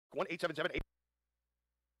1-877-8.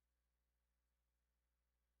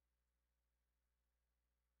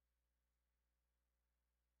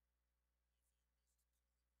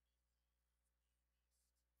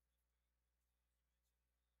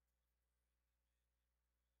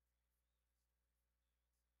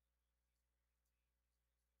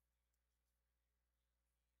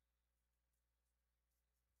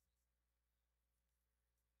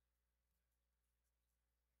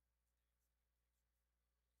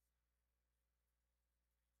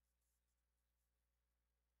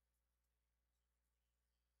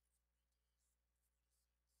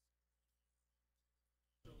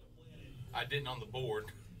 I didn't on the board.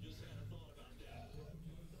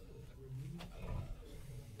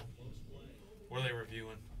 What are they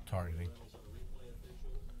reviewing? Targeting.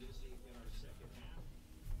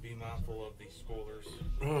 Be mindful of the spoilers.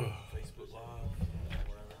 Facebook Live,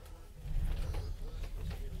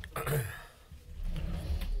 whatever.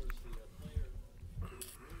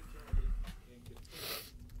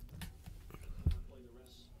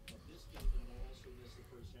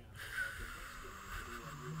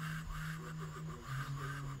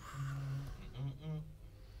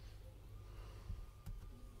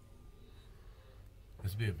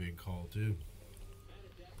 This would be a big call too.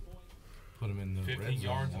 Put him in the 15 red zone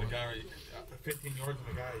yards and more. the guy. 15 yards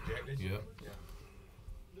and the guy ejected. Yep. Yeah.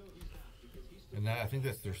 And that, I think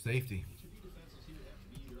that's their safety.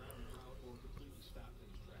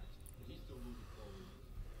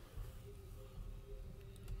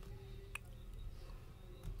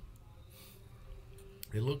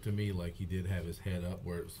 It looked to me like he did have his head up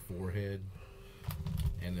where it's forehead,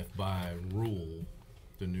 and if by rule,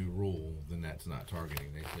 the new rule, then that's not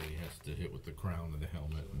targeting. They say he has to hit with the crown of the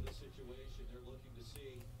helmet.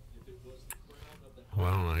 Well,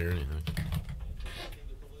 I don't hear anything.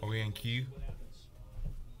 Are we in Q?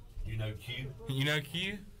 You know Q? You know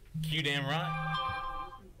Q? Q damn right.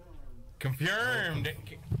 Confirmed.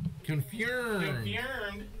 Confirmed.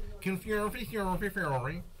 Confirmed.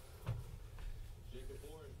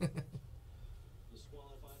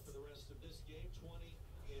 Disqualified for the rest of this game. 20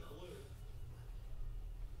 in blue.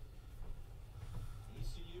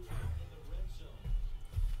 ECU in the red zone.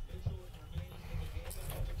 Mitchell remaining in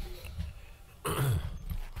the game.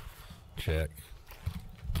 Check.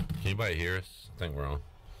 Can anybody hear us? I think we're on.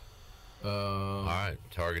 All right,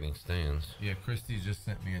 targeting stands. Yeah, Christy just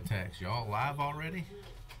sent me a text. Y'all live already?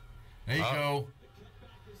 There you go.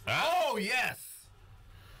 Oh, yes.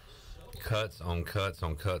 Cuts on cuts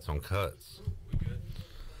on cuts on cuts.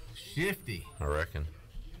 Shifty. I reckon.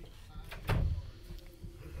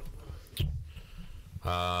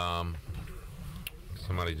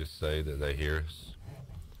 Somebody just say that they hear us.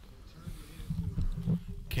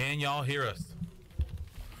 Can y'all hear us?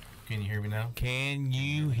 Can you hear me now? Can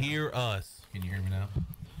you hear us? Can you hear me now?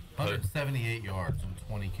 178 yards and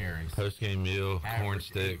 20 carries. Post-game meal, corn Average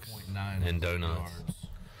sticks, 8.9 and donuts. yards.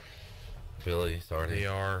 Billy started. They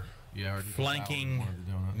are flanking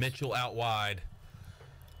Mitchell out wide.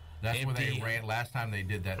 That's Empty. where they ran. Last time they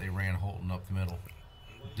did that, they ran Holton up the middle.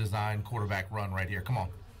 Design quarterback run right here. Come on.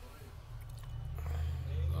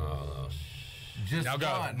 Just now go.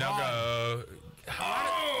 run. Now run. go.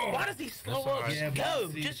 Why does he slow up? Yeah, Just go.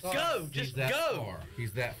 but Just go. Just go.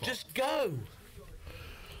 He's that far. Just go.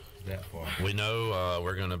 He's that far. We know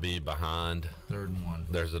we're going to be behind. 3rd and 1.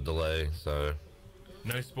 There's a delay, so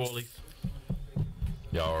no spoilies.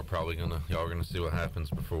 Y'all are gonna see what happens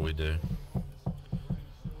before we do.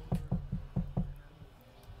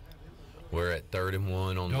 We're at 3rd and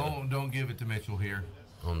 1 on Don't give it to Mitchell here.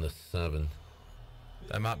 On the 7.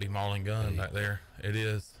 That might be Marlon Gunn back there. It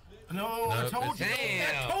is. No, I told you.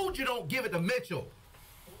 I told you don't give it to Mitchell.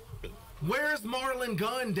 Where's Marlon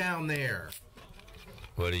Gunn down there?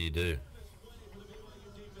 What do you do?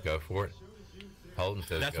 Go for it. Holton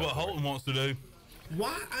says that's what Holton wants to do.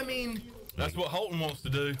 Why? I mean, that's what Holton wants to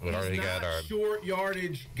do. We already got our short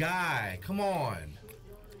yardage guy. Come on,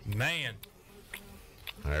 man.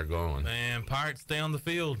 They're going. Man, Pirates stay on the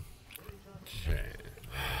field.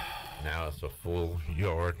 Now it's a full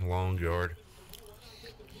yard, long yard.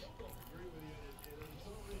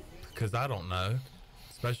 Because I don't know.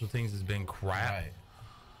 Special teams has been crap.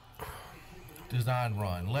 Right. Design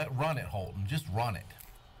run. Run it, Holton. Just run it.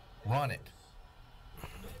 Run it.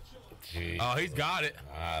 Jeez. Oh, he's got it.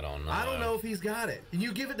 I don't know. I don't know if he's got it. And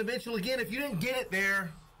you give it to Mitchell again. If you didn't get it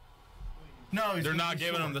there, no, they're not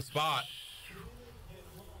giving him the spot.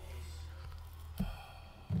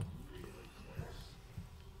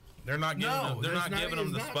 They're not giving him. They're not giving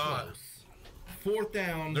him the spot. Close. 4th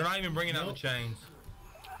down. They're not even bringing out the chains.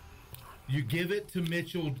 You give it to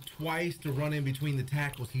Mitchell twice to run in between the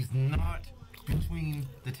tackles. He's not between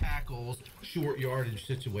the tackles, short yardage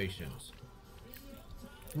situations.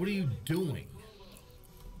 What are you doing?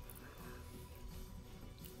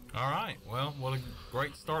 All right. Well, what a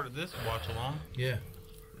great start at this watch along. Yeah.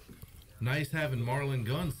 Nice having Marlon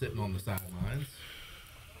Gunn sitting on the sidelines.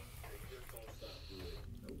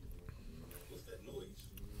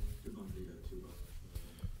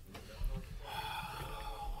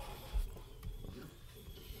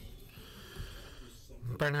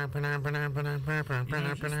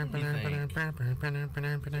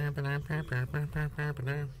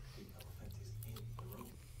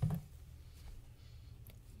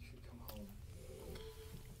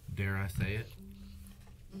 Dare I say it?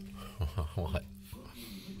 What?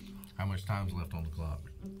 How much time's left on the clock?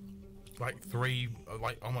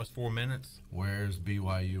 Like almost 4 minutes Where's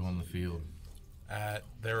BYU on the field? at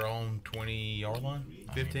their own 20-yard line.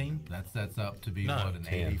 15. That sets up to be No, what, an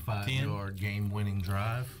 10. 85-yard game-winning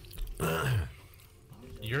drive?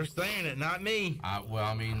 You're saying it, not me. Well,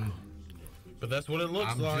 I mean, But that's what it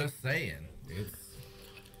looks I'm like. just saying.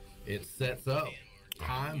 It sets up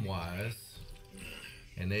time-wise.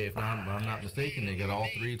 And they, if I'm not mistaken, they got all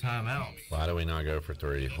 3 timeouts. Why do we not go for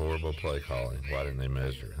 3? Horrible play calling. Why didn't they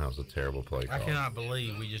measure? That was a terrible play I call. cannot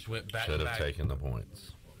believe we just went back Should to have back. taken the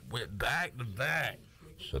points. Went back to back.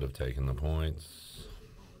 Should have taken the points.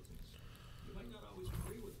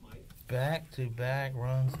 Back to back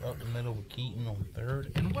runs up the middle with Keaton on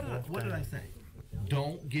third. And what did I say?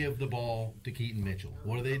 Don't give the ball to Keaton Mitchell.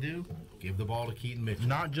 What do? Give the ball to Keaton Mitchell.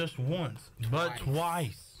 Not just once, but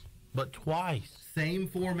twice. But twice. Same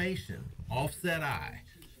formation, offset eye.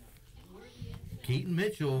 Keaton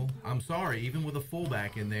Mitchell, I'm sorry, even with a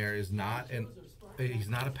fullback in there, he's not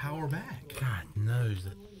a power back. God knows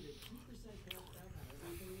it.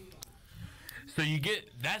 So you get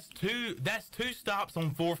that's two stops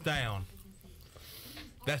on 4th down.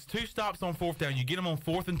 That's 2 stops on 4th down. You get them on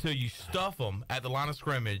 4th and 2. You stuff them at the line of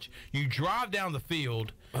scrimmage. You drive down the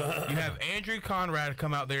field. You have Andrew Conrad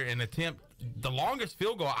come out there and attempt the longest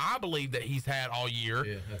field goal I believe that he's had all year.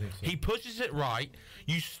 Yeah, I think so. He pushes it right.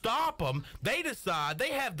 You stop them. They decide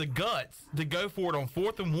they have the guts to go for it on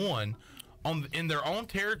 4th and 1 in their own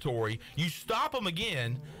territory. You stop them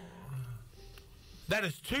again. That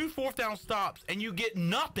is 2 4th down stops, and you get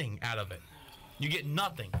nothing out of it. You get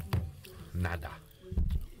nothing. Nada.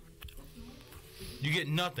 You get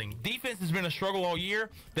nothing. Defense has been a struggle all year.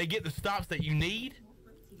 They get the stops that you need,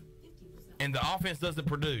 and the offense doesn't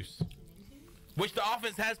produce. Which the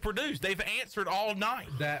offense has produced. They've answered all night.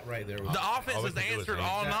 That right there was The offense has answered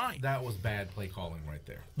all night. That was bad play calling right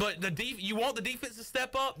there. But you want the defense to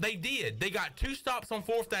step up? They did. They got 2 stops on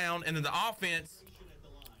 4th down, and then the offense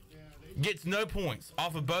gets no points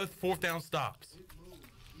off of both 4th down stops.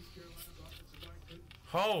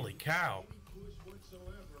 Holy cow.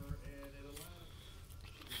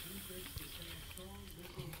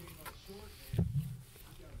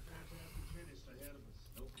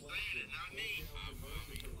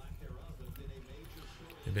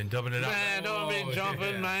 They've been dubbing it up. Man, don't be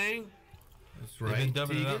jumping, yeah. man. That's They've right. been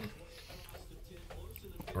dubbing it up.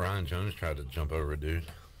 Teagan. Ryan Jones tried to jump over a dude.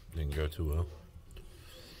 Didn't go too well.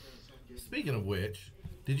 Speaking of which,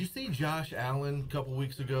 did you see Josh Allen a couple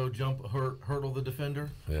weeks ago hurdle the defender?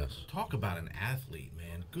 Yes. Talk about an athlete,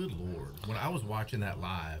 man. Good Lord. When I was watching that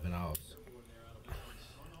live, and I was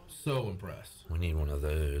so impressed. We need one of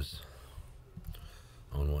those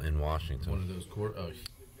in Washington. One of those oh,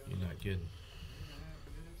 you're not kidding.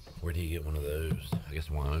 Where do you get one of those? I guess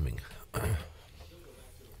Wyoming.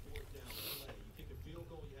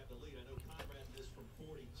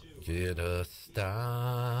 Get a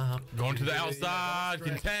stop. Going to the outside,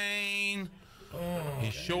 contain. Oh,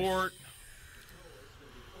 He's short.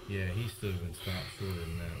 Yeah, he should have been stopped shorter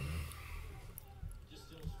than that one.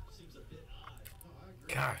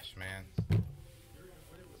 Gosh, man.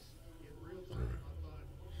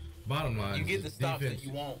 Bottom line, You get is the stops defense, that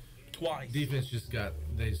you want twice. Defense just got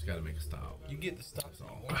to make a stop. You get the stops that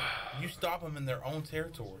you want. You stop them in their own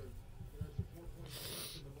territory.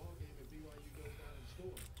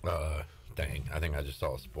 Dang. I think I just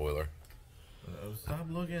saw a spoiler. Stop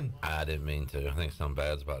looking. I didn't mean to. I think something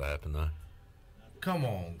bad's about to happen, though. Come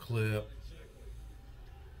on, Clip.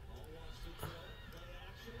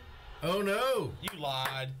 Oh no! You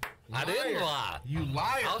lied. I didn't lie. You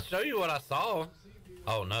liar! I'll show you what I saw.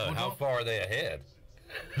 Oh, no. Well, How don't- far are they ahead?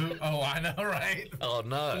 Oh, I know, right? Oh,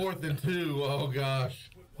 no. 4th and 2. Oh gosh.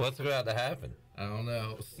 What's about to happen? I don't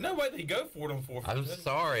know. No way they go for it on 4th. I'm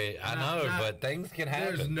sorry. I know, but things can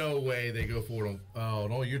happen. There's no way they go for it on. Oh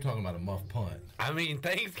no, you're talking about a muff punt. I mean,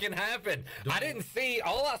 things can happen. I didn't see.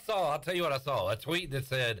 All I saw, I'll tell you what I saw. A tweet that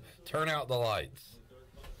said, turn out the lights.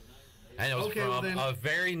 And it was Okay, well from then- a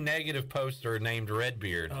very negative poster named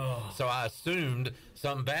Redbeard. Oh. So I assumed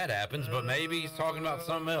something bad happens, but maybe he's talking about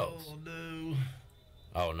something else. Oh, no.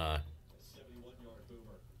 Oh, no. 71-yard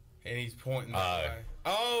boomer. And he's pointing that way.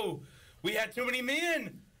 Oh, we had too many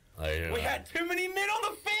men. There, We had too many men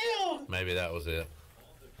on the field. Maybe that was it.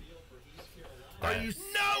 Are you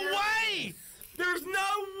No way. There's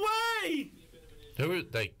no way. Who are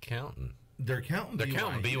they counting? They're counting. They're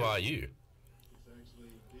counting BYU.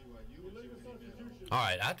 All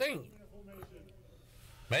right, I think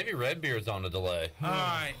maybe Redbeard's on the delay. All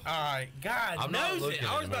right. God I'm not knows it. looking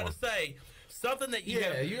I was about to anymore. say something that you.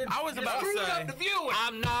 Yeah, you're- I was you're about to screwing say. up the viewing.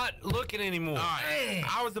 I'm not looking anymore. All right.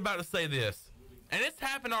 I was about to say this, and it's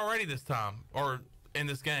happened already this time, or in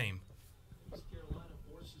this game.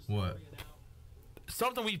 What?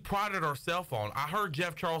 Something we prided ourselves on. I heard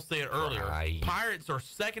Jeff Charles say it earlier. Right. Pirates are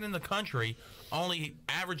second in the country, only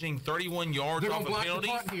averaging 31 yards They're off gonna of block the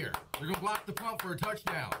penalties. punt here. They're gonna block the punt for a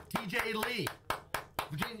touchdown. TJ Lee.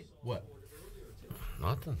 Virginia. What?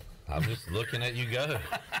 Nothing. I'm just looking at you go.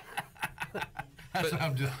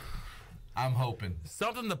 I'm hoping.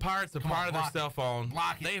 Something the Pirates have Come on, prided block themselves on.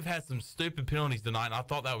 Block it. They've had some stupid penalties tonight, and I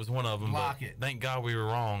thought that was one of them. Block but it. Thank God we were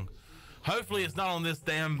wrong. Hopefully, it's not on this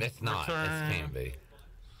damn It's not. return. It can't be.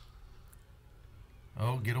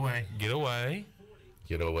 Oh, get away. Get away.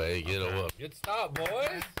 Get away. Get away. Good stop, boys.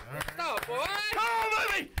 Good stop, boys. Come on,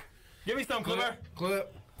 baby. Give me some, Clipper.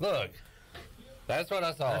 Clip. Look, that's what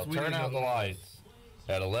I saw. That's what Turn you out the got. lights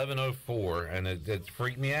at 11:04, and it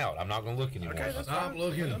freaked me out. I'm not gonna look anymore. Okay, that's Stop fine.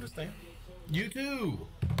 looking. I understand. You too.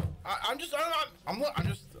 I'm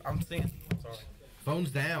seeing. I'm sorry.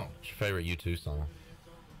 Phone's down. What's your favorite U2 song?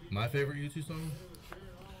 My favorite U2 song?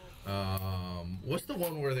 What's the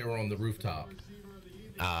one where they were on the rooftop?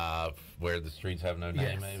 Where the streets have no name,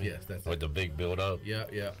 Yes, maybe. yes, that's with it. the big build up. Yeah.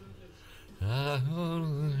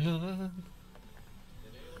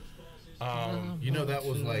 You know that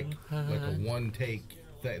was like a one take.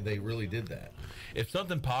 That they really did that. If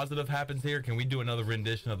something positive happens here, can we do another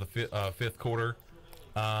rendition of the fifth quarter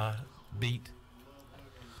beat?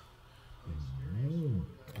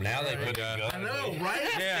 Now they put Yeah. it I know, right?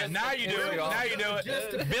 Yeah, now you do it. Now you do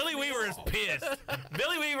Just it. Billy Weaver is pissed.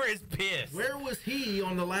 Billy Weaver is pissed. Where was he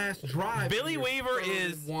on the last drive? Billy Weaver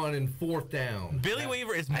is 1 and 4th down. Billy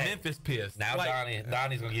Weaver is Memphis pissed. Now Like,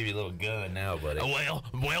 Donnie's gonna give you a little gun now, buddy.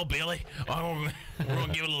 well, Billy, we're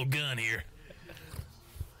gonna give it a little gun here.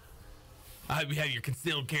 I hope you have your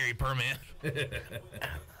concealed carry permit.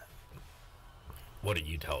 What are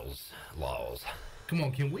Utah's laws? Come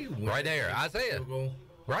on, can we win? Right there, Isaiah. Field goal?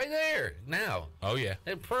 Right there. Now. Oh yeah.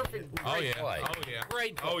 And perfect. Oh Great yeah. play. Oh yeah.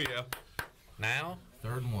 Great play. Oh yeah. Now,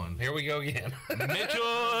 3rd and 1. here we go again.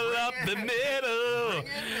 Mitchell up the middle.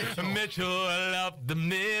 Mitchell up the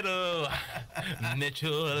middle.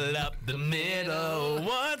 Mitchell up the middle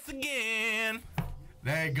once again.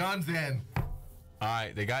 Hey, guns in. All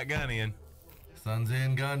right, they got gun in. Sun's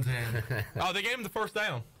in, guns in. Oh, they gave him the first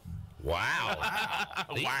down. Wow.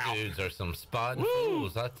 These Wow. dudes are some spotting Woo.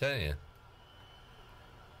 fools, I tell you.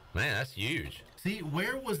 Man, that's huge. See,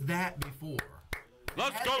 where was that before?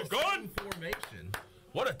 Let's Had go, the good. same formation.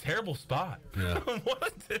 What a terrible spot. Yeah.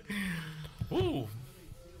 What a Ooh.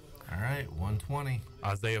 All right, 120.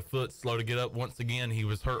 Isaiah Foote slow to get up once again. He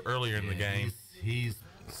was hurt earlier in the game. He's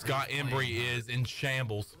Scott Embry is in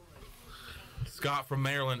shambles. Scott from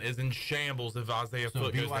Maryland is in shambles if Isaiah so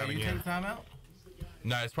Foote goes down BYU again. take timeout?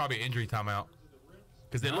 No, it's probably an injury timeout.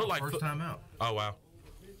 Because it No, looked like first Foote- timeout. Oh wow.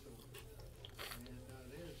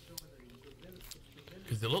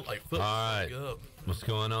 Because it looked like Foote. All right. Up. What's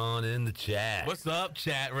going on in the chat? What's up,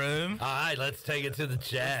 chat room? All right, let's take it to the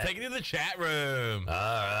chat. Take it to the chat room. All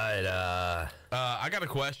right. I got a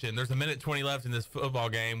question. There's a minute 20 left in this football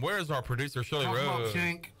game. Where is our producer, Shirley Talk him up, Rose?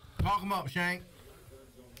 Shank. Talk him up, Shank.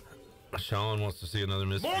 Sean wants to see another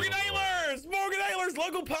missed Morgan field goal. Ehlers! Morgan Ehlers,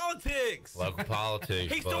 local politics. Local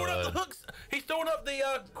politics. He's throwing up the hooks. He's throwing up the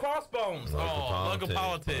crossbones. Local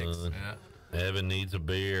politics. bud. Yeah. Evan needs a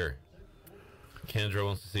beer. Kendra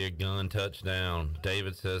wants to see a gun touchdown.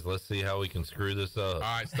 David says, let's see how we can screw this up. All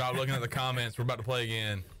right, stop looking at the comments. We're about to play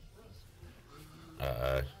again.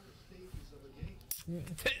 Uh,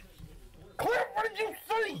 Cliff, what did you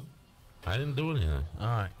see? I didn't do anything. All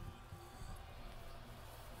right.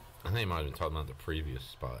 I think he might have been talking about the previous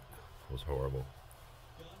spot. It was horrible.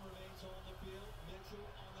 Gunn remains on the field. Mitchell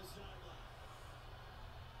on the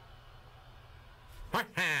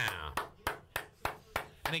sideline.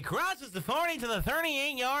 And he crosses the 40 to the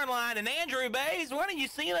 38-yard line. And Andrew Bays, what did you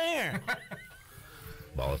see there?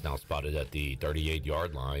 Ball is now spotted at the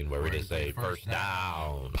 38-yard line where it is a first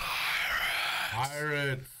down.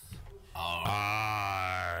 Pirates.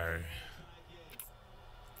 Arr.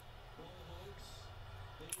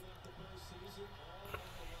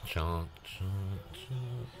 Chunk.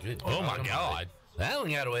 Good. Oh, my God. That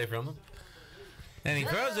one got away from him. And he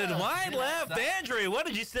throws it wide left. Andrew, what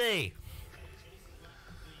did you see?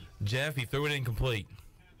 Jeff, he threw it incomplete.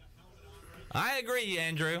 I agree,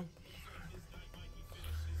 Andrew.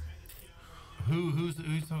 Who's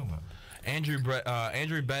talking about?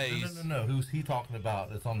 Andrew Bays. No. Who's he talking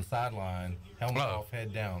about? That's on the sideline, helmet off,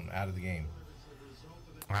 head down, out of the game.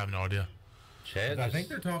 I have no idea. Chad, I think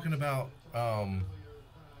they're talking about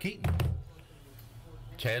Keaton.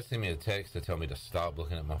 Chad sent me a text to tell me to stop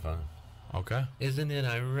looking at my phone. Okay. Isn't it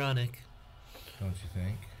ironic? Don't you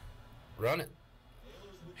think? Run it.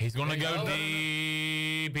 He's going to go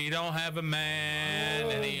deep. He don't have a man,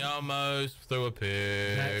 and he almost threw a That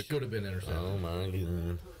pick. should have been intercepted. Oh, my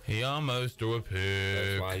God. He almost threw a That's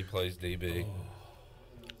pick. why he plays DB.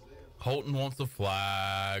 Holton wants a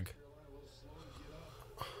flag.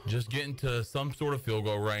 Just getting to some sort of field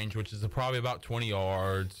goal range, which is probably about 20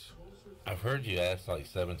 yards. I've heard you ask like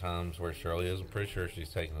 7 times where Shirley is. I'm pretty sure she's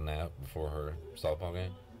taking a nap before her softball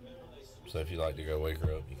game. So if you'd like to go wake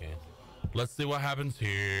her up, you can. Let's see what happens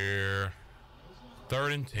here.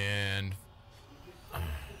 3rd and 10.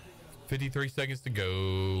 53 seconds to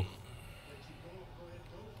go.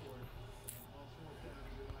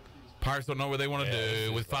 Pirates don't know what they want to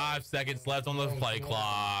do with 5 seconds left on the play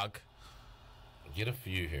clock. Get a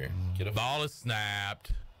few here. Get a Ball is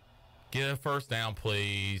snapped. Get a first down,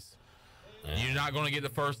 please. You're not going to get the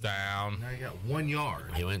first down. Now you got 1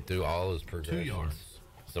 yard. He went through all his progressions. 2 yards.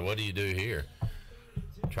 So what do you do here?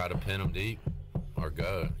 Try to pin him deep or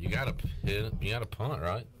go? You gotta hit. You gotta punt,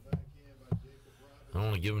 right? I don't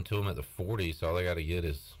want to give him to him at the 40, so all they got to get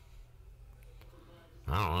is.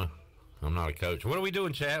 I don't know. I'm not a coach. What are we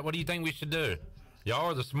doing, chat? What do you think we should do? Y'all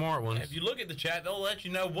are the smart ones. If you look at the chat, they'll let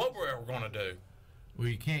you know what we're going to do. Well,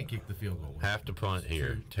 you can't kick the field goal. Have to punt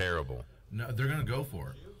here. Terrible. No, they're going to go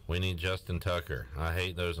for it. We need Justin Tucker. I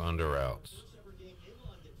hate those under routes.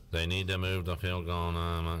 They need to move the field goal to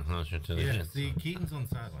the Yeah, end. see, Keaton's on the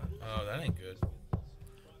sideline. Oh, that ain't good.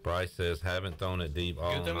 Bryce says, haven't thrown it deep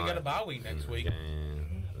all Good thing night. we got a bye week next week.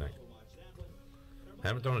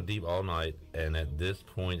 Haven't thrown it deep all night, and at this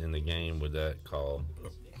point in the game with that call.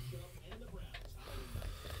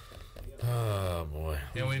 Oh, boy.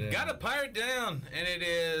 And we've got a pirate down, and it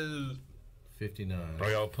is 59. Are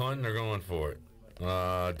y'all punting or going for it?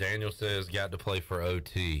 Daniel says, got to play for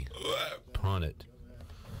OT. Punt it.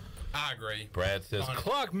 I agree. Brad says, Punt it.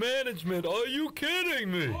 clock management. Are you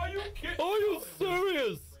kidding me? Are you kidding? Are you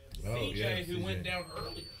serious? CJ, who went down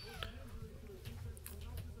earlier.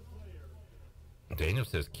 Daniel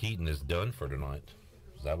says Keaton is done for tonight.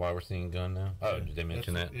 Is that why we're seeing Gunn now? Oh, did they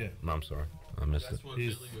mention that? Yeah. I'm sorry. I missed That's it. what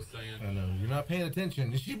Billy was saying. I know. You're not paying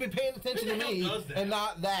attention. You should be paying attention Who to the hell me does that? and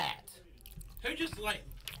not that. Who just, like,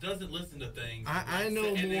 doesn't listen to things? I know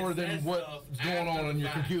And then more than says what's stuff going after on the on your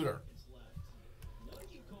fact. computer.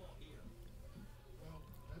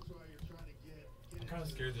 I'm kind of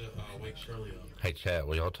scared to wake Shirley up. Hey, chat,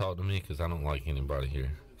 will y'all talk to me? Because I don't like anybody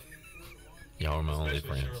here. Y'all are my only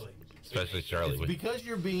Especially friends. Shirley. Especially Shirley. It's because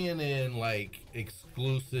you're being in like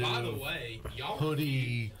exclusive By the way, y'all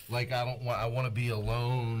hoodie. Like I want to be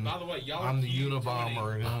alone. By the way, y'all I'm are the cute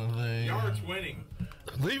Unabomber kind of thing. Y'all are twinning.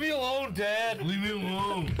 Leave me alone, Dad. Leave me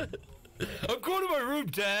alone. I'm going to my room,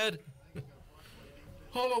 Dad.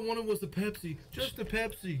 All I wanted was the Pepsi. Just the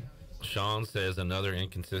Pepsi. Sean says another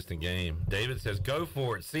inconsistent game. David says, go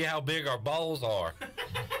for it. See how big our balls are.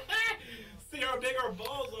 See how big our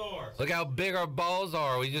balls are. Look how big our balls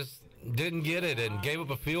are. We just didn't get it and gave up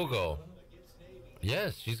a field goal.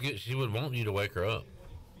 Yes, she's good. She would want you to wake her up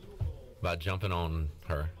by jumping on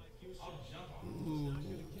her.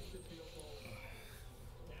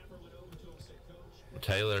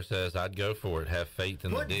 Taylor says, I'd go for it. Have faith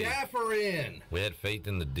in Put the D. Daffer in. We had faith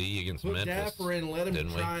in the D against Put Memphis. Daffer in. Let him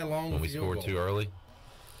didn't try we? long When we field scored goal. too early.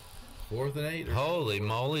 4th and 8. Holy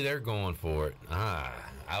moly, they're going for it. I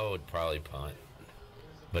would probably punt.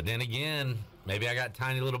 But then again, maybe I got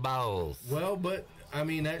tiny little balls. Well, but I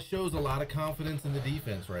mean that shows a lot of confidence in the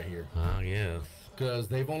defense right here Oh, yes. because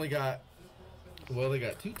they've only got. Well, they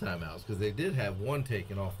got 2 timeouts because they did have 1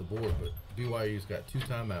 taken off the board, but BYU's got 2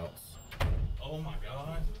 timeouts. Oh my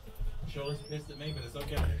God. Shirley's pissed at me, but it's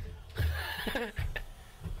okay.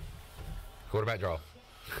 Quarterback draw.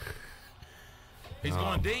 He's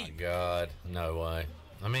going deep. Oh, my God. No way.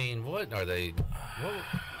 I mean, what are they? What,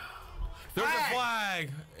 There's a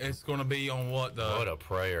flag. It's going to be on what the? what a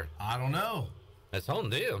prayer. I don't know. It's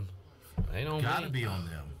on them. Ain't on Got to me. be on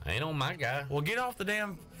them. Ain't on my guy. Well, get off the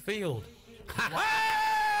damn field. Hey!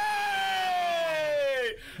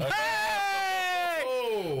 Hey!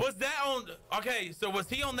 Oh. Was that on? on? Okay, so was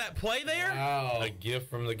he on that play there? Wow. A gift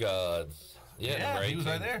from the gods. Yeah, Yeah, number he was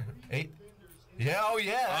 18. right there. 8. Yeah, oh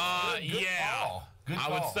yeah. Good Yeah. call. Good I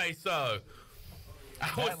call. would say so. I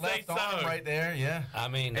That would say left arm so. right there, yeah. I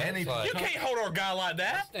mean, And that's he- like You can't hold our guy like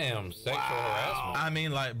that. damn sexual harassment. I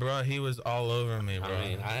mean, like, bro, he was all over me, bro. I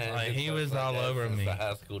mean, I had like, good he stuff was like all that over since me. the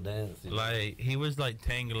high school dance. Like, he was like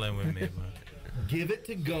tangling with me, bro. Give it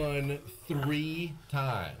to Gunn 3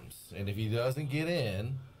 times, and if he doesn't get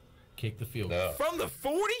in, kick the field goal. No. From the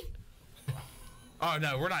 40? Oh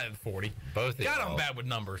no, we're not at the 40. Both of God, y'all I'm bad with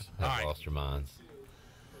numbers. All have right. lost your minds.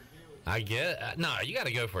 I get no. You got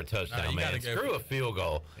to go for a touchdown, you gotta man. go Screw for a field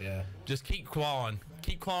goal. Yeah. Just keep clawing.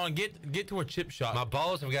 Keep clawing. Get to a chip shot. My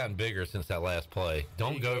balls have gotten bigger since that last play.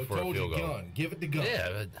 Don't go for a Told field you, goal. Gunn. Give it to Gunn. Yeah,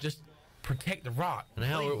 but Just protect the rock.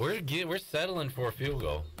 now we're settling for a field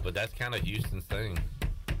goal, but that's kind of Houston's thing,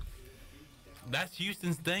 That's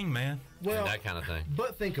Houston's thing, man. Well, and that kind of thing.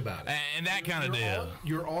 but think about it. And that kind of deal.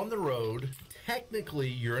 You're on the road. Technically,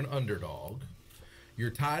 you're an underdog.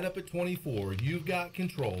 You're tied up at 24. You've got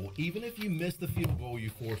control. Even if you miss the field goal, you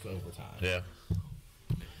force overtime. Yeah.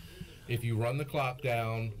 If you run the clock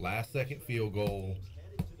down, last second field goal,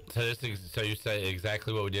 So you say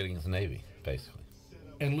exactly what we did against the Navy, basically.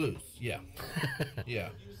 and lose. Yeah. Yeah.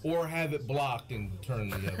 Or have it blocked and turn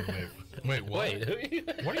the other way. Wait, what? Wait,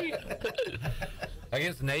 What are you?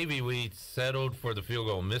 against Navy, we settled for the field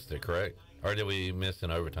goal and missed it, correct? Or did we miss in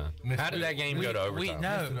overtime? Missed How did it. that game go to overtime?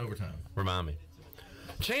 no. Missed in overtime. Remind me.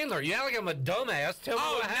 Chandler, you act like I'm a dumbass. Tell me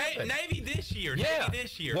Oh, what happened. Navy this year. Yeah. Navy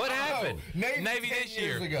this year. What happened? Navy, Navy 10 this year.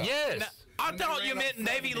 years ago. Yes. No, I thought you meant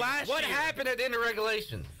Navy last What year. happened at the end of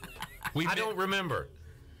regulation? I don't remember.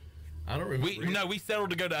 I don't remember. We settled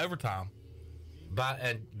to go to overtime.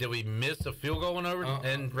 And did we miss a field goal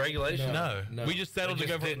in regulation? No, No. we just settled We to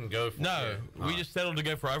just go for. didn't go for No, it. we Alright. just settled to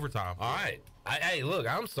go for overtime. All right. Hey, look,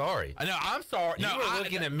 I'm sorry. No, I'm sorry. You no, were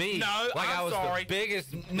looking at me No, like I'm I was sorry. the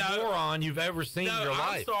biggest No. moron you've ever seen in No, your I'm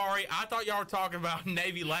life. sorry. I thought y'all were talking about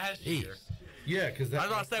Navy last Jeez. year. Yeah, because I was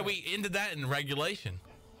about to say we ended that in regulation.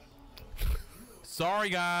 Sorry,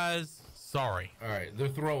 guys. Sorry. All right, they're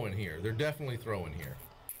throwing here. They're definitely throwing here.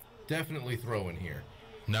 Definitely throwing here.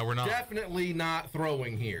 No, we're not. Definitely not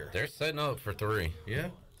throwing here. They're setting up for 3. Yeah,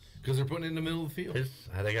 because they're putting it in the middle of the field.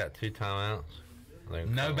 They got 2 timeouts.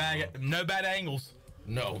 No bad angles.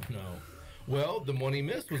 No. Well, the one he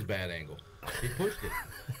missed was bad angle. He pushed it.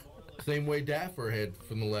 Same way Daffer had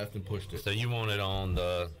from the left and pushed it. So you want it on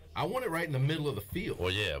the? I want it right in the middle of the field.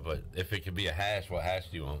 Well, yeah, but if it could be a hash, what hash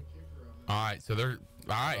do you want? All right, so they're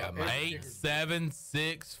all right. Uh, 8, 7,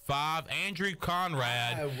 6, 5. Andrew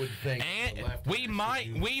Conrad. I would think the And left we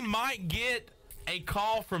might get a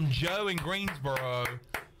call from Joe in Greensboro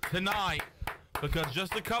tonight because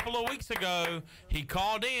just a couple of weeks ago he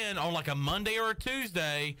called in on like a Monday or a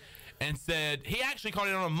Tuesday and said he actually called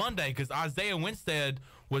in on a Monday because Isaiah Winstead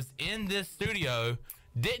was in this studio,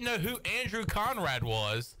 didn't know who Andrew Conrad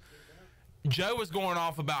was. Joe was going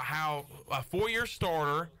off about how a 4-year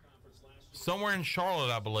starter somewhere in Charlotte,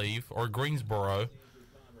 I believe, or Greensboro.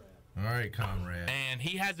 All right, comrade. And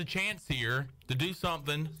he has a chance here to do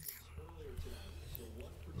something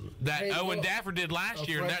that Hey, Owen look, Daffer did last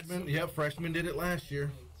year. And that's Freshman did it last year.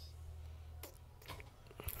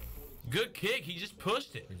 good kick. He just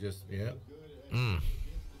pushed it. He just, yeah.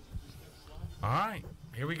 All right,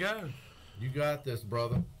 here we go. You got this,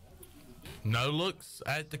 brother. No looks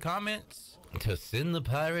at the comments. To send the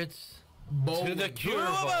Pirates Bowling. to the Cure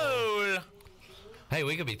Bowl. Bowl. Hey,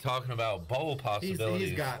 we could be talking about bowl possibilities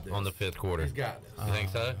he's got this. on the 5th quarter. He's got this. You think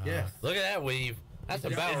so? Yes. Look at that weave. That's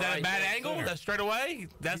about Is that right. a bad Yes, angle? sir. That's straight away.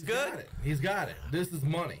 That's He's good. got it. He's got it. This is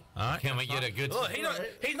money. All right. Can we get a good? Look,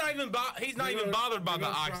 he's not even bothered by the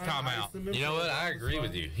Ox timeout. You know what? I agree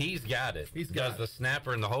with you. He's got it. He's got Does the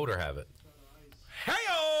snapper and the holder have it?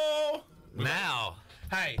 Hey-o! Now,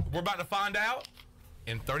 Hey, we're about to find out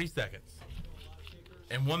in 30 seconds.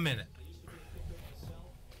 In 1 minute.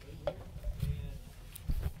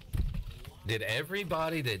 did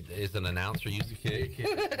everybody that is an announcer used to kick?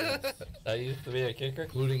 Yes. I used to be a kicker.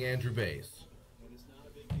 Including Andrew Bays.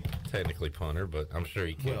 Technically punter, but I'm sure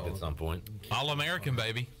he kicked Well, at some point. All-American,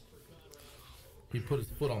 baby. He put his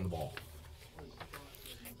foot on the ball.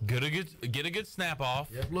 Get a good snap off.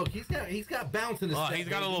 Yep. Look, he's got bounce in his Oh, step. he's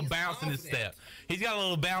got a little He's bounce in his confident. step. He's got a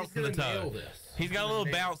little bounce He's in the gonna toe. nail this. He's got a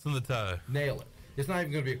little bounce in the toe. Nail it. It's not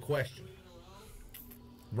even going to be a question.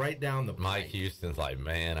 Right down the Mike pipe. Houston's like,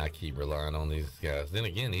 man, I keep relying on these guys. Then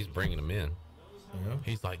again, he's bringing them in. Yeah.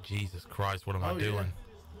 He's like, Jesus Christ, what am I Oh, yeah. doing?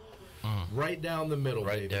 Right down the middle,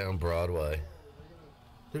 Right baby. down Broadway.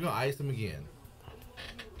 They're going to ice him again.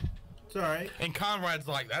 It's all right. And Conrad's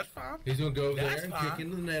like, that's fine. He's going to go over That's there and fine. kick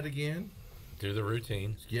into the net again. Do the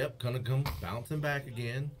routine. Yep, going to come bouncing back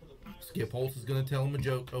again. Skip Holtz is going to tell him a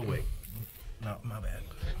joke. Oh, wait. No, my bad.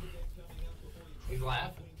 He's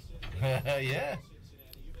laughing. Yeah.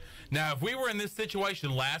 Now, if we were in this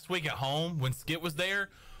situation last week at home when Skip was there,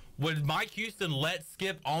 would Mike Houston let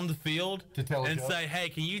Skip on the field To tell a and joke? say, hey,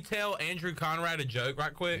 can you tell Andrew Conrad a joke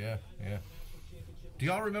right quick? Yeah. Do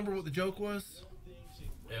y'all remember what the joke was?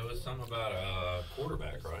 It was something about a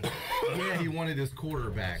quarterback, right? Yeah, he wanted his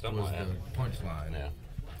quarterback Something was like the punchline. Yeah.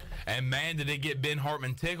 And man, did it get Ben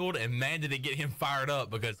Hartman tickled, and man, did it get him fired up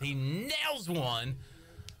because he nails one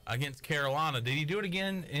against Carolina. Did he do it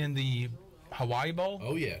again in the Hawaii Bowl?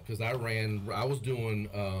 Oh, yeah, because I was doing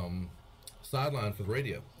sideline for the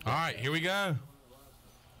radio. All right, here we go.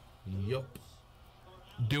 Yup.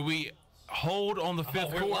 Do we hold on the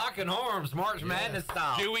fifth We're quarter? locking arms, March Madness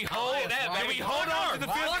style. Do we hold? Do we hold on to the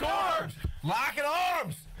fifth quarter? arms. Locking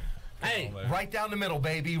arms. Hey, Right down the middle,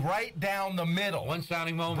 baby. Right down the middle. one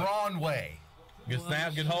shining moment. Broadway. Good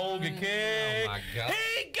snap, good hold, good kick. Oh, my God.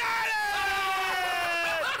 He got it!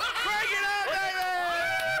 Break it up,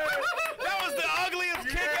 baby! That was the ugliest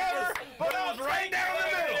kick ever, but it was right down the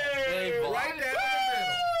middle. Right down the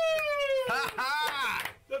middle. Ha ha!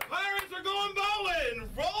 The Pirates are going bowling.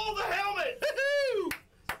 Roll the helmet.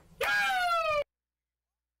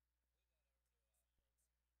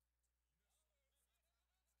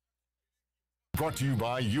 Brought to you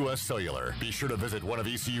by U.S. Cellular. Be sure to visit one of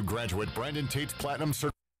ECU graduate Brandon Tate's Platinum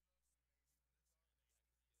Certificate.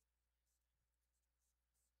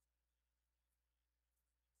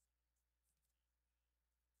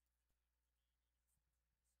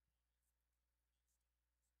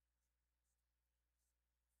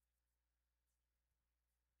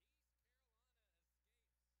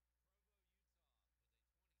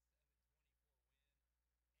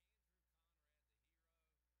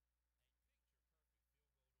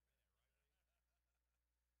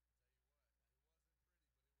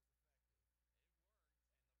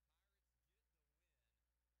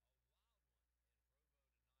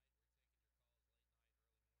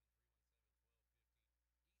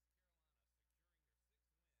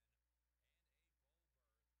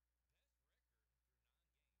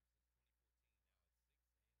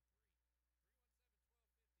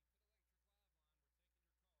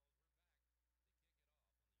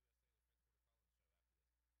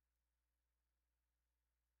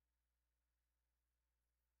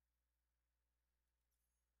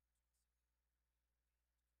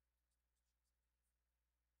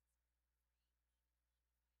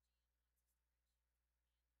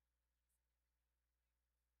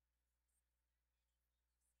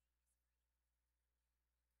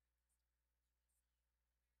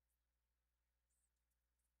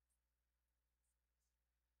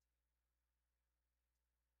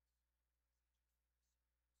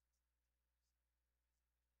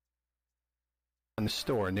 In the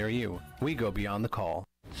store near you. We go beyond the call.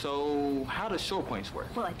 So, how does short points work?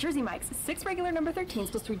 Well, at Jersey Mike's, 6 regular number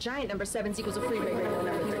 13s plus 3 giant number 7s equals a free regular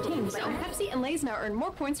number 13. So, Pepsi and Lay's now earn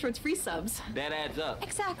more points towards free subs. That adds up.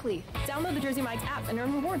 Exactly. Download the Jersey Mike's app and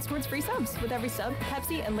earn rewards towards free subs with every sub,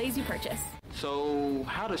 Pepsi, and Lay's you purchase. So,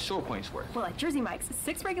 how does short points work? Well, at Jersey Mike's,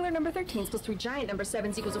 6 regular number 13s plus 3 giant number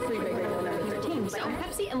 7s equals a free regular number 13. So,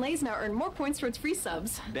 Pepsi and Lay's now earn more points towards free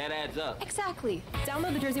subs. That adds up. Exactly.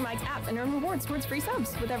 Download the Jersey Mike's app and earn rewards towards free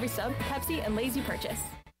subs with every sub, Pepsi, and Lay's you purchase.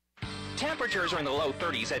 Temperatures are in the low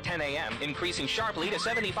 30s at 10 a.m., increasing sharply to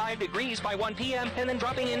 75 degrees by 1 p.m., and then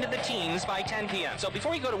dropping into the teens by 10 p.m. So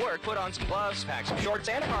before you go to work, put on some gloves, pack some shorts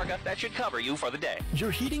and a parka. That should cover you for the day.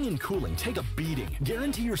 Your heating and cooling take a beating.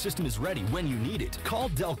 Guarantee your system is ready when you need it. Call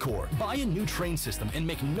Delcor. Buy a new train system and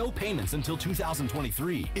make no payments until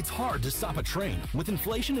 2023. It's hard to stop a train. With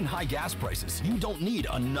inflation and high gas prices, you don't need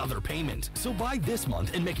another payment. So buy this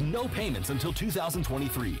month and make no payments until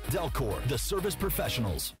 2023. Delcor, the service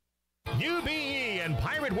professionals. UBE and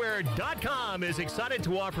PirateWear.com is excited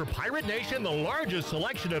to offer Pirate Nation the largest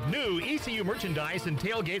selection of new ECU merchandise and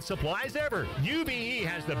tailgate supplies ever. UBE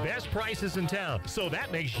has the best prices in town, so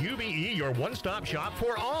that makes UBE your one-stop shop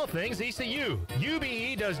for all things ECU.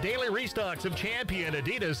 UBE does daily restocks of Champion,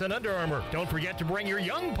 Adidas, and Under Armour. Don't forget to bring your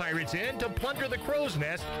young Pirates in to plunder the Crow's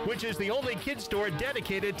Nest, which is the only kids store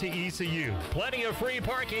dedicated to ECU. Plenty of free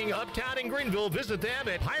parking uptown in Greenville. Visit them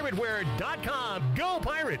at PirateWear.com. Go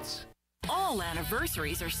Pirates! All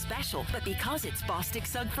anniversaries are special, but because it's Bostic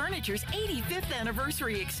Sugg Furniture's 85th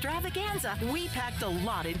anniversary extravaganza, we packed a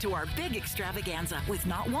lot into our big extravaganza with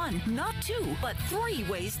not one, not two, but 3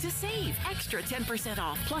 ways to save. Extra 10%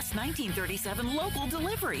 off, plus $19.37 local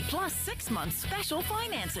delivery, plus 6 months special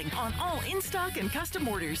financing on all in-stock and custom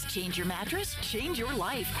orders. Change your mattress, change your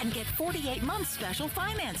life, and get 48 months special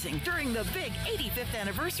financing during the big 85th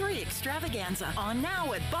anniversary extravaganza on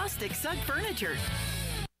now at Bostic Sugg Furniture.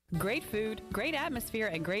 Great food, great atmosphere,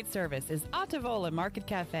 and great service is Ottavola Market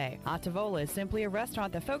Cafe. Ottavola is simply a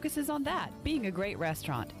restaurant that focuses on that, being a great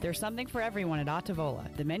restaurant. There's something for everyone at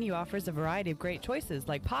Ottavola. The menu offers a variety of great choices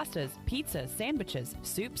like pastas, pizzas, sandwiches,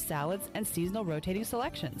 soups, salads, and seasonal rotating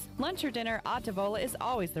selections. Lunch or dinner, Ottavola is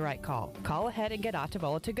always the right call. Call ahead and get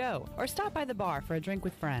Ottavola to go, or stop by the bar for a drink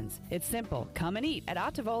with friends. It's simple. Come and eat at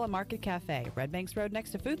Ottavola Market Cafe, Red Banks Road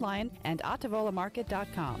next to Food Lion, and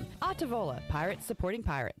OttavolaMarket.com. Ottavola, Pirates supporting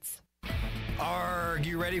Pirates. Are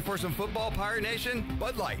you ready for some football, Pirate Nation?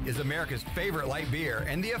 Bud Light is America's favorite light beer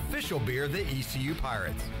and the official beer of the ECU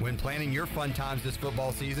Pirates. When planning your fun times this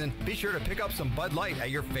football season, be sure to pick up some Bud Light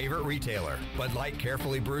at your favorite retailer. Bud Light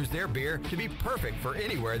carefully brews their beer to be perfect for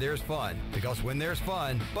anywhere there's fun, because when there's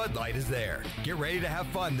fun, Bud Light is there. Get ready to have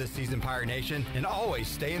fun this season, Pirate Nation, and always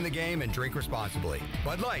stay in the game and drink responsibly.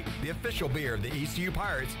 Bud Light, the official beer of the ECU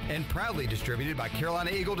Pirates, and proudly distributed by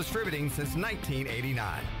Carolina Eagle Distributing since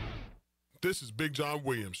 1989. This is Big John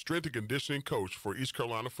Williams, strength and conditioning coach for East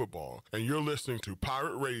Carolina football, and you're listening to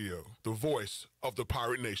Pirate Radio, the voice of the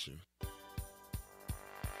Pirate Nation.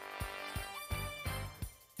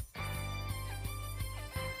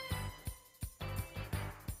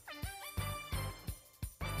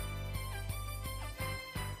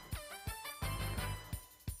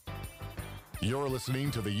 You're listening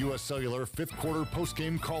to the U.S. Cellular 5th Quarter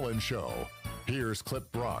Postgame Call-In Show. Here's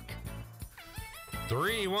Clip Brock.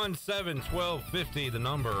 317-1250, the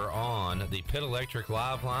number on the Pitt Electric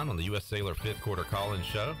Live line on the U.S. Cellular 5th Quarter Call-In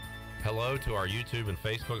Show. Hello to our YouTube and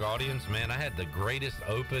Facebook audience. Man, I had the greatest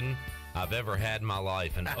open I've ever had in my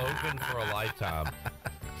life, an open for a lifetime.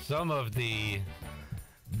 Some of the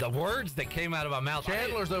words that came out of my mouth.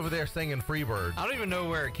 Chandler's over there singing Freebird. I don't even know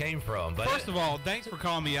where it came from. But First of all, thanks for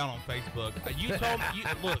calling me out on Facebook. You told me,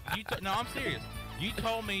 no, I'm serious. You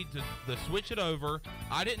told me to switch it over.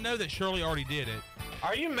 I didn't know that Shirley already did it.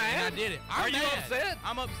 Are you mad? And I did it. Are you upset?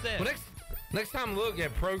 I'm upset. Well, next time, look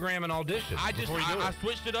at program and audition. I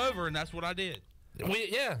switched it over, and that's what I did.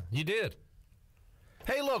 Yeah, you did.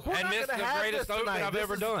 Hey, look, we're not missed going to the have greatest this open tonight. I've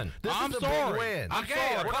ever done. I'm sorry. Big win.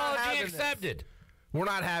 Okay, apology accepted. We're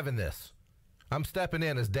not having this. I'm stepping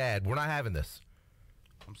in as dad. We're not having this.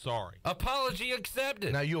 I'm sorry. Apology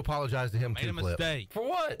accepted. Now you apologize to him Made too, a Clip. mistake. For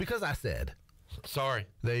what? Because I said. Sorry.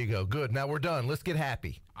 There you go. Good. Now we're done. Let's get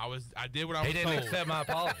happy. I did what I was told. He didn't accept my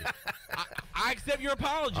apology. I accept your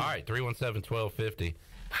apology. All right, 317-1250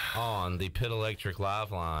 on the Pitt Electric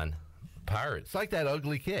Live line. Pirates. It's like that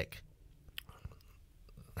ugly kick.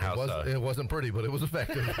 How so? It wasn't pretty, but it was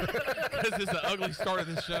effective. This is the ugly start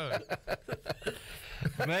of the show.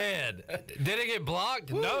 Man, did it get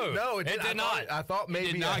blocked? No, it did not. I thought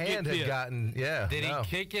maybe a hand had gotten. Yeah. Did he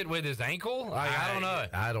kick it with his ankle? I don't know.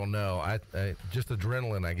 I don't know. I just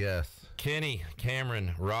adrenaline, I guess. Kenny,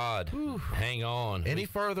 Cameron, Rod, hang on. Any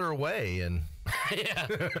further away and. Yeah,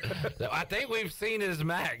 I think we've seen his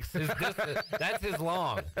max. That's his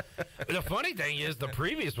long. The funny thing is, the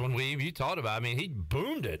previous one you talked about, I mean, he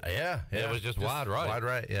boomed it. Yeah. It was just wide right. Wide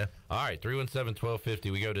right, yeah. All right,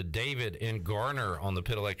 317-1250. We go to David in Garner on the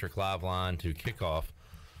Pitt Electric Live line to kick off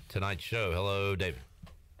tonight's show. Hello, David.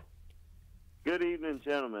 Good evening,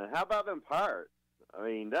 gentlemen. How about them Pirates? I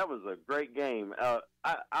mean, that was a great game.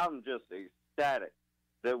 I'm just ecstatic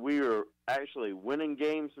that we are actually winning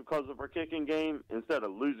games because of our kicking game instead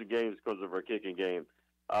of losing games because of our kicking game.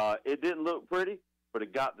 It didn't look pretty, but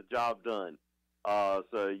it got the job done.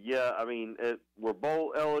 So, yeah, I mean, we're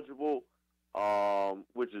bowl eligible,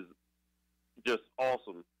 which is just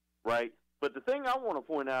awesome, right? But the thing I want to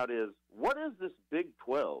point out is, what is this Big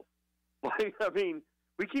 12? Like, I mean,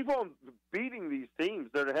 we keep on beating these teams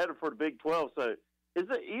that are headed for the Big 12. So is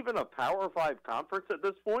it even a Power 5 conference at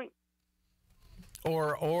this point?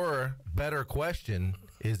 Or better question,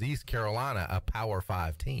 is East Carolina a Power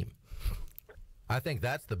 5 team? I think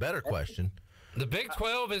that's the better question. The Big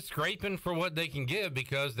 12 is scraping for what they can give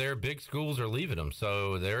because their big schools are leaving them.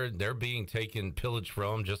 So they're being pillaged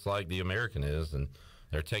from just like the American is, and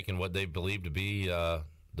they're taking what they believe to be the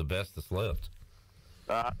best that's left.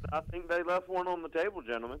 I think they left one on the table,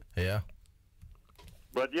 gentlemen. Yeah.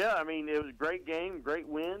 But, yeah, I mean, it was a great game, great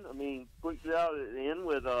win. I mean, squeaked it out at the end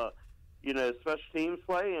with, special teams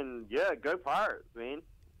play, and, yeah, go Pirates, man.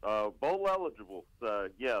 bowl eligible. So,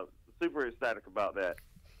 yeah, super ecstatic about that.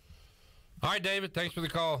 All right, David, thanks for the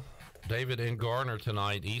call. David and Garner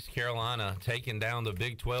tonight. East Carolina taking down the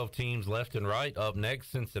Big 12 teams left and right. Up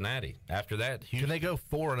next, Cincinnati. After that, Houston. Can they go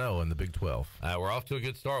 4-0 in the Big 12? We're off to a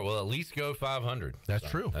good start. We'll at least go 500. That's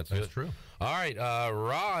true. That's true. All right,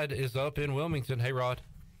 Rod is up in Wilmington. Hey, Rod.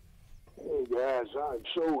 Hey, guys, I'm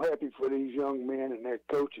so happy for these young men and their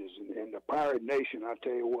coaches and the Pirate Nation. I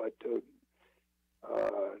tell you what,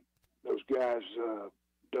 those guys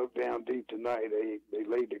dug down deep tonight. They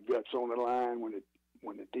laid their guts on the line when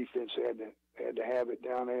the defense had to have it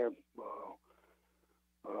down there,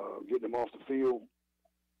 getting them off the field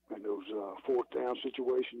in those fourth down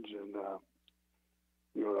situations. And,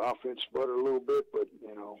 the offense sputtered a little bit, but,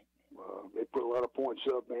 they put a lot of points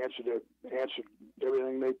up, answered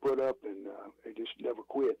everything they put up, and they just never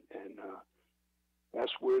quit. And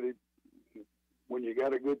that's where when you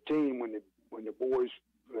got a good team, when the boys,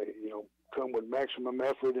 come with maximum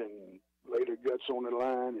effort and lay their guts on the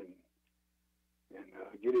line and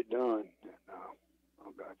get it done.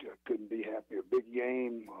 And I couldn't be happier. Big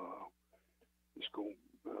game. It's going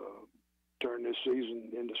to turn this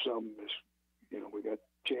season into something. We got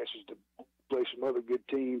chances to play some other good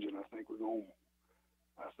teams, and I think we're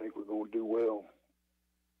going to do well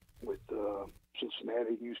with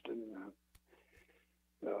Cincinnati, Houston,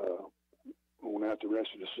 going out the rest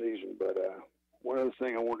of the season. But one other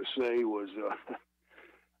thing I wanted to say was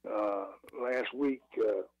last week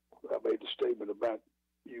I made the statement about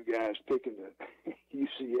you guys picking the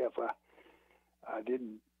UCF. I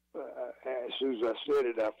didn't. As soon as I said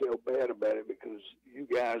it, I felt bad about it because you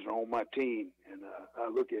guys are on my team, and I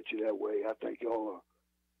look at you that way. I think y'all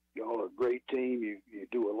are a great team. You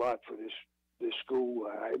do a lot for this school.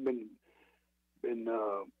 I haven't been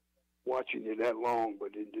watching you that long,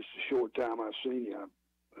 but in just a short time I've seen you,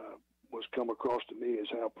 what's come across to me is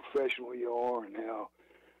how professional you are and how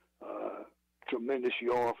tremendous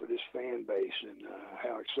you are for this fan base, and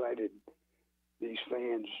how excited these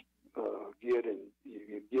fans get, and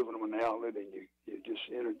you're giving them an outlet, and you're just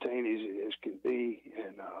entertaining as can be.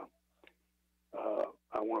 And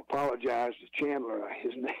I want to apologize to Chandler.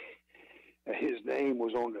 His name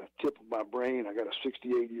was on the tip of my brain. I got a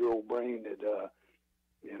 68-year-old brain that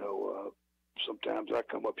sometimes I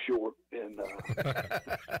come up short, and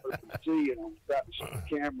see, and I'm about to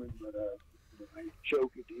see Cameron, but I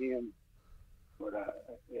choke at the end. But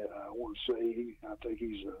I want to say I think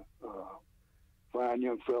he's a fine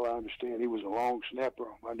young fellow. I understand he was a long snapper.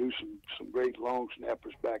 I knew some great long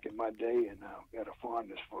snappers back in my day, and I've got a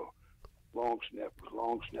fondness for long snappers.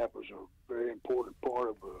 Long snappers are a very important part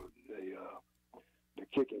of the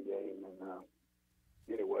kicking game. And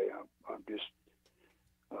anyway, I just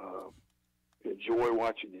enjoy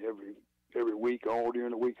watching you every week. All during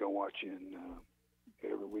the week I watch you, and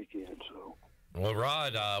every weekend. So. Well,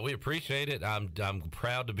 Rod, we appreciate it. I'm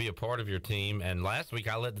proud to be a part of your team. And last week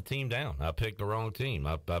I let the team down. I picked the wrong team.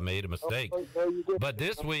 I made a mistake. But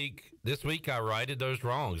this week I righted those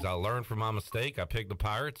wrongs. I learned from my mistake. I picked the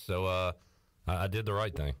Pirates, so I did the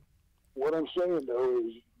right thing. What I'm saying though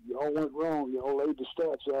is y'all went wrong. Y'all laid the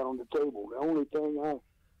stats out on the table. The only thing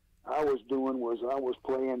I was doing was I was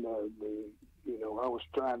playing I was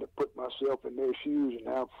trying to put myself in their shoes and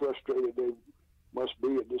how frustrated they must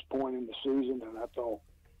be at this point in the season, and I thought,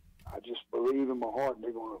 I just believe in my heart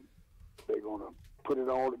they're gonna put it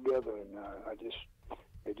all together, and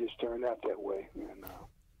it just turned out that way. And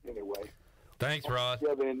anyway, thanks, Rod.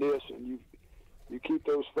 Together in this, and you keep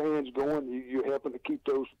those fans going. You're helping to keep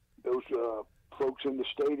those folks in the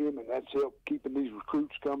stadium, and that's helped keeping these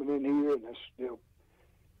recruits coming in here, and that's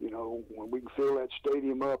when we can fill that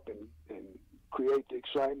stadium up and create the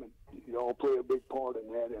excitement, you all play a big part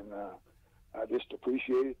in that, and I just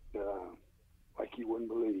appreciate it like you wouldn't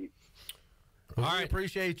believe. Well, we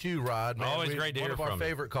appreciate you, Rod. Man. Always great to hear from you. One of our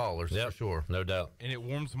favorite callers, for sure. No doubt. And it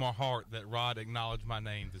warms my heart that Rod acknowledged my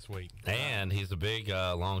name this week. And he's a big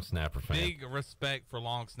long snapper fan. Big respect for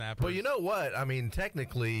long snappers. Well, you know what? I mean,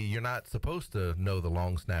 technically, you're not supposed to know the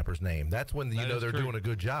long snapper's name. That's when you know they're doing a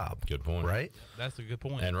good job. Good point. Right? That's a good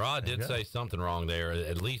point. And Rod did say something wrong there,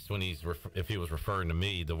 at least when if he was referring to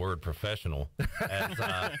me, the word professional. As,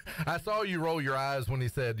 I saw you roll your eyes when he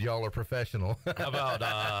said y'all are professional. How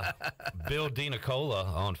about Bill DiNicola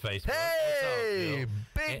on Facebook? Hey,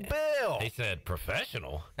 Big Bill. He said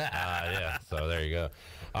professional. Yeah, so there you go.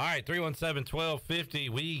 All right, 317-1250.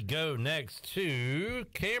 We go next to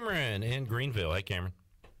Cameron in Greenville. Hey, Cameron.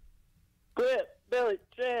 Good, Billy,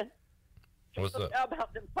 Jen. What's up? How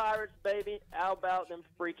about them Pirates, baby? How about them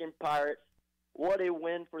freaking Pirates? What a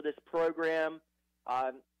win for this program.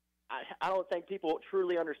 I I don't think people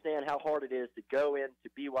truly understand how hard it is to go into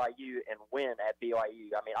BYU and win at BYU.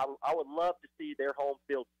 I mean, I would love to see their home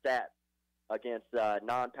field stats against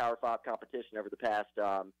non-Power 5 competition over the past,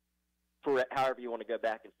 for however you want to go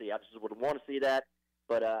back and see. I just would want to see that.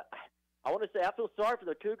 But I want to say I feel sorry for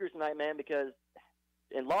the Cougars tonight, man, because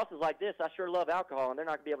in losses like this, I sure love alcohol, and they're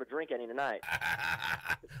not going to be able to drink any tonight.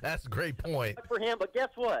 That's a great point. For him, but guess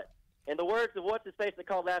what? In the words of what's-his-face that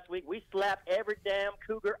called last week, we slapped every damn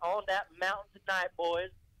Cougar on that mountain tonight, boys.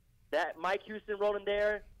 That Mike Houston rolling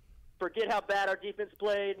there. Forget how bad our defense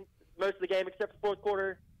played most of the game except for the fourth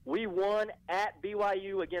quarter. We won at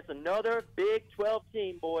BYU against another Big 12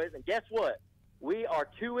 team, boys. And guess what? We are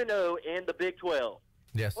 2-0 in the Big 12.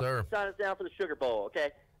 Yes, sir. Sign us down for the Sugar Bowl, okay?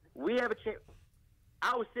 We have a chance.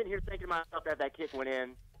 I was sitting here thinking to myself after that kick went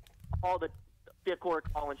in, all the fifth-quarter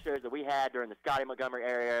call-in shows that we had during the Scotty Montgomery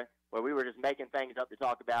era, where we were just making things up to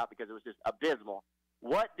talk about because it was just abysmal.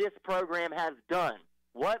 What this program has done,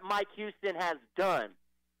 what Mike Houston has done,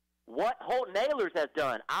 what Holt Nailers has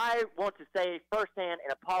done. I want to say firsthand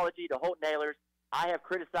an apology to Holt Nailers. I have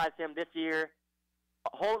criticized him this year.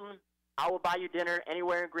 Holton, I will buy you dinner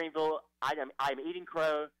anywhere in Greenville. I'm eating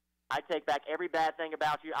crow. I take back every bad thing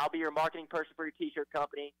about you. I'll be your marketing person for your T-shirt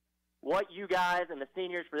company. What you guys and the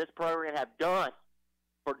seniors for this program have done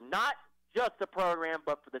for not just the program,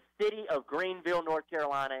 but for the city of Greenville, North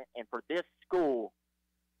Carolina, and for this school,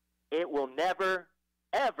 it will never,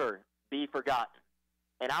 ever be forgotten.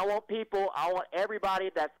 And I want everybody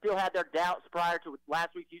that still had their doubts prior to last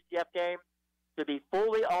week's UCF game to be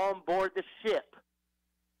fully on board the ship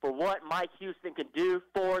for what Mike Houston can do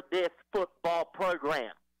for this football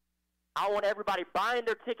program. I want everybody buying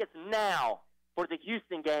their tickets now for the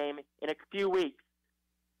Houston game in a few weeks,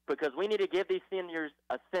 because we need to give these seniors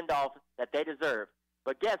a send-off that they deserve.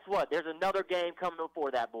 But guess what? There's another game coming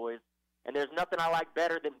before that, boys. And there's nothing I like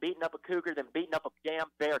better than beating up a Cougar than beating up a damn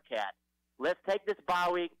Bearcat. Let's take this bye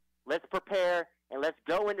week, let's prepare, and let's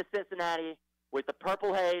go into Cincinnati with the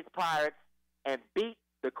Purple Haze Pirates and beat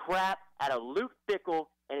the crap out of Luke Fickell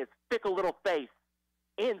and his fickle little face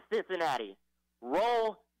in Cincinnati.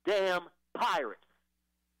 Roll damn Pirates.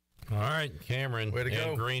 All right, Cameron Way to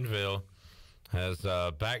go. in Greenville has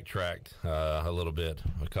backtracked a little bit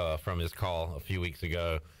from his call a few weeks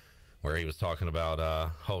ago where he was talking about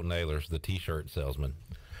Holt Nailers, the T-shirt salesman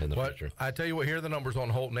in the future. I tell you what, here are the numbers on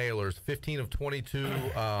Holt Nailers. 15 of 22,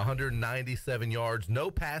 197 yards. No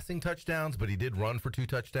passing touchdowns, but he did run for 2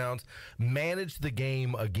 touchdowns. Managed the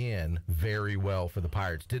game again very well for the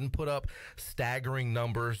Pirates. Didn't put up staggering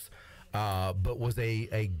numbers, but was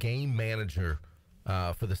a game manager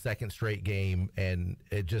for the second straight game, and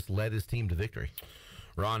it just led his team to victory.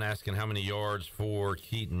 Ron asking how many yards for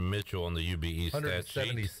Keaton Mitchell on the UBE stat sheet.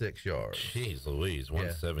 176 yards. Jeez Louise,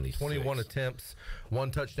 176. 21 attempts,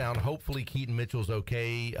 1 touchdown. Hopefully Keaton Mitchell's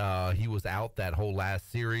okay. He was out that whole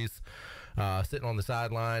last series, sitting on the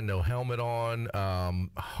sideline, no helmet on.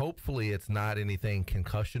 Hopefully it's not anything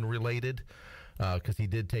concussion related, because he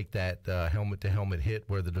did take that helmet-to-helmet hit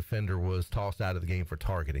where the defender was tossed out of the game for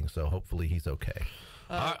targeting. So hopefully he's okay.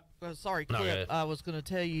 Sorry, Clip. I was going to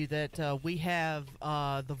tell you that we have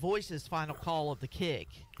the Voice's final call of the kick.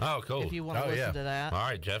 Oh, cool. If you want to listen to that. All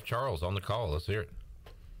right, Jeff Charles on the call. Let's hear it.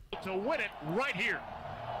 To win it right here.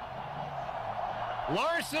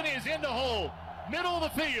 Larson is in the hole, middle of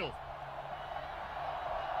the field.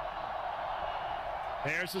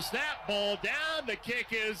 There's the snap, ball down, the kick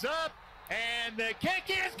is up, and the kick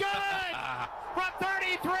is good! From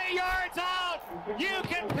 33 yards out, you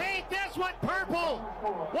can paint this one purple.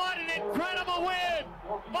 What an incredible win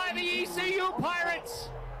by the ECU Pirates.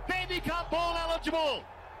 They become bowl eligible.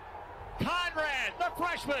 Conrad, the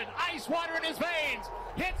freshman, ice water in his veins,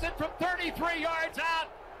 hits it from 33 yards out.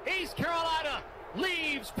 East Carolina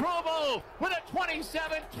leaves Provo with a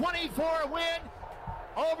 27-24 win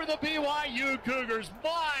over the BYU Cougars.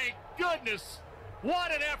 My goodness,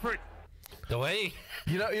 what an effort. The way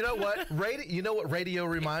you know what radio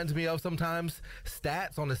reminds me of sometimes?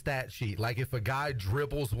 Stats on a stat sheet. Like if a guy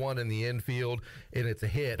dribbles one in the infield and it's a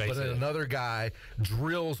hit, but then another guy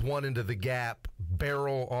drills one into the gap,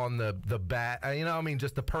 barrel on the bat.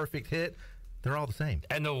 Just the perfect hit. They're all the same.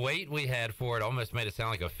 And the weight we had for it almost made it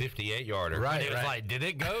sound like a 58-yarder. Right. It was like, did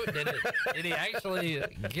it go? Did he actually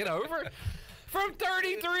get over? From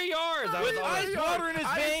 33 yards. With ice water in his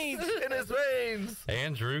veins. In his veins.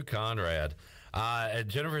 Andrew Conrad. And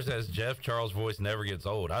Jennifer says Jeff Charles' voice never gets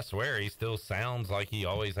old. I swear he still sounds like he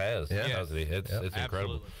always has. Yeah. Doesn't he? It's incredible.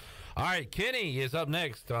 Absolutely. All right, Kenny is up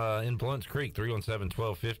next in Blunt's Creek,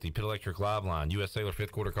 317-1250, Pit Electric Live Line, U.S. Sailor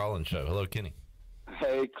 5th Quarter Call-In Show. Hello, Kenny.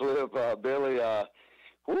 Hey, Cliff, Billy,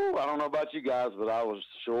 Whew, I don't know about you guys, but I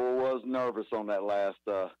sure was nervous on that last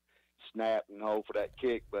snap and hold for that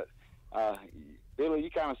kick. But Billy,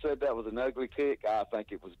 you kind of said that was an ugly kick. I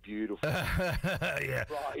think it was beautiful. Yeah.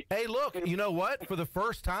 Right. Hey, look, you know what? For the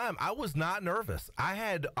first time, I was not nervous. I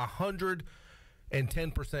had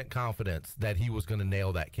 110% confidence that he was going to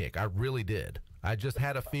nail that kick. I really did. I just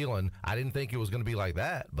had a feeling. I didn't think it was going to be like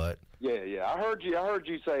that, but Yeah. I heard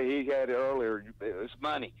you say he had it earlier. It's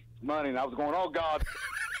money, and I was going, oh God.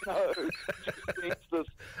 No.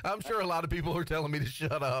 I'm sure a lot of people are telling me to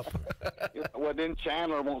shut up. Well, then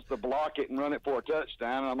Chandler wants to block it and run it for a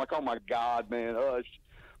touchdown, and I'm like, oh my God, man, hush.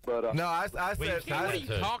 But no, I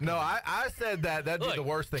said that. That'd be the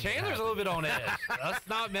worst thing. Chandler's a little bit on edge. Let's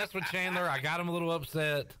not mess with Chandler. I got him a little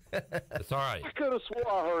upset. It's all right. I could have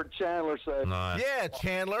swore I heard Chandler say, Yeah,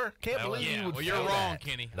 Chandler. Can't believe you would say you're wrong, that.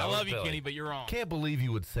 Kenny. I love you, Kenny, but you're wrong. Can't believe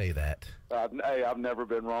you would say that. hey, I've never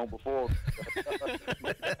been wrong before.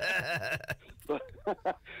 But,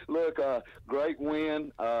 look, great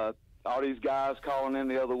win. All these guys calling in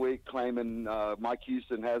the other week claiming Mike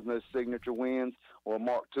Houston has no signature wins, or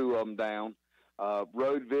mark two of them down.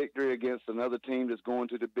 Road victory against another team that's going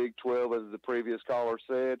to the Big 12, as the previous caller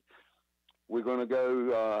said. We're going to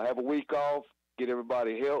go have a week off, get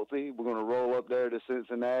everybody healthy. We're going to roll up there to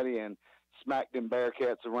Cincinnati and smack them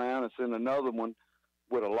Bearcats around and send another one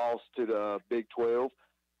with a loss to the Big 12.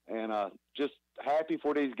 And just happy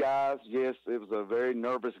for these guys. Yes, it was a very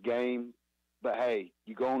nervous game. But, hey,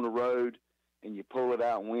 you go on the road and you pull it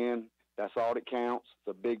out and win. That's all that counts.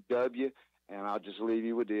 It's a big W. And I'll just leave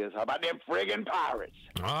you with this. How about them friggin' Pirates?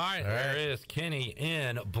 All right, there is Kenny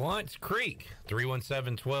in Blunt's Creek,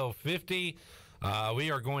 317-1250.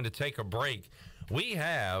 We are going to take a break. We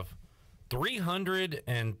have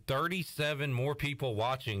 337 more people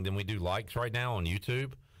watching than we do likes right now on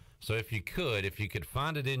YouTube. So if you could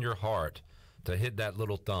find it in your heart to hit that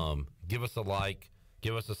little thumb, give us a like,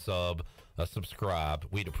 give us a sub, a subscribe.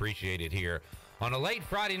 We'd appreciate it here on a late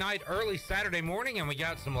Friday night, early Saturday morning, and we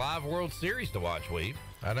got some live World Series to watch, Weave.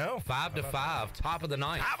 I know. 5 to 5, top of the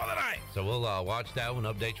ninth. Top of the ninth. So we'll watch that one,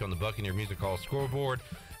 update you on the Buccaneer Music Hall scoreboard,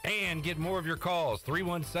 and get more of your calls.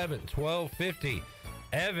 317-1250.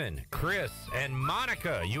 Evan, Chris, and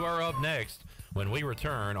Monica, you are up next when we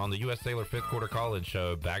return on the U.S. Sailor 5th Quarter Call-In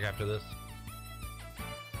Show. Back after this.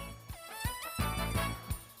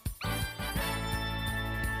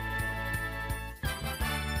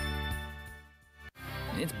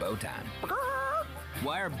 It's bow time.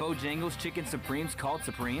 Why are Bojangles Chicken Supremes called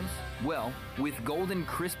Supremes? Well, with golden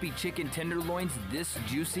crispy chicken tenderloins this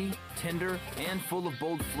juicy, tender, and full of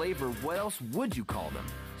bold flavor, what else would you call them?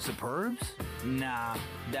 Superbs? Nah,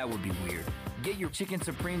 that would be weird. Get your Chicken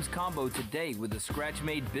Supremes combo today with a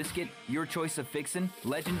scratch-made biscuit, your choice of fixin',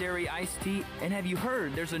 legendary iced tea, and have you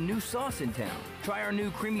heard there's a new sauce in town? Try our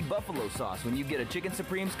new creamy buffalo sauce when you get a Chicken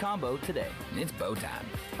Supremes combo today. It's bow time.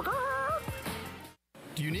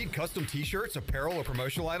 Do you need custom t-shirts, apparel, or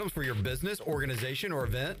promotional items for your business, organization, or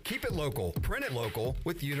event? Keep it local. Print it local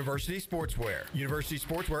with University Sportswear. University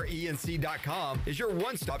Sportswear ENC.com is your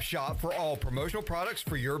one-stop shop for all promotional products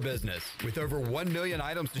for your business. With over 1 million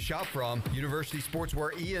items to shop from, University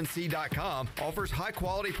Sportswear ENC.com offers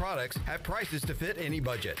high-quality products at prices to fit any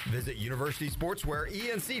budget. Visit University Sportswear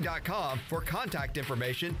ENC.com for contact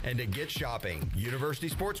information and to get shopping. University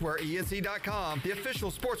Sportswear ENC.com, the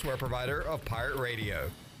official sportswear provider of Pirate Radio.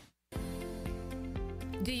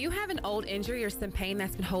 Do you have an old injury or some pain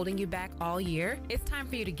that's been holding you back all year? It's time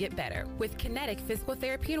for you to get better. With Kinetic Physical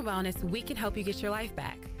Therapy and Wellness, we can help you get your life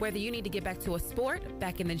back. Whether you need to get back to a sport,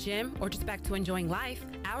 back in the gym, or just back to enjoying life,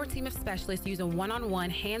 our team of specialists use a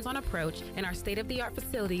one-on-one, hands-on approach in our state-of-the-art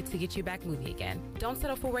facility to get you back moving again. Don't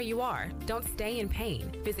settle for where you are. Don't stay in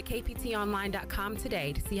pain. Visit kptonline.com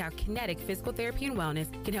today to see how Kinetic Physical Therapy and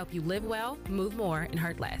Wellness can help you live well, move more, and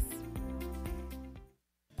hurt less.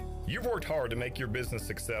 You've worked hard to make your business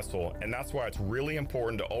successful, and that's why it's really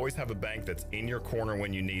important to always have a bank that's in your corner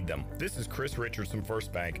when you need them. This is Chris Richards from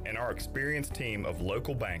First Bank, and our experienced team of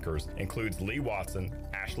local bankers includes Lee Watson,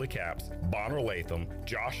 Ashley Capps, Bonner Latham,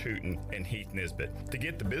 Josh Hooten, and Heath Nisbet. To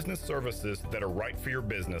get the business services that are right for your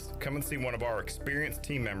business, come and see one of our experienced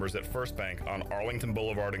team members at First Bank on Arlington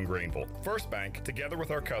Boulevard in Greenville. First Bank, together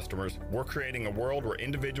with our customers, we're creating a world where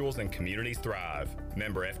individuals and communities thrive.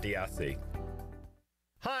 Member FDIC.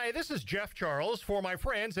 Hi, this is Jeff Charles for my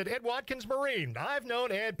friends at Ed Watkins Marine. I've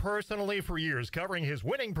known Ed personally for years, covering his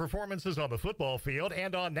winning performances on the football field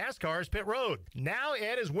and on NASCAR's pit road. Now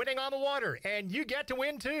Ed is winning on the water, and you get to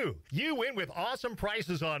win too. You win with awesome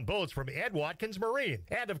prices on boats from Ed Watkins Marine,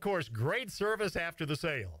 and of course, great service after the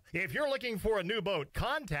sale. If you're looking for a new boat,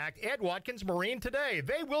 contact Ed Watkins Marine today.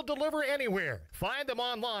 They will deliver anywhere. Find them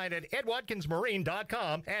online at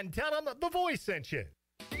edwatkinsmarine.com and tell them The Voice sent you.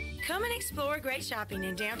 Come and explore great shopping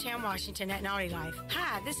in downtown Washington at Naughty Life.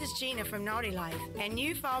 Hi, this is Gina from Naughty Life, and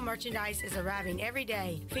new fall merchandise is arriving every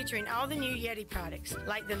day, featuring all the new Yeti products,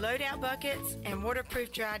 like the loadout buckets and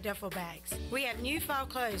waterproof dry duffel bags. We have new fall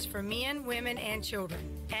clothes for men, women, and children.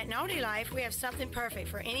 At Naughty Life, we have something perfect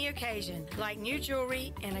for any occasion, like new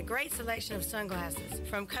jewelry and a great selection of sunglasses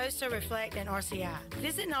from Costa, Reflect, and RCI.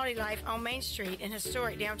 Visit Naughty Life on Main Street in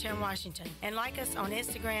historic downtown Washington, and like us on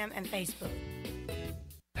Instagram and Facebook.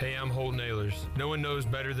 Hey, I'm Holt Nailers. No one knows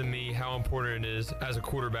better than me how important it is as a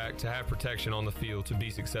quarterback to have protection on the field to be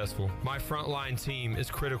successful. My frontline team is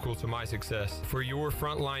critical to my success. For your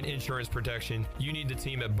frontline insurance protection, you need the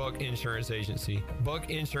team at Buck Insurance Agency. Buck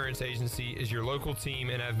Insurance Agency is your local team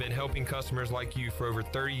and have been helping customers like you for over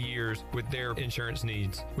 30 years with their insurance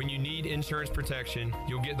needs. When you need insurance protection,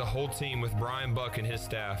 you'll get the whole team with Brian Buck and his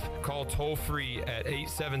staff. Call toll-free at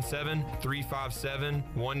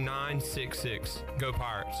 877-357-1966. Go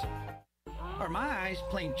Pirates. Are my eyes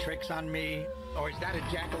playing tricks on me, or is that a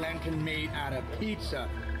jack-o'-lantern made out of pizza?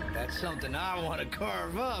 That's something I want to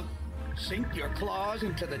carve up. Sink your claws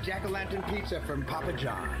into the jack-o'-lantern pizza from Papa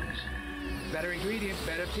John's. Better ingredients,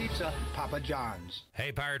 better pizza, Papa John's.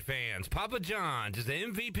 Hey, Pirate fans, Papa John's is the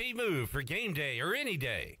MVP move for game day or any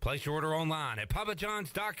day. Place your order online at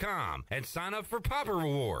papajohns.com and sign up for Papa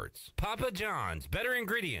Rewards. Papa John's, better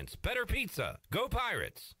ingredients, better pizza. Go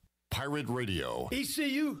Pirates! Pirate Radio.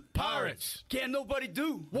 ECU Pirates. Can't nobody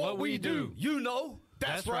do what we do. You know.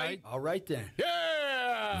 That's right. All right then.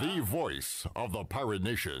 Yeah! The voice of the Pirate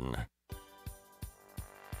Nation.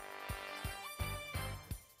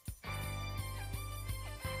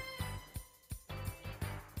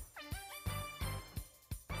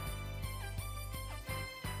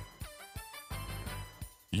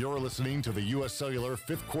 You're listening to the U.S. Cellular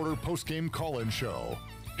fifth quarter postgame call-in show.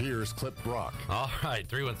 Here's Clip Brock. All right,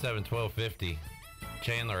 317-1250.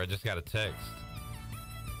 Chandler, I just got a text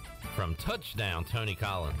from Touchdown Tony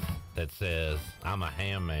Collins that says, I'm a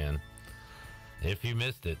ham man. If you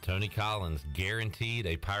missed it, Tony Collins guaranteed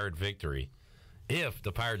a Pirate victory. If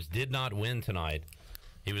the Pirates did not win tonight,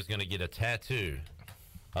 he was going to get a tattoo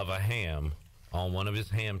of a ham on one of his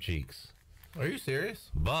ham cheeks. Are you serious?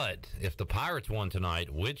 But if the Pirates won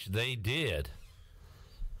tonight, which they did,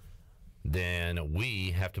 then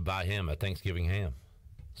we have to buy him a Thanksgiving ham.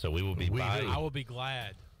 So we will be buying. I will be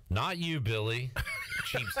glad. Not you, Billy,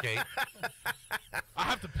 cheapskate. I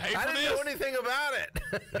have to pay for this? I didn't know anything about it.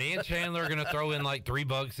 Me and Chandler are going to throw in like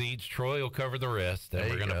 $3 each. Troy will cover the rest, and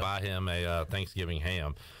we're going to buy him a Thanksgiving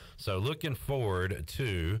ham. So looking forward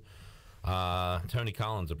to Tony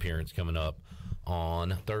Collins' appearance coming up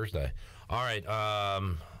on Thursday. All right.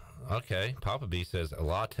 Okay, Papa B says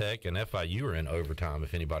La Tech and FIU are in overtime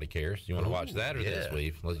if anybody cares. You want to watch that or this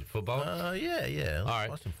week? Football? Yeah. All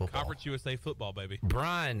right. Watch some football. Conference USA football, baby.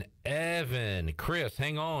 Brian, Evan, Chris,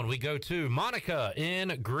 hang on. We go to Monica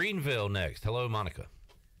in Greenville next. Hello, Monica.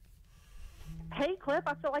 Hey, Clip,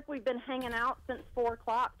 I feel like we've been hanging out since 4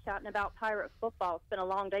 o'clock chatting about Pirate football. It's been a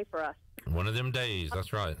long day for us. One of them days,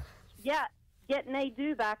 that's right. Yeah. Get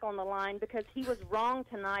Nadeau back on the line because he was wrong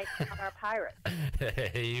tonight about our Pirates.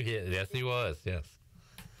 Yes, he was, yes.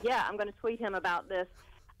 Yeah, I'm going to tweet him about this.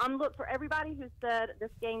 Look, for everybody who said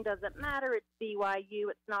this game doesn't matter, it's BYU,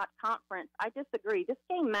 it's not conference, I disagree. This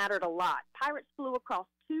game mattered a lot. Pirates flew across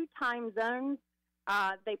 2 time zones.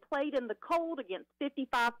 They played in the cold against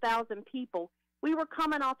 55,000 people. We were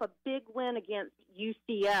coming off a big win against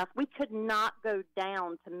UCF. We could not go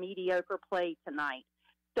down to mediocre play tonight.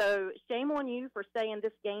 So shame on you for saying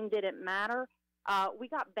this game didn't matter. We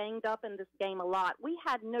got banged up in this game a lot. We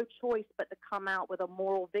had no choice but to come out with a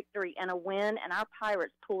moral victory and a win, and our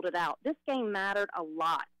Pirates pulled it out. This game mattered a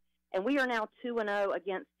lot, and we are now 2-0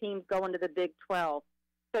 against teams going to the Big 12.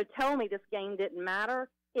 So tell me this game didn't matter.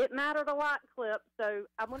 It mattered a lot, Clip, so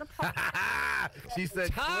I'm going to pause. She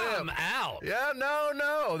said time Clip. out. Yeah,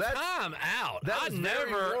 no. That's time out. I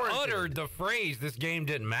never uttered the phrase this game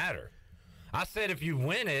didn't matter. I said if you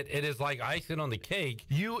win it, it is like icing on the cake.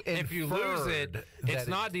 If you lose it, it's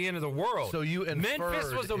not the end of the world. So you inferred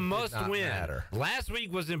Memphis was a it did not must-win. matter. Last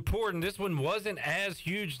week was important. This one wasn't as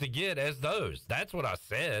huge to get as those. That's what I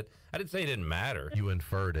said. I didn't say it didn't matter. You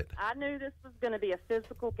inferred it. I knew this was going to be a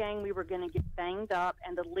physical game. We were going to get banged up,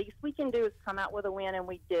 and the least we can do is come out with a win, and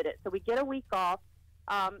we did it. So we get a week off.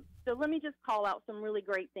 So let me just call out some really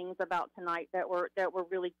great things about tonight that were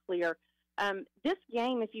really clear. This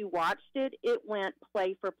game, if you watched it, it went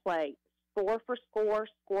play for play, score for score,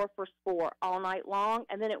 score for score all night long,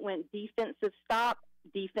 and then it went defensive stop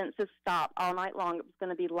all night long. It was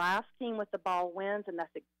going to be last team with the ball wins, and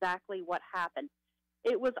that's exactly what happened.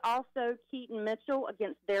 It was also Keaton Mitchell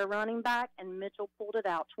against their running back, and Mitchell pulled it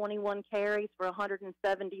out. 21 carries for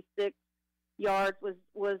 176 yards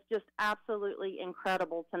was just absolutely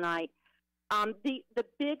incredible tonight. The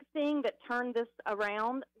big thing that turned this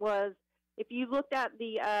around was if you looked at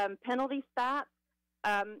the penalty stats,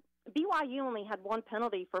 BYU only had one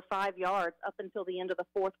penalty for 5 yards up until the end of the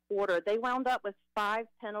fourth quarter. They wound up with 5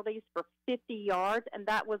 penalties for 50 yards, and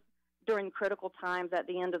that was during critical times at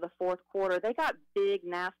the end of the fourth quarter. They got big,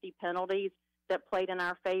 nasty penalties that played in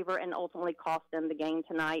our favor and ultimately cost them the game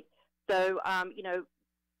tonight. So,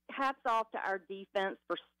 hats off to our defense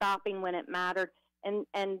for stopping when it mattered, and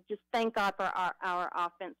just thank God for our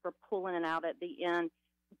offense for pulling it out at the end.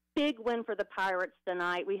 Big win for the Pirates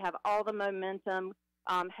tonight. We have all the momentum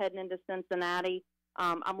heading into Cincinnati.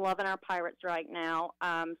 I'm loving our Pirates right now.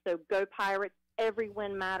 So go Pirates. Every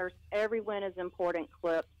win matters. Every win is important,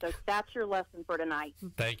 Clip. So that's your lesson for tonight.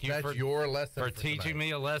 Thank you That's your lesson for teaching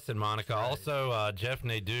me a lesson, Monica. Right. Also, Jeff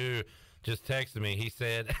Nadeau just texted me. He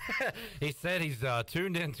said he's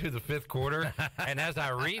tuned into the fifth quarter, and as I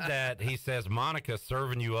read that, he says Monica's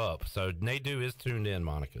serving you up. So Nadeau is tuned in,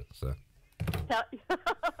 Monica. So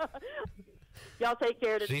y'all take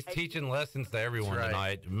care today. She's teaching lessons to everyone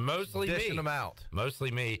tonight. Mostly Dishing me. them out. Mostly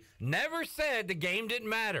me. Never said the game didn't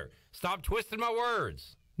matter. Stop twisting my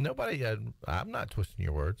words. Nobody. I'm not twisting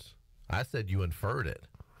your words. I said you inferred it.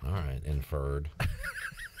 All right, inferred.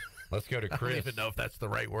 Let's go to Chris. I don't even know if that's the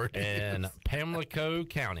right word. In Pamlico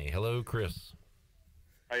County. Hello, Chris.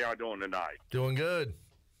 How y'all doing tonight? Doing good.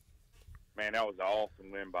 Man, that was an awesome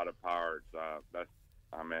win by the Pirates.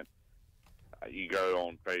 You go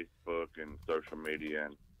on Facebook and social media,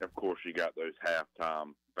 and of course you got those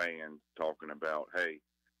halftime fans talking about, hey,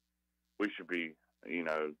 we should be,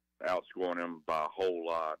 outscoring them by a whole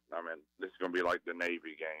lot. I mean, this is going to be like the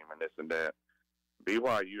Navy game and this and that.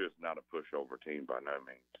 BYU is not a pushover team by no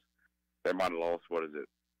means. They might have lost,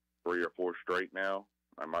 3 or 4 straight now?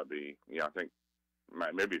 I might be, I think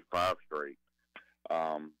maybe 5 straight.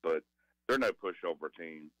 But they're no pushover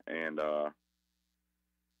team. And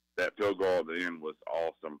that field goal at the end was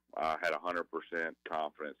awesome. I had 100%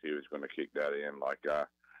 confidence he was going to kick that in. Like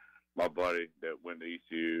my buddy that went to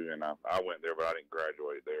ECU, and I went there, but I didn't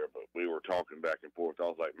graduate there. But we were talking back and forth. I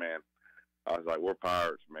was like, we're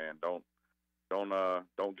Pirates, man. Don't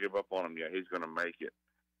give up on him yet. He's going to make it.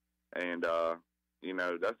 And,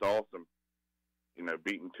 that's awesome.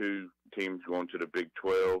 Beating 2 teams going to the Big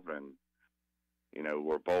 12 and,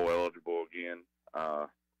 we're bowl eligible again.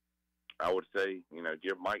 I would say,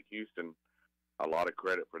 give Mike Houston a lot of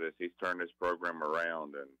credit for this. He's turned this program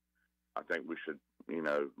around, and I think we should,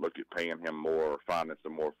 look at paying him more or finding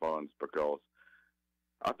some more funds because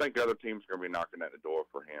I think other teams are going to be knocking at the door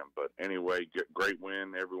for him. But anyway, great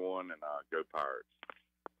win, everyone, and go Pirates.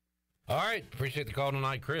 All right. Appreciate the call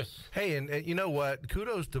tonight, Chris. Hey, and you know what?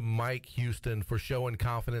 Kudos to Mike Houston for showing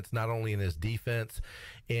confidence not only in his defense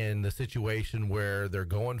in the situation where they're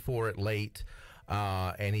going for it late,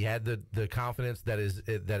 and he had the confidence that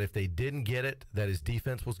if they didn't get it, that his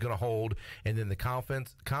defense was going to hold, and then the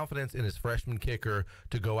confidence in his freshman kicker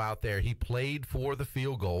to go out there. He played for the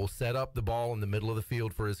field goal, set up the ball in the middle of the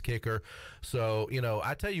field for his kicker. So,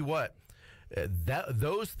 I tell you what,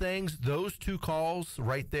 those 2 calls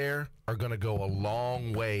right there are going to go a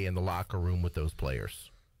long way in the locker room with those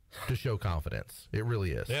players to show confidence. It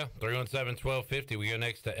really is. Yeah, 317-1250. We go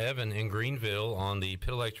next to Evan in Greenville on the Pit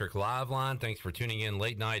Electric Live line. Thanks for tuning in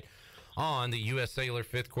late night on the U.S. Cellular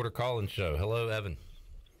 5th Quarter Call-In Show. Hello, Evan.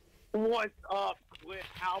 What's up, Clint?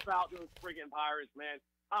 How about those freaking Pirates, man?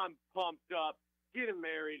 I'm pumped up. Getting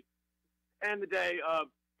married. And the day of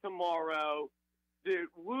tomorrow. Dude,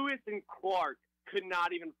 Lewis and Clark could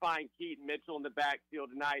not even find Keaton Mitchell in the backfield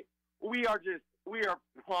tonight. We are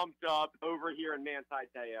pumped up over here in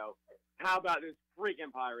Manti-Te'o. How about this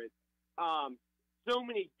freaking Pirates? So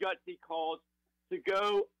many gutsy calls to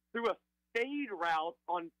go through a fade route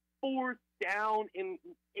on 4th down in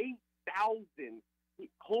 8,000.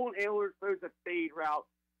 Holden Ayler throws a fade route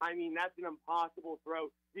I mean, that's an impossible throw.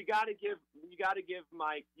 You got to give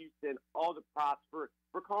Mike Houston all the props for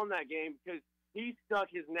calling that game, because he stuck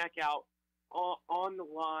his neck out on the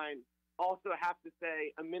line. Also have to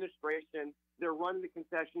say, administration, they're running the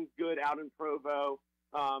concessions good out in Provo.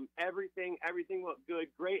 Everything looked good.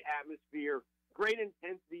 Great atmosphere, great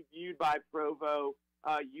intensity viewed by Provo,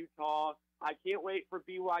 Utah. I can't wait for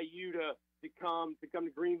BYU to come to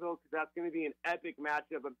Greenville, because that's going to be an epic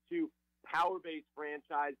matchup of two power-based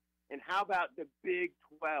franchise. And how about the Big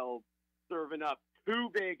 12 serving up two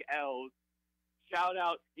big L's? Shout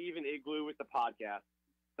out Stephen Igloo with the podcast.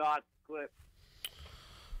 Thoughts, Clip?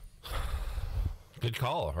 Good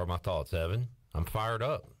call. Are my thoughts, Evan? I'm fired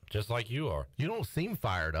up, just like you are. You don't seem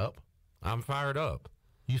fired up. I'm fired up.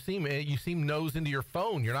 You seem nose into your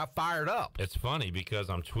phone. You're not fired up. It's funny because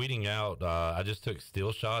I'm tweeting out. I just took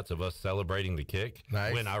still shots of us celebrating the kick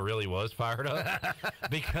when I really was fired up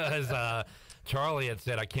because Charlie had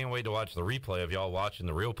said, I can't wait to watch the replay of y'all watching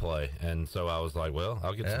the real play. And so I was like, well,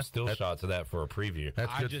 I'll get some still shots of that for a preview.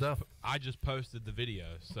 That's good stuff. I just posted the video.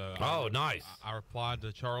 So nice. I replied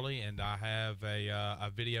to Charlie, and I have a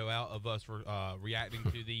video out of us reacting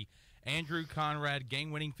to the Andrew Conrad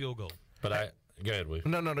game-winning field goal. But go ahead, Weave.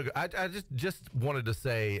 No. I just wanted to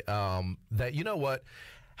say that, you know what?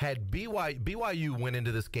 Had BYU went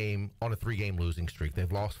into this game on a 3-game losing streak.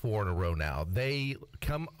 They've lost 4 in a row now.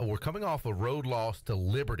 Were coming off a road loss to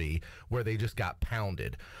Liberty where they just got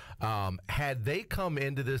pounded. Had they come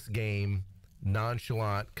into this game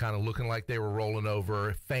nonchalant, kind of looking like they were rolling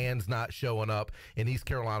over, fans not showing up, and East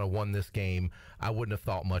Carolina won this game, I wouldn't have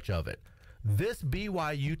thought much of it. This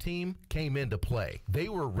BYU team came into play. They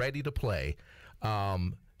were ready to play.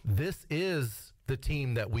 This is the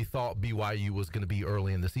team that we thought BYU was going to be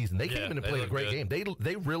early in the season. They came in and played a great game.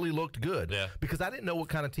 They really looked good because I didn't know what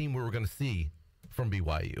kind of team we were going to see from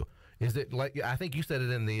BYU. Is it like, I think you said it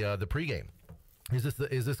in the pregame? Is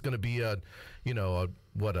this going to be a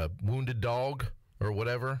wounded dog or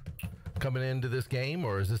whatever coming into this game,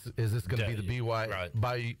 or is this going to be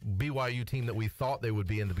the BYU team that we thought they would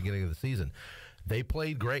be in the beginning of the season? They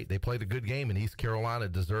played great. They played a good game, and East Carolina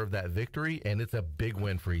deserved that victory, and it's a big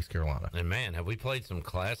win for East Carolina. And, man, have we played some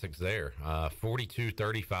classics there.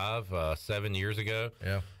 42-35 7 years ago.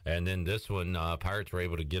 Yeah. And then this one, Pirates were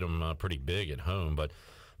able to get them pretty big at home. But,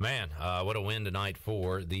 man, what a win tonight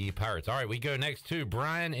for the Pirates. All right, we go next to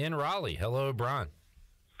Brian in Raleigh. Hello, Brian.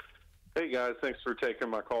 Hey, guys. Thanks for taking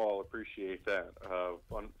my call. Appreciate that.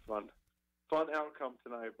 Fun outcome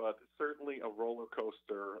tonight, but certainly a roller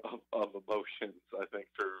coaster of emotions, I think,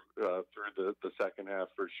 through the second half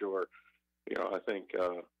for sure. I think,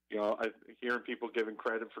 hearing people giving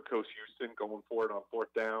credit for Coach Houston going for it on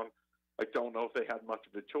 4th down, I don't know if they had much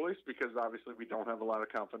of a choice because obviously we don't have a lot of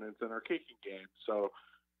confidence in our kicking game. So,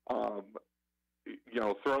 I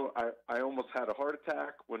almost had a heart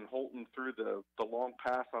attack when Holton threw the long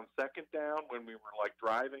pass on 2nd down when we were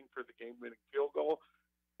driving for the game-winning field goal.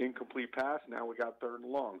 Incomplete pass. Now we got 3rd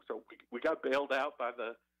and long. So we got bailed out by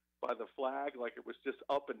the flag, like it was just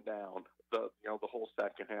up and down the whole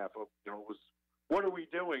second half. It was, what are we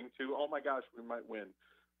doing? To, oh my gosh, we might win.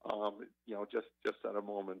 Just at a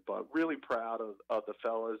moment, but really proud of the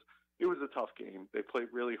fellas. It was a tough game. They played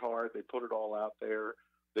really hard. They put it all out there.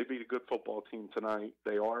 They beat a good football team tonight.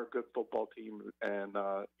 They are a good football team, and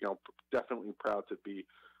definitely proud to be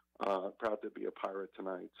a Pirate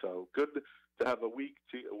tonight. So good to have a week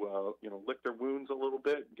to lick their wounds a little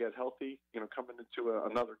bit and get healthy. Coming into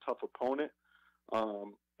another tough opponent,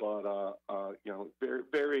 very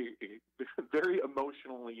very very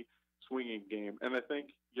emotionally swinging game. And I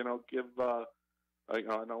think give I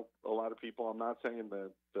know a lot of people. I'm not saying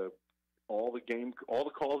that all the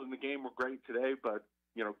calls in the game were great today, but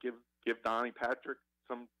give Donnie Patrick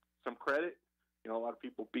some credit. A lot of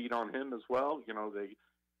people beat on him as well. They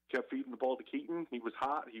kept feeding the ball to Keaton. He was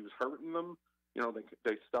hot. He was hurting them.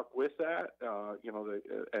 They stuck with that. I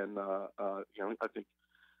think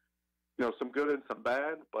some good and some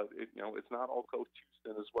bad, but it's not all Coach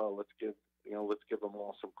Houston as well. Let's give them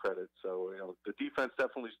all some credit. So the defense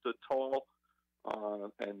definitely stood tall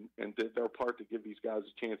and did their part to give these guys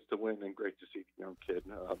a chance to win. And great to see the young kid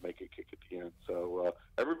make a kick at the end. So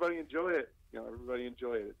everybody enjoy it. Everybody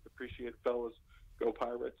enjoy it. Appreciate it, fellas. Go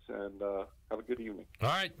Pirates, and have a good evening. All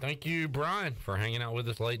right. Thank you, Brian, for hanging out with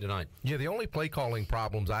us late tonight. Yeah, the only play calling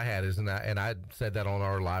problems I had is, and I said that on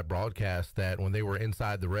our live broadcast, that when they were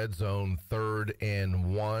inside the red zone, 3rd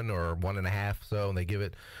and 1 or 1.5, so, and they give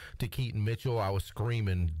it to Keaton Mitchell, I was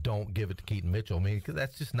screaming, don't give it to Keaton Mitchell. I mean, because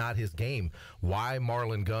that's just not his game. Why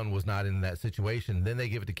Marlon Gunn was not in that situation. Then they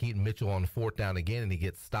give it to Keaton Mitchell on 4th down again, and he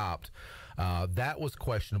gets stopped. That was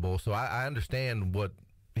questionable. So I understand what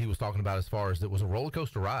he was talking about as far as it was a roller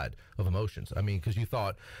coaster ride of emotions. I mean, because you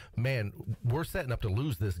thought, man, we're setting up to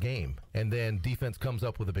lose this game, and then defense comes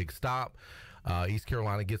up with a big stop. East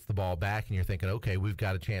Carolina gets the ball back, and you're thinking, okay, we've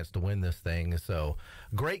got a chance to win this thing. So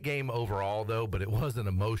great game overall, though, but it was an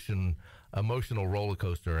emotional roller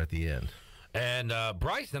coaster at the end. And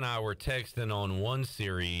Bryce and I were texting on one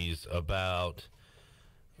series about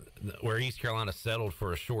where East Carolina settled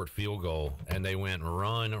for a short field goal, and they went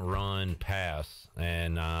run, pass.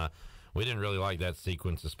 And we didn't really like that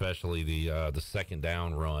sequence, especially the second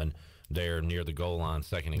down run there near the goal line,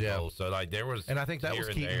 second and goal. So like there was, and I think that was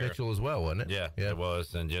Keaton Mitchell as well, wasn't it? Yeah, it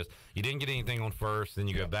was. And just you didn't get anything on first, then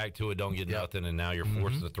you go back to it, don't get nothing, and now you're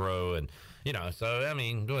forced to throw. And so I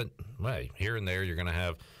mean, here and there you're going to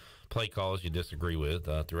have play calls you disagree with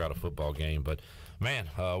throughout a football game. But man,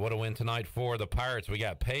 what a win tonight for the Pirates. We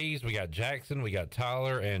got Pays, we got Jackson, we got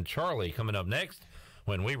Tyler and Charlie coming up next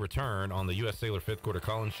when we return on the U.S. Cellular Fifth Quarter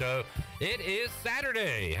Call-In Show. It is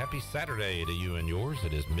Saturday. Happy Saturday to you and yours.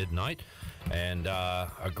 It is midnight, and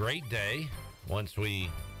a great day. Once we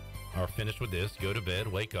are finished with this, go to bed,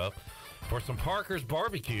 wake up for some Parker's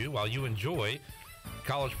Barbecue while you enjoy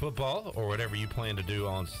college football or whatever you plan to do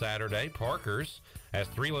on Saturday. Parker's has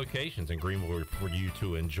 3 locations in Greenville for you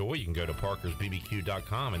to enjoy. You can go to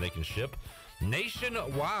parkersbbq.com, and they can ship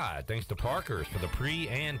nationwide. Thanks to Parker's for the pre-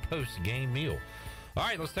 and post-game meal. All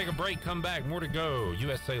right, let's take a break. Come back. More to go.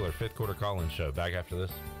 U.S. Cellular Fifth Quarter Call-In Show. Back after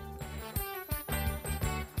this.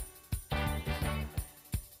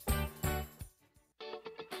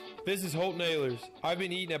 This is Holt Nailers. I've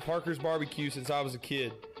been eating at Parker's Barbecue since I was a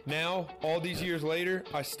kid. Now, all these years later,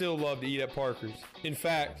 I still love to eat at Parker's. In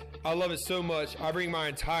fact, I love it so much, I bring my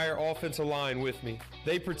entire offensive line with me.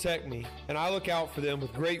 They protect me, and I look out for them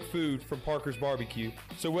with great food from Parker's Barbecue.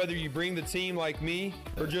 So whether you bring the team like me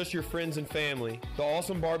or just your friends and family, the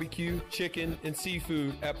awesome barbecue, chicken, and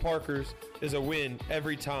seafood at Parker's is a win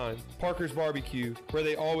every time. Parker's Barbecue, where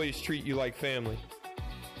they always treat you like family.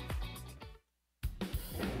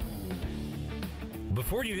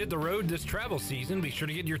 Before you hit the road this travel season, be sure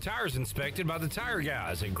to get your tires inspected by the tire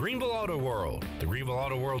guys at Greenville Auto World. The Greenville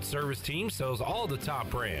Auto World service team sells all the top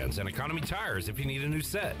brands and economy tires if you need a new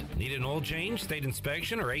set. Need an oil change, state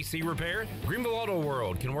inspection, or AC repair? Greenville Auto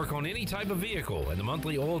World can work on any type of vehicle, and the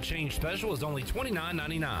monthly oil change special is only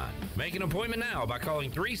 $29.99. Make an appointment now by calling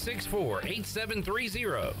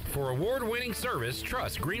 364-8730. For award-winning service,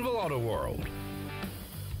 trust Greenville Auto World.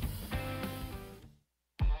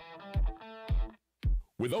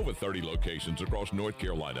 With over 30 locations across North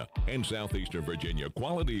Carolina and southeastern Virginia,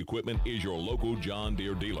 Quality Equipment is your local John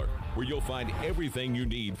Deere dealer, where you'll find everything you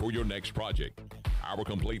need for your next project. Our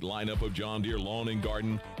complete lineup of John Deere lawn and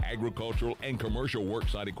garden, agricultural, and commercial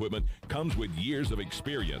worksite equipment comes with years of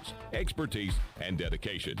experience, expertise, and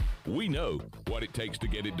dedication. We know what it takes to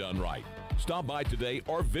get it done right. Stop by today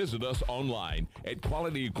or visit us online at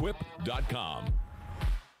qualityequip.com.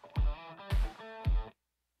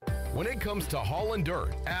 When it comes to hauling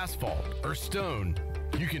dirt, asphalt, or stone,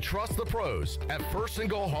 you can trust the pros at First and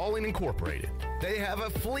Goal Hauling Incorporated. They have a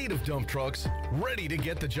fleet of dump trucks ready to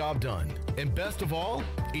get the job done. And best of all,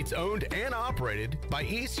 it's owned and operated by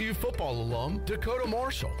ECU football alum Dakota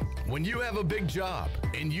Marshall. When you have a big job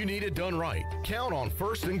and you need it done right, count on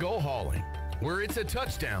First and Goal Hauling, where it's a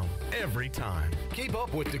touchdown every time. Keep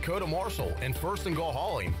up with Dakota Marshall and First and Goal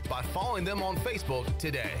Hauling by following them on Facebook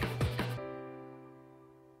today.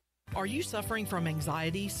 Are you suffering from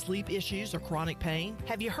anxiety, sleep issues, or chronic pain?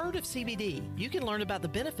 Have you heard of CBD? You can learn about the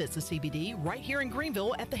benefits of CBD right here in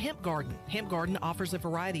Greenville at the Hemp Garden. Hemp Garden offers a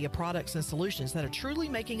variety of products and solutions that are truly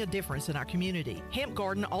making a difference in our community. Hemp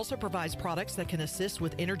Garden also provides products that can assist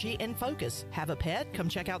with energy and focus. Have a pet? Come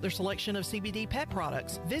check out their selection of CBD pet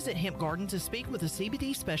products. Visit Hemp Garden to speak with a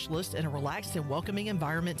CBD specialist in a relaxed and welcoming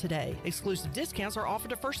environment today. Exclusive discounts are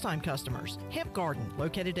offered to first-time customers. Hemp Garden,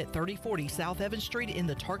 located at 3040 South Evans Street in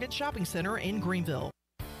the Target Shopping Center in Greenville.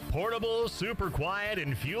 Portable, super quiet,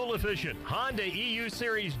 and fuel efficient Honda EU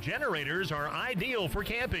Series generators are ideal for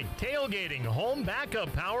camping, tailgating, home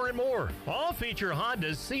backup power, and more. All feature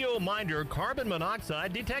Honda's CO Minder carbon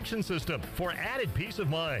monoxide detection system for added peace of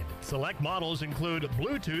mind. Select models include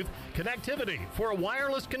Bluetooth connectivity for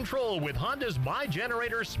wireless control with Honda's My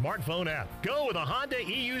Generator smartphone app. Go with a Honda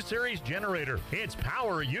EU Series generator. It's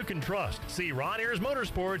power you can trust. See Ron Ayers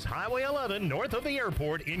Motorsports, Highway 11, north of the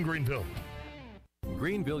airport in Greenville.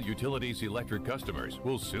 Greenville Utilities electric customers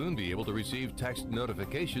will soon be able to receive text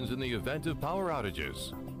notifications in the event of power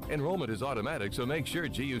outages. Enrollment is automatic, so make sure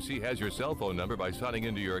GUC has your cell phone number by signing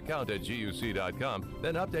into your account at GUC.com.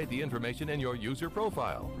 Then update the information in your user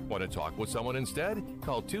profile. Want to talk with someone instead?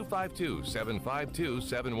 Call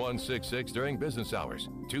 252-752-7166 during business hours.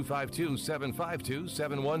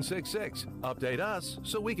 252-752-7166. Update us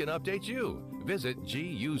so we can update you. Visit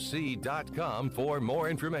GUC.com for more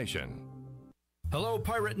information. Hello,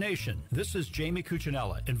 Pirate Nation. This is Jamie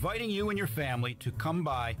Cuccinella, inviting you and your family to come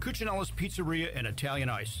by Cuccinella's Pizzeria and Italian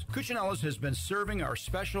Ice. Cuccinella's has been serving our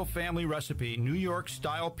special family recipe New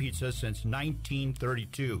York-style pizza since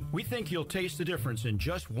 1932. We think you'll taste the difference in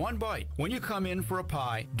just one bite. When you come in for a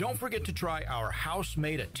pie, don't forget to try our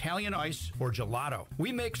house-made Italian ice or gelato.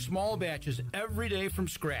 We make small batches every day from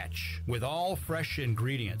scratch with all fresh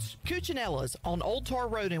ingredients. Cuccinella's on Old Tar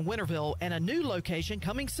Road in Winterville and a new location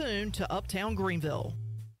coming soon to Uptown Greenville.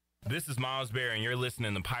 This is Miles Bear, and you're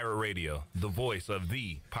listening to Pirate Radio, the voice of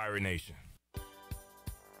the Pirate Nation.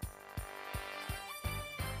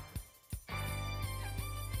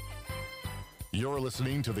 You're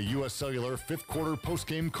listening to the U.S. Cellular fifth quarter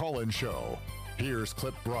postgame call-in show. Here's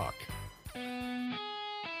Clip Brock.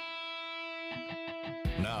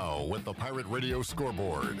 Now, with the Pirate Radio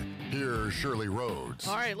scoreboard, here's Shirley Rhodes.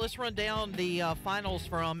 All right, let's run down the finals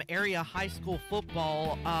from area high school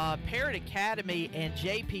football. Parrott Academy and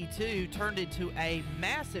JP2 turned into a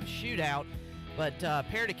massive shootout, but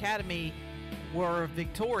Parrott Academy were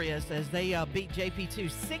victorious as they beat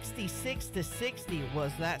JP2 66-60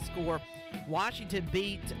 was that score. Washington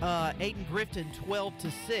beat Aiden Grifton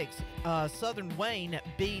 12-6. Southern Wayne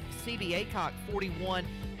beat CB Aycock 41-36.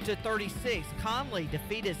 Conley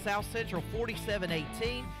defeated South Central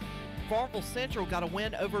 47-18. Farmville Central got a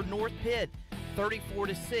win over North Pitt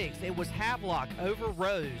 34-6. It was Havelock over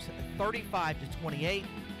Rose 35-28.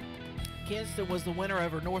 Kinston was the winner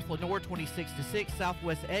over North Lenoir 26-6.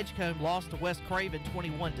 Southwest Edgecombe lost to West Craven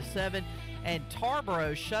 21-7. And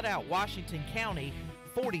Tarboro shut out Washington County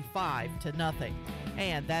 45-0.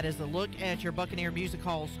 And that is a look at your Buccaneer Music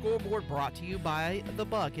Hall scoreboard brought to you by The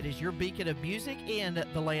Buck. It is your beacon of music in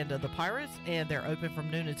the land of the Pirates, and they're open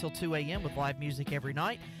from noon until 2 a.m. with live music every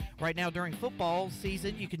night. Right now during football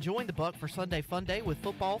season, you can join The Buck for Sunday Fun Day with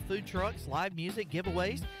football, food trucks, live music,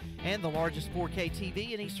 giveaways, and the largest 4K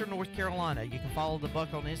TV in Eastern North Carolina. You can follow The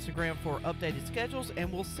Buck on Instagram for updated schedules,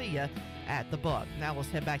 and we'll see you at The Buck. Now let's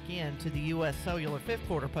head back into the U.S. Cellular fifth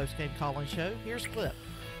quarter postgame call-in show. Here's Clip.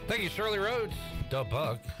 Thank you, Shirley Rhodes. Da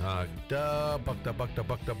Buck. Da Buck, da Buck, da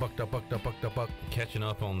Buck, da Buck, da Buck, da Buck, da Buck. Catching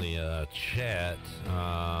up on the chat.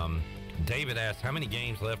 David asked, how many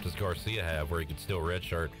games left does Garcia have where he could still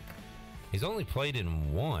redshirt? He's only played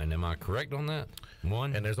in one. Am I correct on that?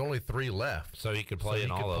 One? And there's only 3 left. So he could play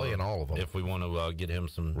in all of them. If we want to get him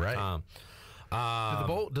some time.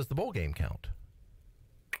 Does the bowl game count?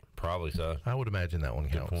 Probably so. I would imagine that one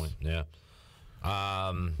counts. Good point, yeah.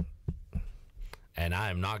 And I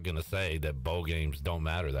am not going to say that bowl games don't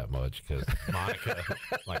matter that much because Monica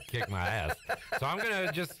kicked my ass. So I'm going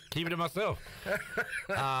to just keep it to myself.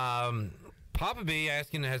 Papa B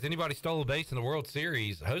asking, has anybody stole a base in the World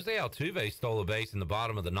Series? Jose Altuve stole a base in the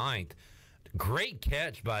bottom of the 9th. Great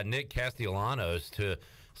catch by Nick Castellanos to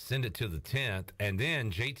send it to the 10th. And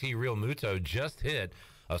then JT Realmuto just hit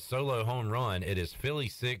a solo home run. It is Philly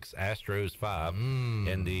 6, Astros 5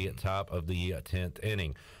 in the top of the 10th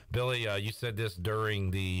inning. Billy, you said this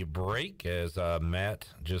during the break as Matt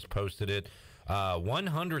just posted it.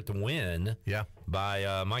 100th win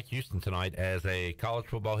by Mike Houston tonight as a college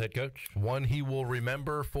football head coach. One he will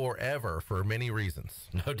remember forever for many reasons.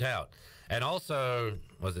 No doubt. And also,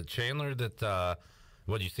 was it Chandler that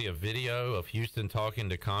you see a video of Houston talking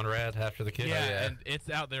to Conrad after the kick? Yeah, and it's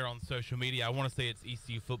out there on social media. I want to say it's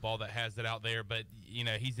ECU Football that has it out there, but,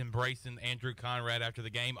 he's embracing Andrew Conrad after the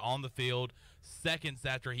game on the field seconds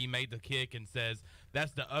after he made the kick and says,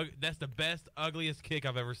 that's the best, ugliest kick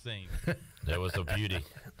I've ever seen. That was a beauty.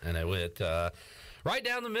 And it went right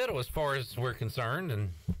down the middle as far as we're concerned,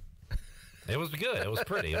 and it was good. It was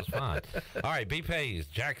pretty. It was fine. All right, B. Pays,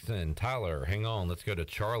 Jackson, Tyler, hang on. Let's go to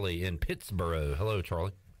Charlie in Pittsburgh. Hello,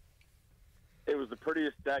 Charlie. It was the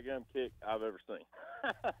prettiest daggum kick I've ever seen.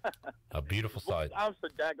 A beautiful sight. I'm so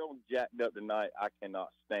daggone jacked up tonight, I cannot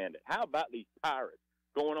stand it. How about these Pirates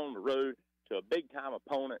going on the road to a big-time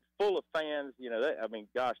opponent, full of fans?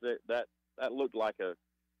 That looked like an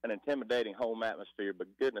intimidating home atmosphere, but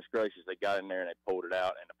goodness gracious, they got in there and they pulled it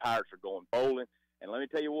out, and the Pirates are going bowling. And let me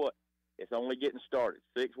tell you what, it's only getting started.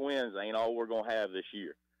 6 wins ain't all we're going to have this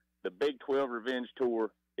year. The Big 12 Revenge Tour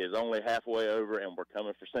is only halfway over, and we're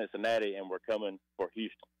coming for Cincinnati, and we're coming for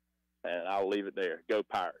Houston. And I'll leave it there. Go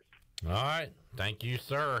Pirates. All right. Thank you,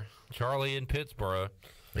 sir. Charlie in Pittsburgh.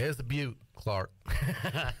 There's the Butte, Clark.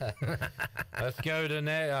 Let's go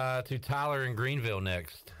to Tyler in Greenville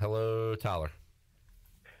next. Hello, Tyler.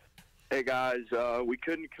 Hey, guys. We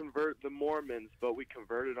couldn't convert the Mormons, but we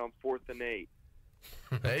converted on 4th and 8.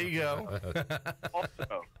 There you go.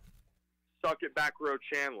 Also, suck it back row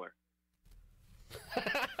Chandler.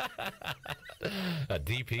 A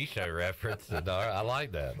DP show reference. I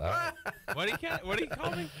like that. All right. What do you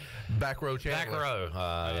call me? Back row Chandler. Back row.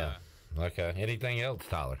 Yeah. Okay. Anything else,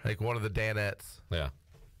 Tyler? Like one of the Danettes. Yeah.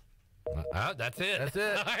 That's it. That's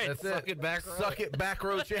it. All right, That's suck it back row. Suck it back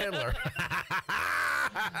row Chandler.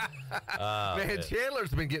 Man,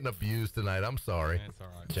 Chandler's been getting abused tonight. I'm sorry. Yeah, it's all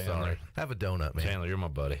right. I'm sorry. Have a donut, man. Chandler, you're my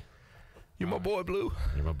buddy. You're my boy, Blue.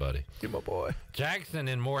 You're my buddy. You're my boy. Jackson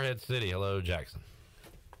in Morehead City. Hello, Jackson.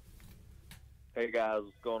 Hey, guys.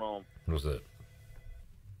 What's going on? What's it?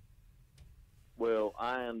 Well,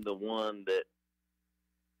 I am the one that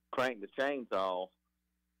cranked the chainsaw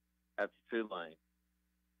after Tulane.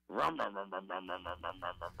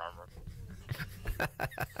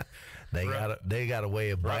 They got a way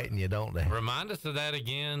of biting you, don't they? Remind us of that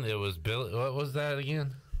again. It was Billy. What was that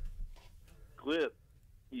again? Clip,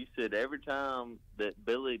 you said every time that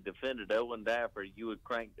Billy defended Owen Dapper, you would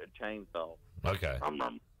crank the chainsaw. Okay.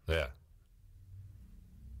 Yeah.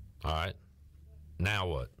 All right. Now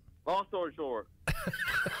what? Long story short.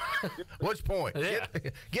 Which point? Yeah.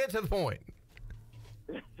 Get to the point.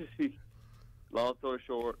 Long story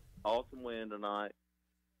short, awesome win tonight.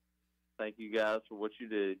 Thank you guys for what you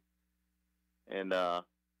do. And go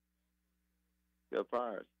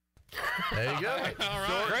Pirates. There you go. All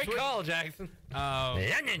right. Great call, Jackson. By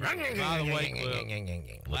the way,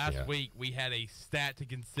 Cliff, last week we had a stat to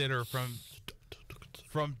consider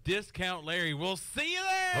from Discount Larry. We'll see you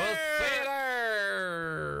there. We'll see you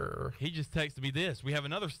there. He just texted me this. We have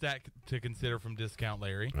another stat to consider from Discount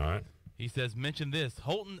Larry. All right. He says, mention this.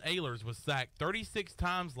 Holton Ahlers was sacked 36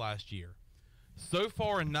 times last year. So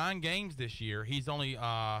far in 9 games this year, he's only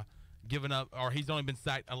he's only been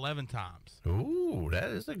sacked 11 times. Ooh,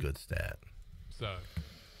 that is a good stat. So,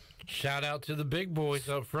 shout out to the big boys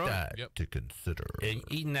up front. Stat to consider. And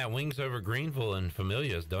eating that wings over Greenville and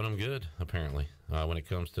Familia has done them good, apparently, when it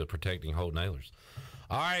comes to protecting Holton Ahlers.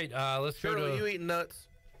 All right, let's Shirley, go to... you eating nuts?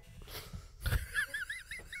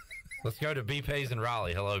 Let's go to B-Pace in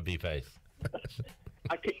Raleigh. Hello, B-Pace.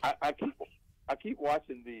 I keep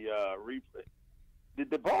watching the replay. Did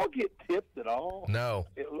the ball get tipped at all? No.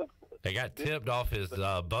 They got tipped off his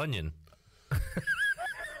bunion.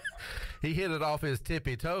 He hit it off his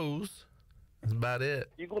tippy toes. That's about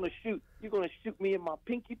it. You're gonna shoot me in my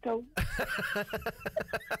pinky toe?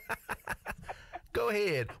 Go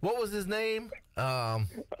ahead. What was his name? On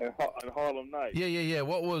Harlem Night. Yeah.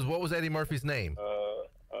 What was Eddie Murphy's name?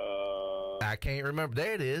 I can't remember.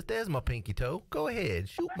 There it is. There's my pinky toe. Go ahead.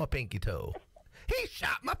 Shoot my pinky toe. He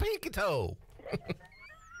shot my pinky toe.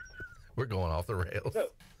 We're going off the rails.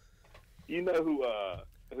 You know who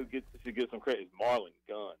should get some credit is Marlon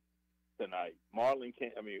Gunn tonight. Marlon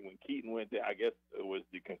can't. I mean, when Keaton went there, I guess it was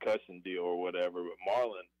the concussion deal or whatever. But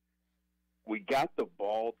Marlon, we got the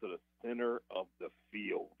ball to the center of the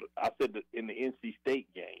field. I said that in the NC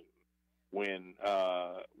State game when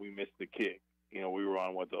we missed the kick. You know, we were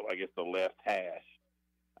on the left hash.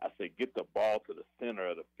 I said, get the ball to the center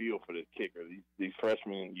of the field for this kicker. These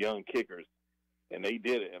freshmen, young kickers, and they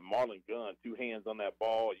did it. And Marlon Gunn, 2 hands on that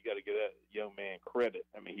ball. You got to give that young man credit.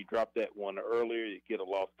 I mean, he dropped that one earlier. You get a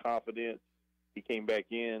lost confidence. He came back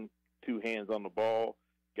in, 2 hands on the ball,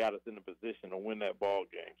 got us in the position to win that ball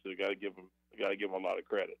game. So you got to give him a lot of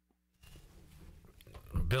credit.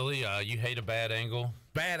 Billy, you hate a bad angle.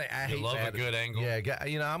 I hate love a good angle. Yeah,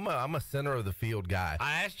 you know, I'm a center of the field guy.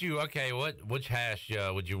 I asked you, okay, which hash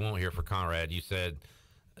would you want here for Conrad? You said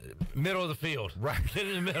middle of the field, right? Get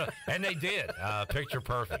in the middle, and they did. Picture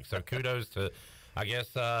perfect. So kudos to, I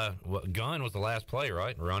guess, Gunn was the last play,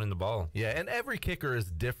 right? Running the ball. Yeah, and every kicker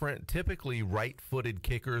is different. Typically, right-footed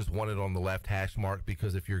kickers want it on the left hash mark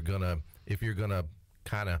because if you're gonna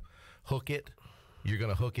kind of hook it, you're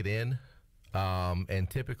gonna hook it in. And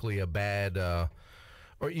typically a bad, or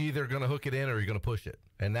you're either going to hook it in or you're going to push it.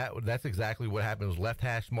 And that's exactly what happened. It was left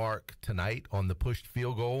hash mark tonight on the pushed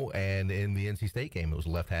field goal, and in the NC State game, it was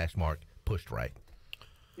left hash mark pushed right.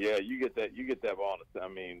 Yeah, you get that ball. I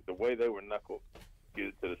mean, the way they were knuckled, get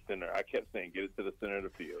it to the center. I kept saying, get it to the center of the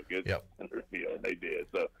field. Get it to the center of the field. And they did.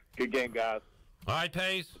 So, good game, guys. All right,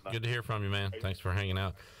 Pace. Good to hear from you, man. Thanks for hanging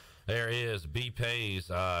out. There is B.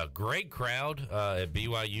 Pays. Great crowd at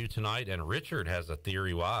BYU tonight, and Richard has a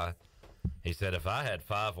theory why. He said, if I had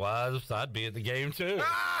 5 wives, I'd be at the game too.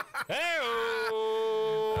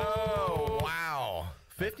 Oh, wow.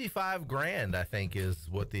 $55 grand, I think, is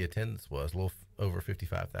what the attendance was. A little over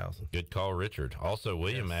 55,000. Good call, Richard. Also,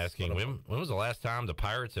 William asking, when was the last time the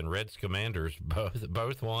Pirates and Reds Commanders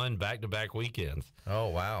both won back-to-back weekends? Oh,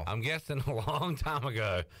 wow. I'm guessing a long time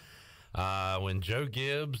ago when Joe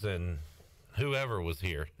Gibbs and whoever was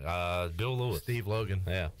here. Bill Lewis. Steve Logan.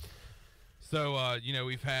 Yeah. So,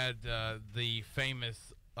 we've had the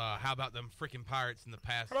famous how about them freaking Pirates in the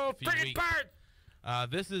past few weeks. Pirates!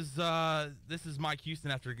 This is Mike Houston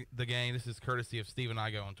after the game. This is courtesy of Steve and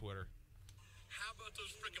Igo on Twitter. How about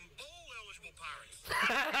those freaking bowl-eligible Pirates?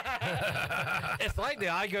 It's like the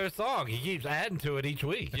Igo song. He keeps adding to it each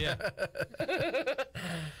week. Yeah.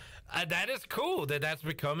 That is cool that's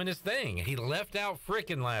becoming his thing. He left out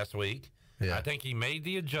frickin' last week. Yeah. I think he made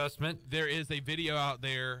the adjustment. There is a video out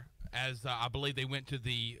there as I believe they went to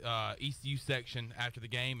the ECU section after the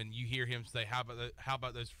game, and you hear him say, how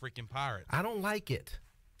about those freaking Pirates? I don't like it.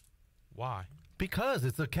 Why? Because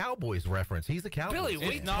it's a Cowboys reference. He's a Cowboy. Billy,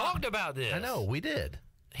 we talked about this. I know, we did.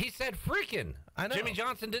 He said frickin'. I know. Jimmy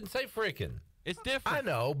Johnson didn't say frickin'. It's different. I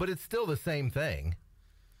know, but it's still the same thing.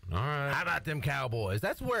 All right. How about them Cowboys?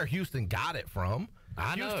 That's where Houston got it from.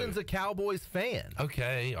 Houston's a Cowboys fan.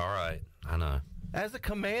 Okay, all right. I know. As a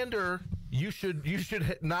commander, you should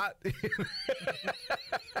not.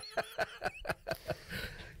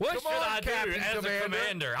 What should I do as a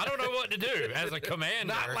commander? I don't know what to do as a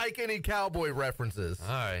commander. Not like any Cowboy references. All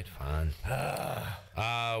right, fine.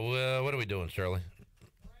 Well, what are we doing, Shirley?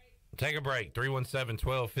 Take a break.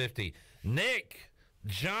 317-1250. Nick,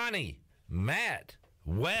 Johnny, Matt,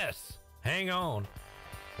 Wes, hang on.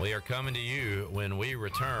 We are coming to you when we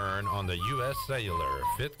return on the U.S. Cellular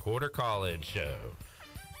 5th Quarter College Show.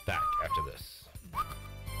 Back after this.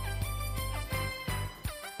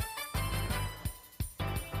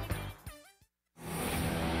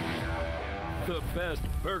 The best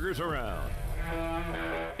burgers around.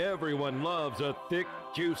 Everyone loves a thick,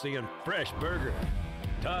 juicy, and fresh burger.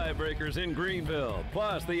 Tiebreakers in Greenville,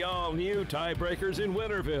 plus the all-new Tiebreakers in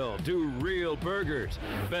Winterville do real burgers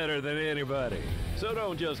better than anybody. So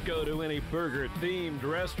don't just go to any burger-themed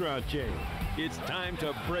restaurant chain. It's time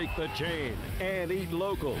to break the chain and eat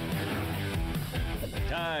local.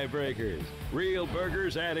 Tiebreakers, real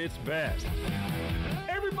burgers at its best.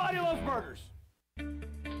 Everybody loves burgers.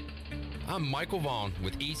 I'm Michael Vaughn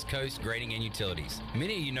with East Coast Grading and Utilities.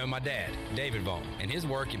 Many of you know my dad, David Vaughn, and his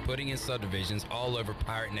work in putting in subdivisions all over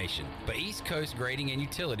Pirate Nation. But East Coast Grading and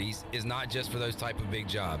Utilities is not just for those type of big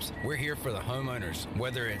jobs. We're here for the homeowners.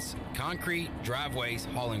 Whether it's concrete, driveways,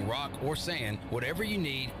 hauling rock, or sand, whatever you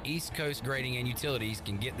need, East Coast Grading and Utilities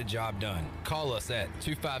can get the job done. Call us at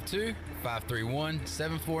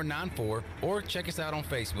 252-531-7494 or check us out on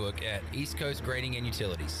Facebook at East Coast Grading and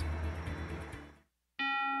Utilities.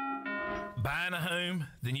 Buying a home?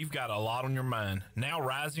 Then you've got a lot on your mind. Now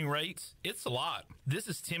rising rates? It's a lot. This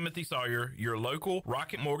is Timothy Sawyer, your local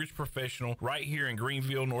Rocket Mortgage professional right here in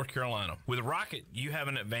Greenville, North Carolina. With Rocket, you have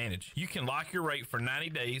an advantage. You can lock your rate for 90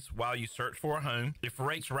 days while you search for a home. If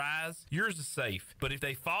rates rise, yours is safe. But if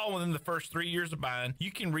they fall within the first 3 years of buying,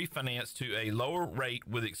 you can refinance to a lower rate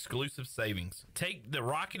with exclusive savings. Take the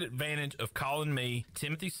Rocket advantage of calling me,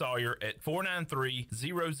 Timothy Sawyer, at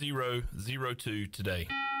 493-0002 today.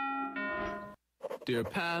 Dear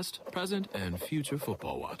past, present, and future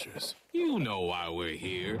football watchers, you know why we're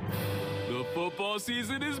here. The football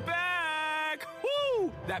season is back!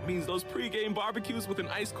 Woo! That means those pregame barbecues with an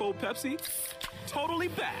ice-cold Pepsi? Totally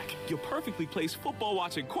back. Your perfectly placed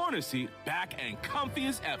football-watching corner seat back and comfy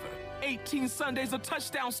as ever. 18 Sundays of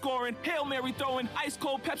touchdown scoring, Hail Mary throwing,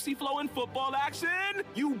 ice-cold Pepsi flowing football action.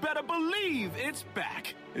 You better believe it's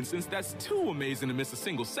back. And since that's too amazing to miss a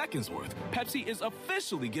single second's worth, Pepsi is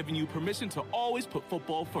officially giving you permission to always put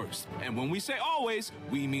football first. And when we say always,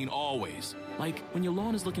 we mean always. Like when your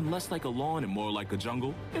lawn is looking less like a lawn and more like a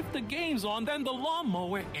jungle. If the game's on, then the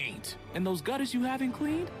lawnmower ain't. And those gutters you haven't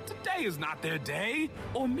cleaned, today is not their day.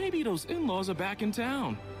 Or maybe those in-laws are back in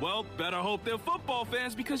town. Well, better hope they're football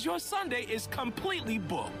fans because your Sunday is completely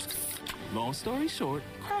booked. Long story short,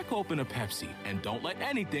 crack open a Pepsi and don't let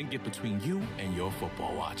anything get between you and your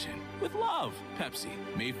football watching. With love, Pepsi,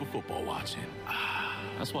 made for football watching.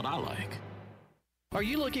 That's what I like. Are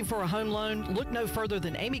you looking for a home loan? Look no further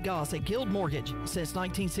than Amy Goss at Guild Mortgage. Since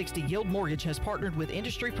 1960, Guild Mortgage has partnered with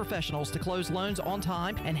industry professionals to close loans on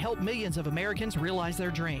time and help millions of Americans realize their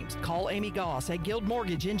dreams. Call Amy Goss at Guild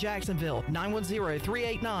Mortgage in Jacksonville,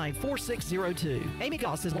 910-389-4602. Amy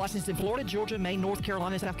Goss is licensed in Florida, Georgia, Maine, North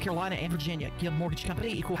Carolina, South Carolina, and Virginia. Guild Mortgage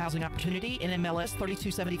Company, Equal Housing Opportunity, NMLS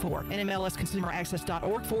 3274.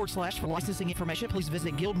 NMLSconsumeraccess.org/for licensing information. Please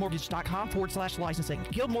visit guildmortgage.com/licensing.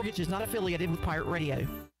 Guild Mortgage is not affiliated with Pirate Radio.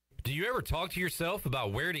 Do you ever talk to yourself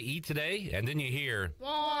about where to eat today, and then you hear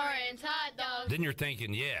Warren's Hot Dogs. Then you're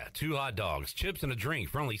thinking, yeah, 2 hot dogs, chips, and a drink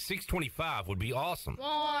for only $6.25 would be awesome.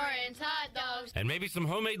 Warren's Hot Dogs. And maybe some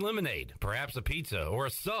homemade lemonade, perhaps a pizza or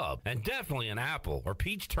a sub, and definitely an apple or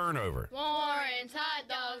peach turnover. Warren's Hot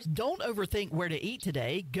Dogs. Don't overthink where to eat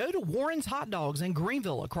today. Go to Warren's Hot Dogs in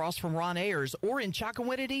Greenville across from Ron Ayers or in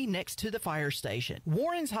Chocowinity next to the fire station.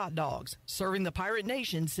 Warren's Hot Dogs, serving the Pirate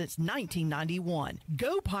Nation since 1991.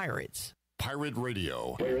 Go Pirates! Pirate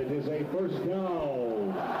Radio. Here it is, a first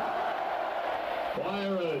down.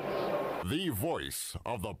 Pirates. The voice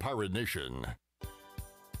of the Pirate Nation.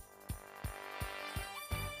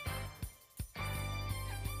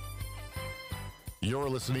 You're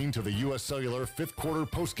listening to the U.S. Cellular fifth quarter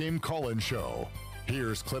postgame call-in show.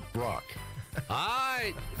 Here's Clip Brock. All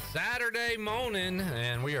right, Saturday morning,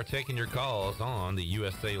 and we are taking your calls on the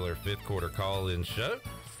U.S. Cellular fifth quarter call-in show.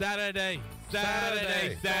 Saturday,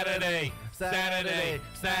 Saturday, Saturday, Saturday,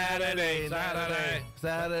 Saturday, Saturday,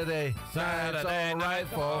 Saturday. It's all right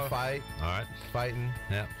for fight. All right. Fighting.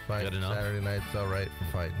 Yeah, Fighting. good enough. Saturday night's all right for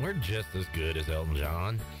fighting. We're just as good as Elton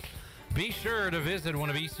John. Be sure to visit one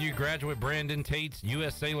of ECU graduate Brandon Tate's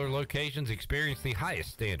U.S. Cellular locations. Experience the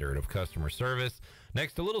highest standard of customer service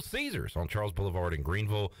next to Little Caesars on Charles Boulevard in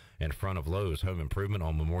Greenville, in front of Lowe's Home Improvement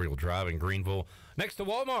on Memorial Drive in Greenville, next to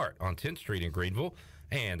Walmart on 10th Street in Greenville,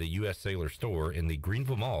 and the U.S. Cellular store in the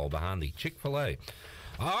Greenville Mall behind the Chick-fil-A.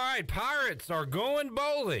 All right, Pirates are going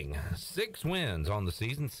bowling. 6 wins on the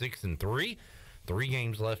season, 6-3. 3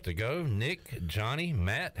 games left to go. Nick, Johnny,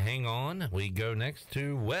 Matt, hang on. We go next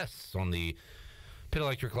to Wes on the Pit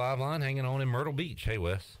Electric Live line, hanging on in Myrtle Beach. Hey,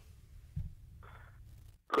 Wes.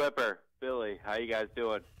 Clipper, Billy, how you guys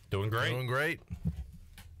doing? Doing great. Doing great.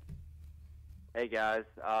 Hey, guys.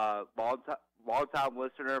 Long-time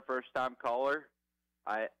listener, first-time caller.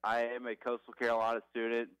 I am a Coastal Carolina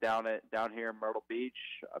student down here in Myrtle Beach.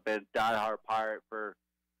 I've been a diehard Pirate for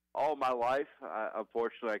all my life.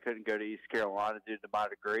 Unfortunately, I couldn't go to East Carolina due to my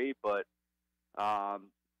degree, but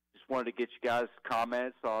just wanted to get you guys'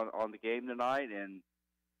 comments on the game tonight. And,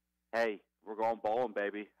 hey, we're going bowling,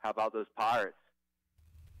 baby. How about those Pirates?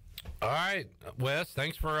 All right, Wes,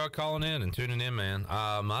 thanks for calling in and tuning in, man.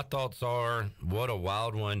 My thoughts are, what a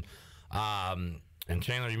wild one. And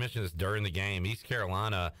Chandler, you mentioned this during the game. East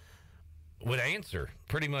Carolina would answer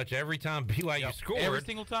pretty much every time BYU scored. Every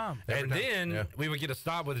single time. And then we would get a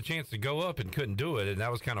stop with a chance to go up and couldn't do it. And that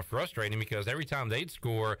was kind of frustrating because every time they'd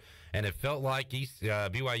score, and it felt like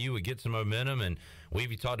BYU would get some momentum. And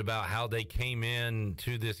we've talked about how they came in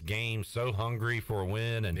to this game so hungry for a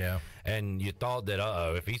win. And you thought that,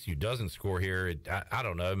 if ECU doesn't score here, I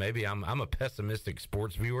don't know, maybe I'm a pessimistic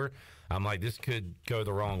sports viewer. I'm like, this could go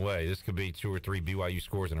the wrong way. This could be 2 or 3 BYU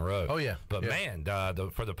scores in a row. Oh, yeah. But, man,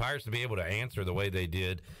 for the Pirates to be able to answer the way they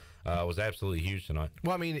did was absolutely huge tonight.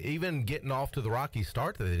 Well, I mean, even getting off to the rocky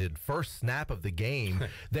start that they did, first snap of the game,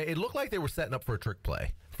 it looked like they were setting up for a trick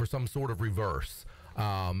play, for some sort of reverse.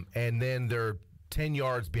 And then they're 10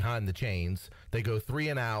 yards behind the chains. They go 3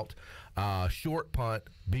 and out, short punt.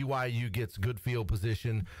 BYU gets good field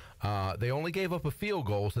position. They only gave up a field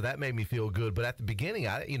goal, so that made me feel good. But at the beginning,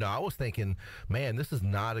 I was thinking, man, this is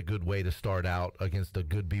not a good way to start out against a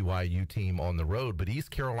good BYU team on the road. But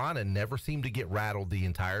East Carolina never seemed to get rattled the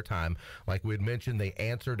entire time. Like we had mentioned, they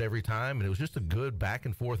answered every time, and it was just a good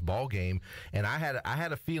back-and-forth ball game. And I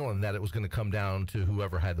had a feeling that it was going to come down to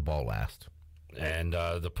whoever had the ball last. And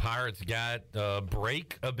the Pirates got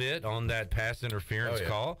break a bit on that pass interference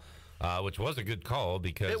call, which was a good call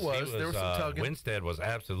because there was some tugging. Winstead was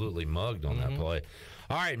absolutely mugged on that play.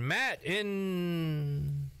 All right, Matt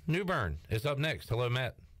in New Bern is up next. Hello,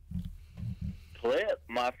 Matt. Clip,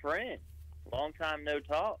 my friend. Long time no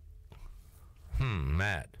talk.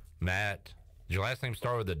 Matt. Did your last name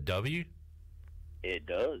start with a W? It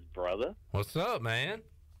does, brother. What's up, man?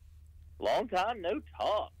 Long time no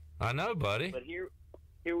talk. I know, buddy. But here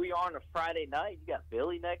we are on a Friday night. You got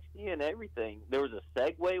Billy next to you and everything. There was a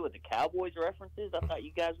segue with the Cowboys references. I thought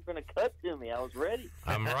you guys were going to cut to me. I was ready.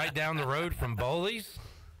 I'm right down the road from Bowley's.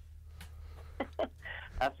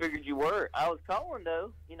 I figured you were. I was calling,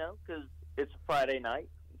 though, because it's a Friday night.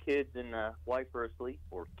 Kids and wife are asleep,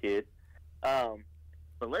 or kid.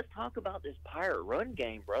 But let's talk about this Pirate run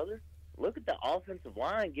game, brother. Look at the offensive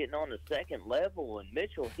line getting on the second level and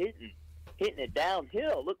Mitchell hitting it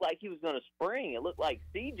downhill. It looked like he was going to spring. It looked like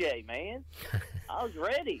CJ, man. I was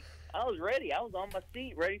ready. I was on my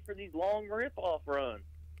seat, ready for these long rip-off runs.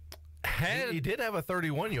 He did have a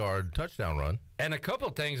 31-yard touchdown run. And a couple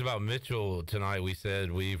of things about Mitchell tonight we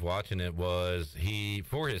said we've watching it was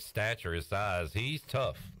for his stature, his size, he's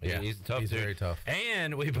tough. Yeah, he's tough. He's very tough.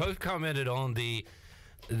 And we both commented on the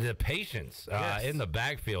the patience in the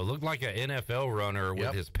backfield. Looked like an NFL runner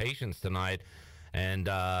with his patience tonight. And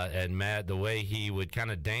Matt, the way he would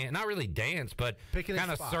kind of dance, not really dance, but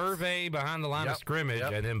kind of survey behind the line of scrimmage,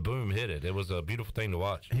 and then boom, hit it. It was a beautiful thing to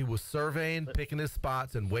watch. He was surveying, picking his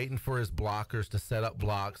spots, and waiting for his blockers to set up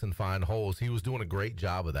blocks and find holes. He was doing a great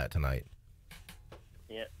job of that tonight.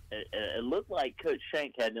 Yeah, it looked like Coach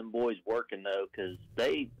Shank had them boys working, though, because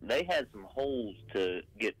they had some holes to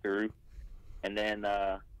get through. And then,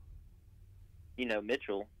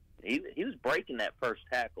 Mitchell, he was breaking that first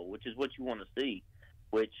tackle, which is what you want to see,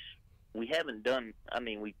 which we haven't done. I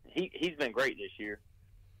mean, he's been great this year,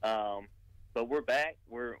 but we're back.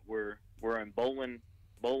 We're in bowling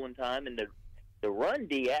time, and the run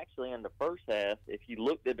D actually in the first half. If you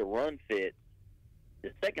looked at the run fit,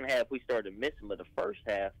 the second half we started missing, but the first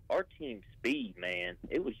half our team speed, man,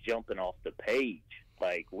 it was jumping off the page.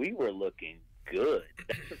 Like we were looking good.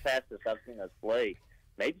 That's the fastest I've seen us play.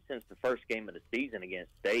 Maybe since the first game of the season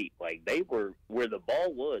against State. Like, they were where the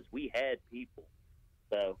ball was, we had people.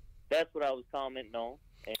 So that's what I was commenting on,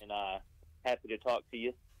 and happy to talk to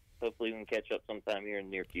you. Hopefully we can catch up sometime here in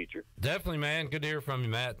the near future. Definitely, man. Good to hear from you,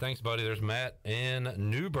 Matt. Thanks, buddy. There's Matt in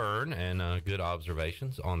New Bern, and good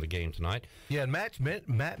observations on the game tonight. Yeah, and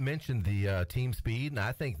Matt mentioned the team speed, and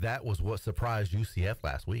I think that was what surprised UCF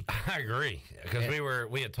last week. I agree, because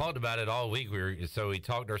we had talked about it all week. So we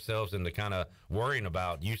talked ourselves into kind of worrying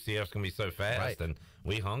about UCF's going to be so fast, and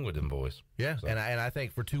we hung with them boys. Yeah, so. and I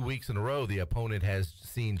think for 2 weeks in a row, the opponent has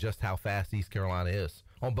seen just how fast East Carolina is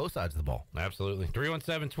on both sides of the ball. Absolutely.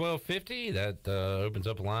 317-1250. That opens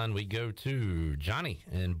up a line. We go to Johnny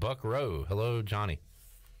in Buck Row. Hello, Johnny.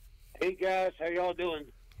 Hey, guys. How y'all doing?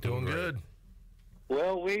 Doing good.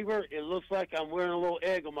 Well, Weaver, it looks like I'm wearing a little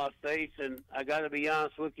egg on my face, and I got to be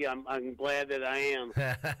honest with you, I'm glad that I am.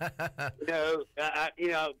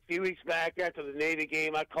 A few weeks back after the Navy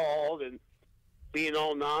game, I called and being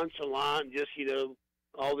all nonchalant, just,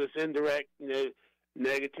 all this indirect,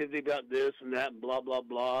 negativity about this and that and blah, blah,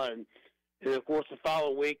 blah. And of course, the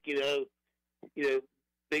following week,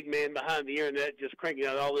 big man behind the internet just cranking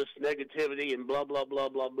out all this negativity and blah, blah, blah,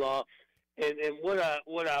 blah, blah. And what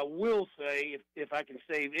I will say, if I can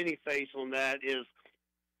save any face on that, is,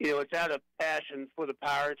 it's out of passion for the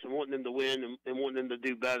Pirates and wanting them to win and wanting them to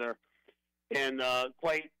do better. And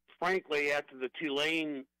quite frankly, after the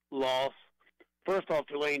Tulane loss, first off,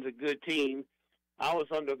 Tulane's a good team. I was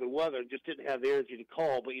under the weather and just didn't have the energy to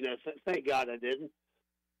call, but, thank God I didn't.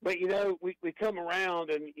 But, we come around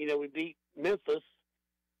and, we beat Memphis.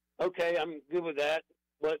 Okay, I'm good with that.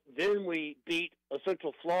 But then we beat a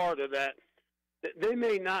Central Florida that they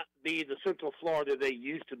may not be the Central Florida they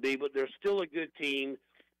used to be, but they're still a good team.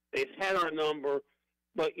 They've had our number.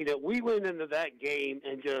 But, we went into that game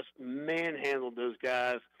and just manhandled those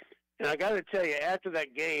guys. And I got to tell you, after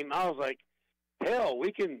that game, I was like, hell,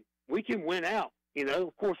 we can win out.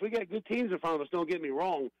 Of course, we got good teams in front of us, don't get me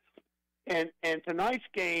wrong. And tonight's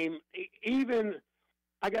game,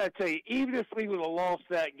 I got to tell you, even if we would have lost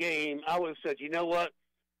that game, I would have said, you know what,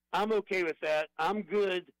 I'm okay with that. I'm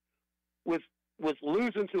good with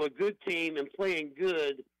losing to a good team and playing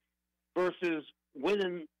good versus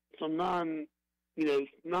winning some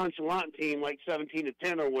nonchalant team like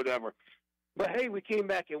 17-10 or whatever. But, hey, we came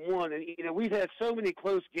back and won. And, we've had so many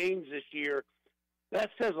close games this year.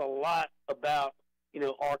 That says a lot about,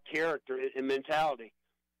 our character and mentality.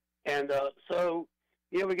 And so,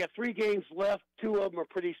 we got 3 games left. 2 of them are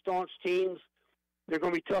pretty staunch teams. They're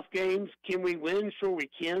going to be tough games. Can we win? Sure we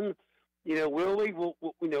can. Will we?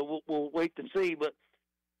 We'll wait to see. But,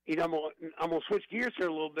 I'm going to switch gears here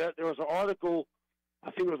a little bit. There was an article,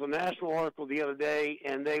 I think it was a national article the other day,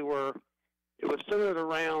 and it was centered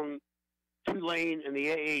around Tulane and the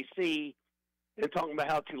AAC and talking about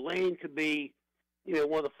how Tulane could be,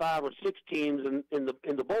 one of the 5 or 6 teams in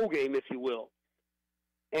the bowl game, if you will.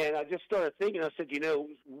 And I just started thinking. I said,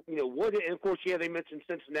 what? And of course, they mentioned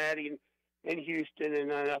Cincinnati and Houston,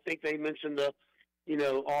 and I think they mentioned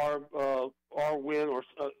our win, or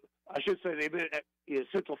I should say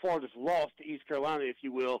Central Florida's lost to East Carolina, if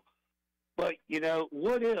you will. But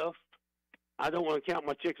what if? I don't want to count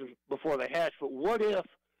my chickens before they hatch, but what if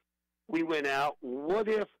we win out? What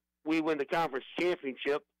if we win the conference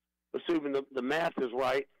championship? Assuming the math is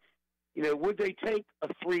right, would they take a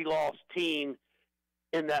 3-loss team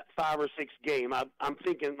in that 5 or 6 game? I'm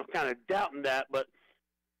thinking, I'm kind of doubting that, but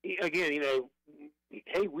again,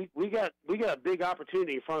 hey, we got a big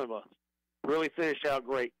opportunity in front of us. Really finish out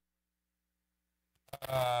great.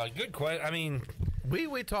 Good question. I mean,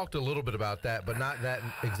 We talked a little bit about that, but not that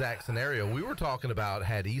exact scenario. We were talking about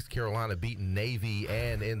had East Carolina beaten Navy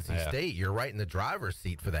and NC State, you're right in the driver's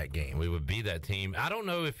seat for that game. We would be that team. I don't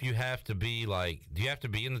know if you have to be do you have to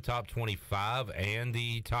be in the top 25 and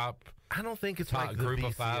the top? I don't think it's top like the group BCS,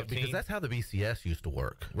 of 5 because team? that's how the BCS used to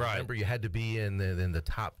work. Right. Remember, you had to be in the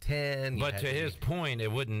top 10. But to his point,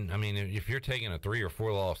 it wouldn't. I mean, if you're taking a 3 or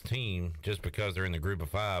 4 loss team just because they're in the group of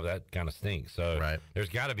 5, that kind of stinks. So there's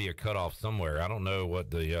got to be a cutoff somewhere. I don't know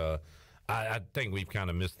what the. I think we've kind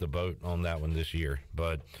of missed the boat on that one this year,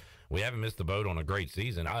 but we haven't missed the boat on a great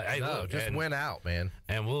season. Just went out, man.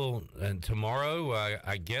 And tomorrow,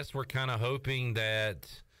 I guess we're kind of hoping that.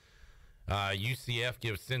 UCF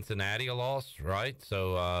gives Cincinnati a loss, right?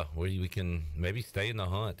 So we can maybe stay in the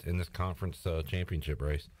hunt in this conference championship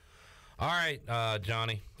race. All right,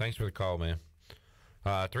 Johnny, thanks for the call, man.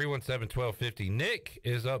 317-1250. Nick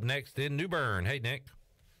is up next in New Bern. Hey, Nick.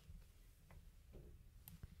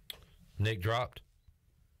 Nick dropped.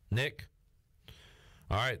 Nick.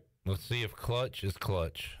 All right, let's see if Clutch is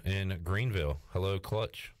Clutch in Greenville. Hello,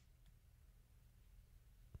 Clutch.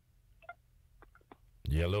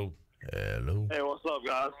 Yellow. Hello. Hey, what's up,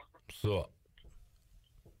 guys? What's up?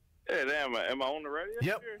 Hey, damn, am I on the radio?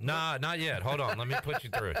 Yep. Here? Nah, not yet. Hold on. Let me put you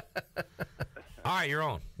through. All right, you're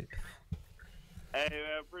on. Hey,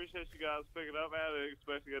 man, appreciate you guys picking up. I didn't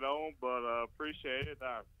expect to get on, but appreciate it.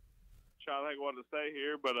 I'm trying to think what to say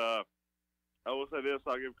here, but I will say this.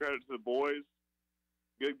 I'll give credit to the boys.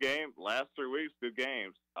 Good game. Last 3 weeks, good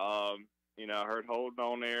games. I heard Holden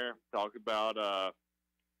on there talk about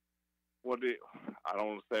I don't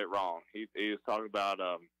want to say it wrong. He was talking about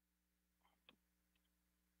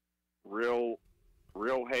real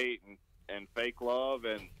hate and fake love,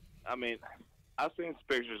 and I mean, I've seen some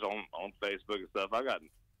pictures on Facebook and stuff. I got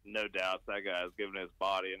no doubts that guy is giving his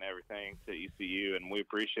body and everything to ECU, and we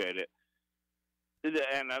appreciate it.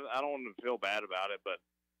 And I don't want to feel bad about it, but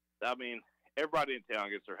I mean, everybody in town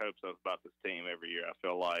gets their hopes up about this team every year, I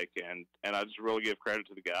feel like. And I just really give credit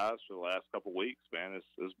to the guys for the last couple of weeks, man.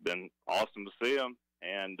 It's been awesome to see them.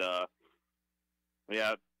 And,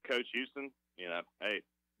 Coach Houston, hey,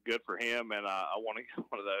 good for him. And I want to get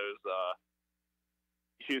one of those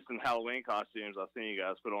Houston Halloween costumes I've seen you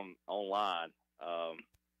guys put online.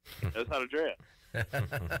 That's how to dress.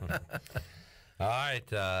 All right,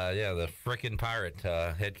 the frickin' pirate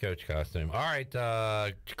head coach costume. All right,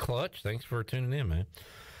 Clutch, thanks for tuning in, man.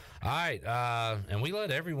 All right, and we let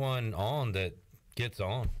everyone on that gets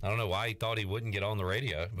on. I don't know why he thought he wouldn't get on the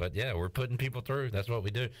radio, but yeah, we're putting people through. That's what we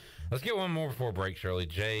do. Let's get one more before break, Shirley.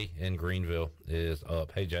 Jay in Greenville is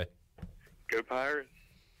up. Hey, Jay. Go Pirates.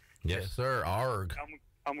 Yes, sir. Arg.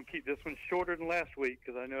 I'm going to keep this one shorter than last week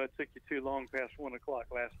because I know it took you too long past 1 o'clock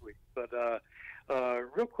last week. But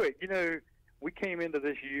real quick, we came into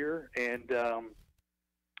this year, and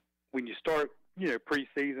when you start,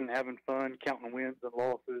 preseason, having fun, counting wins and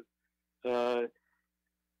losses,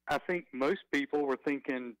 I think most people were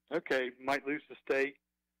thinking, okay, might lose to State,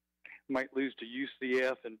 might lose to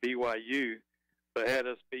UCF and BYU, but had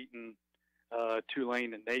us beating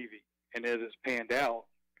Tulane and Navy. And as it's panned out,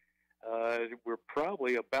 we're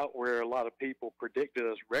probably about where a lot of people predicted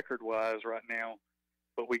us record-wise right now,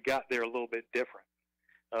 but we got there a little bit different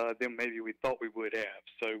than maybe we thought we would have.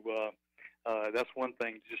 So that's one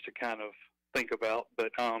thing just to kind of think about.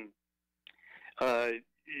 But,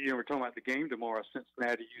 we're talking about the game tomorrow,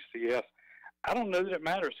 Cincinnati, UCF. I don't know that it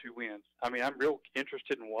matters who wins. I mean, I'm real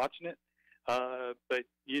interested in watching it. But,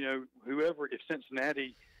 if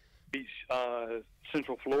Cincinnati beats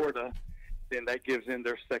Central Florida, then that gives them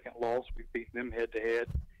their second loss. We've beaten them head-to-head.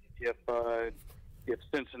 If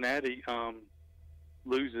Cincinnati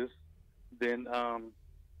loses, then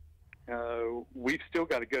we've still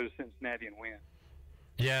got to go to Cincinnati and win.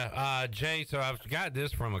 Yeah, Jay, so I've got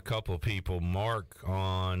this from a couple of people. Mark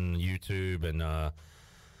on YouTube and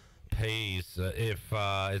Pays. If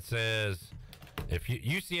it says, if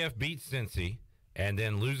UCF beats Cincy and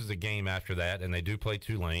then loses a game after that, and they do play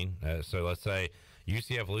Tulane, so let's say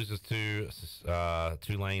UCF loses to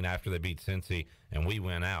Tulane after they beat Cincy, and we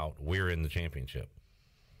win out, we're in the championship.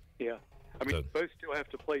 Yeah. I mean, both still have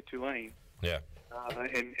to play Tulane. Yeah.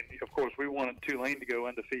 And, of course, we want Tulane to go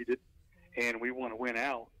undefeated, and we want to win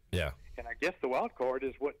out. Yeah. And I guess the wild card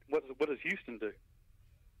is what does Houston do?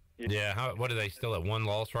 Yeah. What are they still at, 1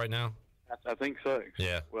 loss right now? I think so.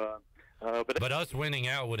 Yeah. Well, but us winning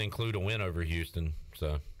out would include a win over Houston.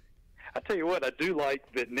 So I tell you what, I do like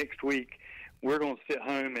that next week we're going to sit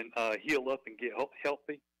home and heal up and get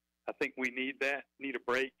healthy. I think we need that, need a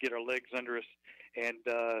break, get our legs under us, and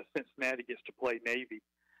Cincinnati gets to play Navy.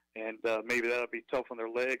 And maybe that'll be tough on their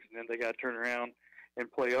legs, and then they got to turn around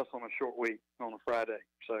and play us on a short week on a Friday.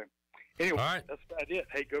 So anyway, all right. That's about it.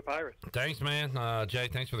 Hey, go Pirates. Thanks, man. Jay,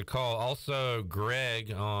 thanks for the call. Also,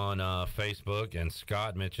 Greg on Facebook and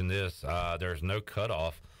Scott mentioned this. There's no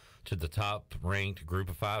cutoff to the top-ranked Group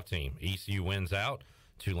of 5 team. ECU wins out.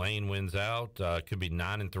 Tulane wins out. Could be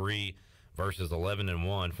 9-3 versus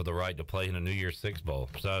 11-1 for the right to play in a New Year's Six Bowl.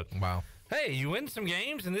 So, wow. Hey, you win some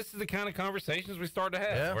games, and this is the kind of conversations we start to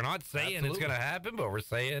have. Yeah, we're not saying absolutely. it's going to happen, but we're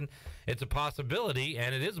saying it's a possibility,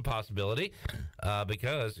 and it is a possibility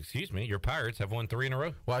because, your Pirates have won 3 in a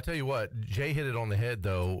row. Well, I tell you what, Jay hit it on the head,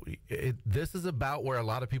 though. This is about where a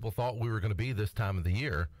lot of people thought we were going to be this time of the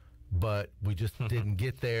year, but we just didn't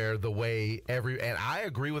get there the way and I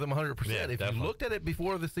agree with him 100%. Yeah, if definitely. you looked at it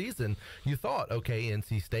before the season, you thought, okay,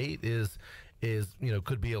 NC State is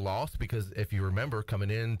could be a loss, because if you remember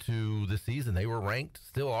coming into the season, they were ranked,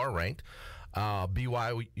 still are ranked.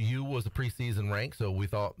 BYU was a preseason rank, so we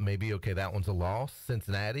thought maybe, okay, that one's a loss.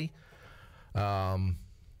 Cincinnati. No,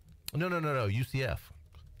 UCF.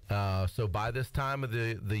 So by this time of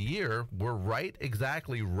the year, we're right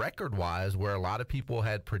exactly record-wise where a lot of people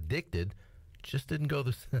had predicted. Just didn't go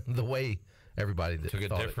the way everybody did. Took a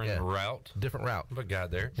different route. Different route. But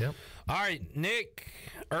got there. Yep. All right, Nick,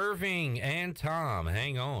 Irving, and Tom,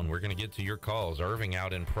 hang on. We're going to get to your calls. Irving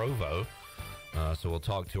out in Provo. So we'll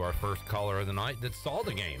talk to our first caller of the night that saw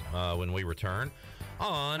the game when we return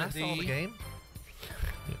on I saw the game.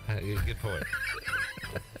 Good point.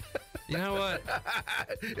 You know what?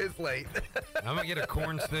 It's late. I'm going to get a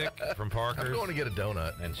corn stick from Parker's. I'm going to get a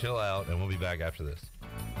donut. And chill out, and we'll be back after this.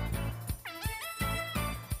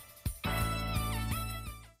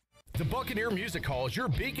 The Buccaneer Music Hall is your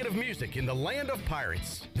beacon of music in the land of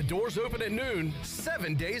pirates. The doors open at noon,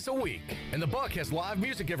 7 days a week. And the Buck has live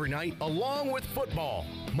music every night, along with football.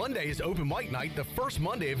 Monday is open mic night, the first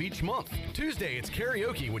Monday of each month. Tuesday, it's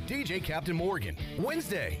karaoke with DJ Captain Morgan.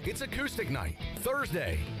 Wednesday, it's acoustic night.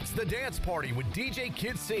 Thursday, it's the dance party with DJ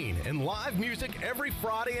Kid Scene and live music every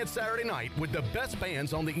Friday and Saturday night with the best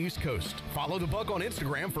bands on the East Coast. Follow the Buck on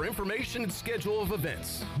Instagram for information and schedule of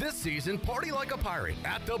events. This season, party like a pirate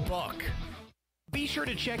at the Buck. Be sure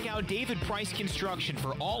to check out David Price Construction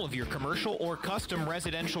for all of your commercial or custom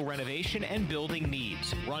residential renovation and building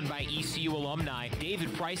needs. Run by ECU alumni,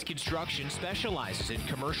 David Price Construction specializes in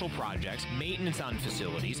commercial projects, maintenance on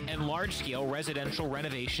facilities, and large-scale residential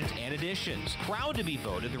renovations and additions. Proud to be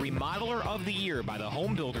voted the Remodeler of the Year by the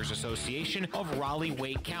Home Builders Association of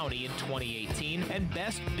Raleigh-Wake County in 2018 and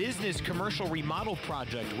Best Business Commercial Remodel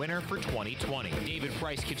Project winner for 2020. David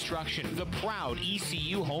Price Construction, the proud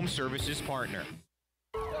ECU Home Services partner.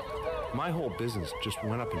 My whole business just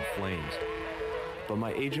went up in flames, but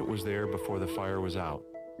my agent was there before the fire was out.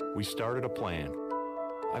 We started a plan.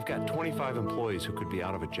 I've got 25 employees who could be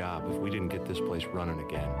out of a job if we didn't get this place running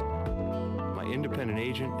again. My independent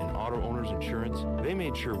agent and auto owner's insurance, they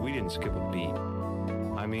made sure we didn't skip a beat.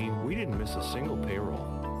 I mean, we didn't miss a single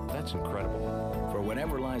payroll. That's incredible. For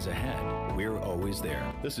whatever lies ahead, we're always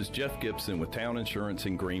there. This is Jeff Gibson with Town Insurance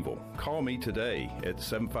in Greenville. Call me today at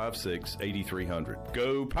 756-8300.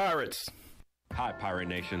 Go Pirates! Hi, Pirate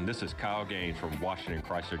Nation. This is Kyle Gaines from Washington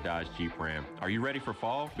Chrysler Dodge Jeep Ram. Are you ready for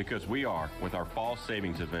fall? Because we are with our fall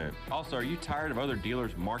savings event. Also, are you tired of other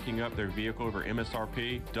dealers marking up their vehicle over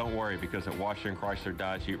MSRP? Don't worry, because at Washington Chrysler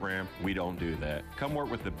Dodge Jeep Ram, we don't do that. Come work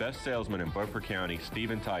with the best salesman in Beaufort County,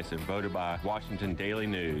 Stephen Tyson, voted by Washington Daily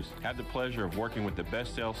News. Have the pleasure of working with the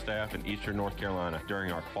best sales staff in Eastern North Carolina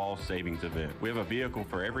during our fall savings event. We have a vehicle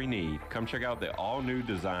for every need. Come check out the all-new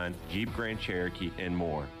design Jeep Grand Cherokee and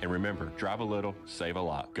more. And remember, drive a little, save a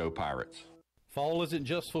lot. Go Pirates. Fall isn't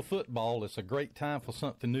just for football, it's a great time for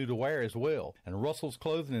something new to wear as well. And Russell's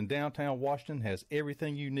Clothing in downtown Washington has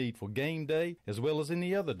everything you need for game day as well as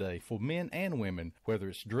any other day for men and women. Whether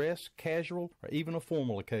it's dress, casual, or even a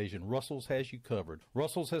formal occasion, Russell's has you covered.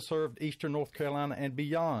 Russell's has served Eastern North Carolina and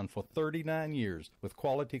beyond for 39 years with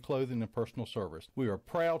quality clothing and personal service. We are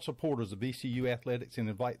proud supporters of ECU Athletics and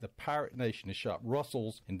invite the Pirate Nation to shop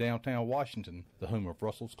Russell's in downtown Washington, the home of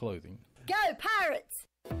Russell's Clothing. Go Pirates!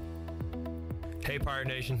 Hey Pirate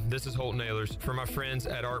Nation, this is Holt Nailers for my friends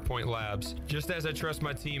at ArcPoint Labs. Just as I trust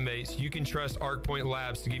my teammates, you can trust ArcPoint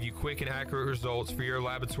Labs to give you quick and accurate results for your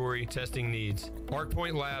laboratory testing needs.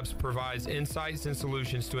 ArcPoint Labs provides insights and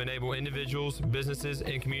solutions to enable individuals, businesses,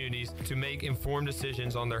 and communities to make informed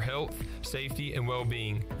decisions on their health, safety, and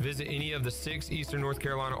well-being. Visit any of the 6 Eastern North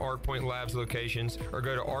Carolina ArcPoint Labs locations or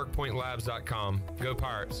go to arcpointlabs.com. Go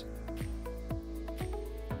Pirates!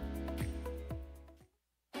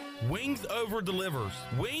 Wings Over delivers.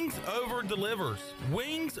 Wings Over delivers.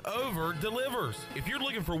 Wings Over delivers. If you're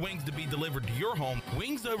looking for wings to be delivered to your home,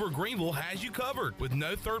 Wings Over Greenville has you covered with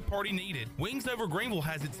no third party needed. Wings Over Greenville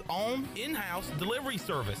has its own in-house delivery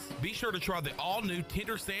service. Be sure to try the all-new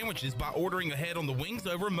tender sandwiches by ordering ahead on the Wings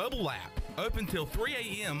Over mobile app. Open till 3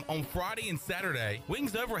 a.m. on Friday and Saturday,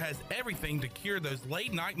 Wings Over has everything to cure those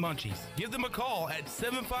late-night munchies. Give them a call at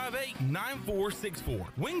 758-9464.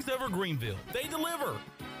 Wings Over Greenville. They deliver.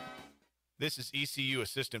 This is ECU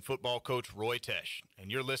assistant football coach Roy Tesh, and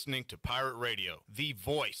you're listening to Pirate Radio, the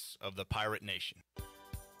voice of the Pirate Nation.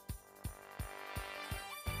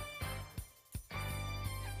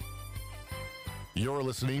 You're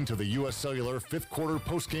listening to the U.S. Cellular fifth quarter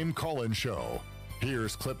postgame call-in show.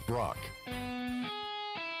 Here's Clip Brock.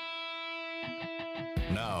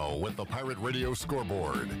 Now, with the Pirate Radio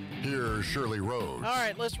scoreboard, here's Shirley Rhodes. All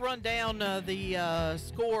right, let's run down the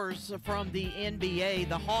scores from the NBA.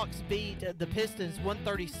 The Hawks beat the Pistons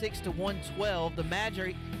 136-112. The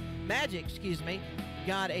Magic,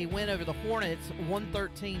 got a win over the Hornets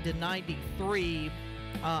 113-93.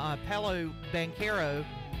 Paolo Banchero,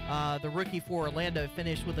 the rookie for Orlando,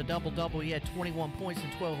 finished with a double-double. He had 21 points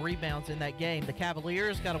and 12 rebounds in that game. The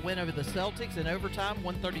Cavaliers got a win over the Celtics in overtime,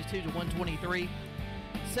 132-123.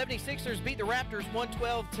 76ers beat the Raptors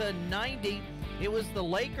 112-90. It was the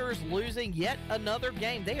Lakers losing yet another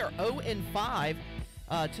game. They are 0-5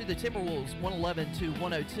 to the Timberwolves,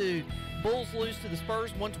 111-102. Bulls lose to the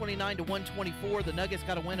Spurs, 129-124. The Nuggets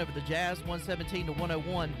got a win over the Jazz,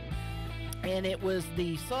 117-101. And it was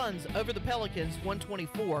the Suns over the Pelicans,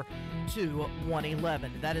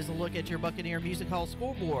 124-111. That is a look at your Buccaneer Music Hall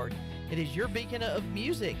scoreboard. It is your beacon of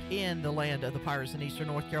music in the land of the Pirates in Eastern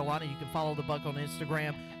North Carolina. You can follow the Buck on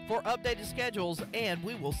Instagram for updated schedules, and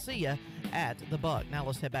we will see you at the Buck. Now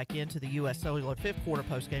let's head back into the U.S. Cellular fifth quarter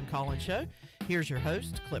postgame call-in show. Here's your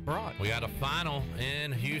host, Clip Brock. We got a final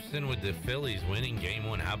in Houston with the Phillies winning game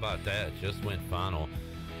one. How about that? Just went final.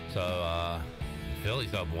 So,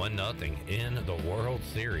 Phillies up 1-0 in the World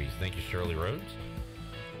Series. Thank you, Shirley Rhodes.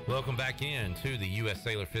 Welcome back in to the U.S.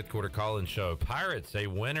 Sailor fifth quarter call-in show. Pirates a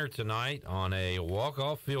winner tonight on a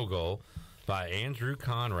walk-off field goal by Andrew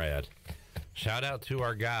Conrad. Shout out to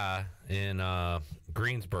our guy in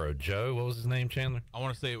Greensboro. Joe, what was his name, Chandler? I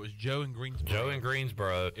want to say it was Joe in Greensboro. Joe in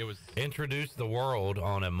Greensboro. It was introduced the world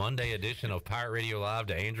on a Monday edition of Pirate Radio Live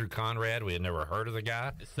to Andrew Conrad. We had never heard of the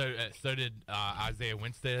guy. So did Isaiah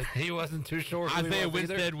Winstead. He wasn't too sure. Isaiah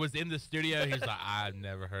Winstead was in the studio. He's like, I've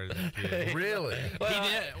never heard of that kid. Really? Well, he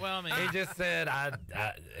did. Well, I mean, he just said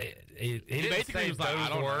he didn't basically say was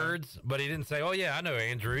like, those words, but he didn't say, "Oh yeah, I know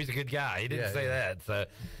Andrew. He's a good guy." He didn't say that. So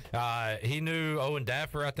he knew Owen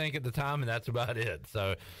Daffer, I think, at the time, and that's about it.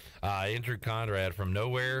 So Andrew Conrad from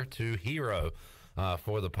nowhere to hero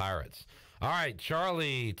for the Pirates. All right,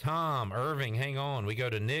 Charlie, Tom, Irving, hang on. We go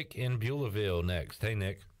to Nick in Beulahville next. Hey,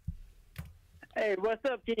 Nick. Hey, what's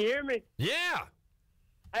up? Can you hear me? Yeah.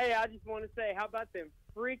 Hey, I just want to say, how about them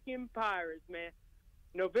freaking Pirates, man?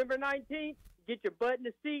 November 19th, get your butt in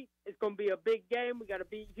the seat. It's going to be a big game. We got to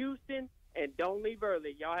beat Houston, and don't leave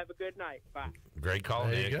early. Y'all have a good night. Bye. Great call,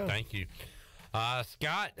 Nick. Thank you.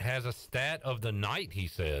 Scott has a stat of the night, he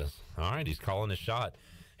says. All right, he's calling a shot.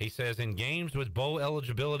 He says, in games with bowl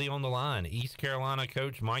eligibility on the line, East Carolina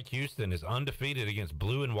coach Mike Houston is undefeated against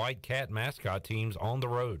blue and white cat mascot teams on the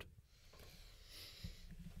road.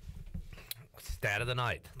 Stat of the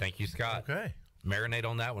night. Thank you, Scott. Okay. Marinate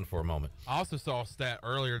on that one for a moment. I also saw a stat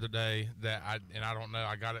earlier today that I don't know.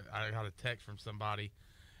 I got a text from somebody,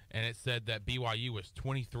 and it said that BYU was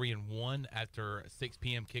 23-1 after 6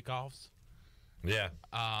 p.m. kickoffs. Yeah.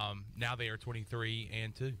 Now they are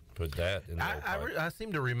 23-2. Put that in there. I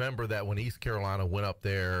seem to remember that when East Carolina went up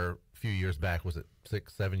there a few years back, was it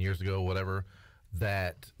 6-7 years ago, whatever,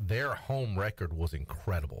 that their home record was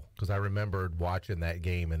incredible. Because I remembered watching that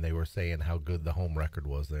game, and they were saying how good the home record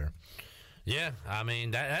was there. Yeah, I mean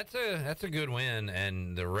that's a good win,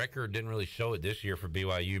 and the record didn't really show it this year for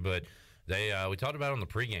BYU, but they we talked about it on the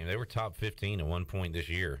pregame. They were top 15 at one point this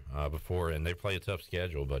year before, and they play a tough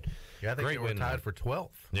schedule. But yeah, I think they were tied for 12th.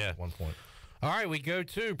 Yeah, at one point. All right, we go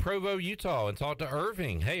to Provo, Utah, and talk to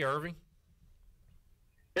Irving. Hey, Irving.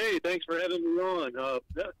 Hey, thanks for having me on.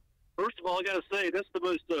 First of all, I got to say that's the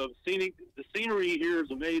most scenic. The scenery here is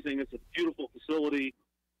amazing. It's a beautiful facility.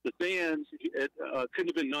 The fans couldn't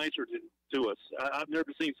have been nicer to us. I've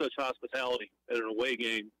never seen such hospitality at an away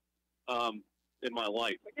game in my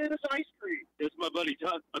life. Get us ice cream. It's my buddy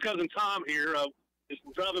Tom, my cousin Tom here. Just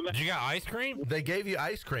driving back. Did you got ice cream? They gave you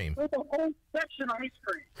ice cream. There's a whole section of ice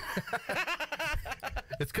cream.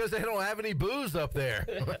 It's because they don't have any booze up there.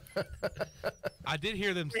 I did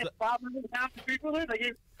hear them. We had 500,000 people there. They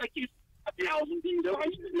gave 1,000 people ice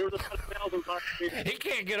cream. There was 1,000 ice cream. He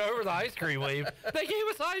can't get over the ice cream wave. They gave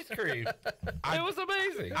us ice cream. It was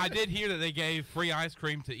amazing. I did hear that they gave free ice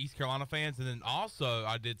cream to East Carolina fans, and then also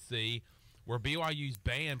I did see where BYU's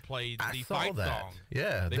band played the fight song.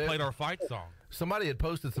 Yeah. They played our fight song. Somebody had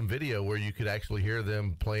posted some video where you could actually hear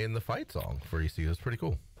them playing the fight song for ECU. It was pretty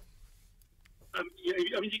cool.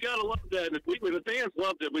 You gotta love that. And the fans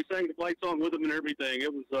loved it. We sang the fight song with them and everything. It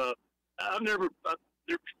was. I've never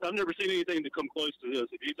seen anything to come close to this.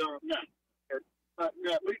 Have you done?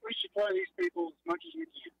 Yeah, we should play these people as much as we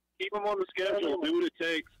can. Keep them on the schedule. Do what it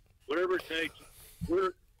takes. Whatever it takes.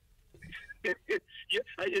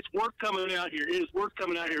 It's worth coming out here. It is worth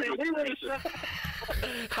coming out here.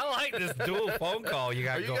 I like this dual phone call you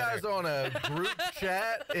got. Are you guys on a group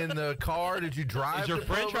chat in the car? Did you drive? Is your to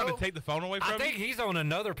friend Provo? trying to take the phone away from I you? think he's on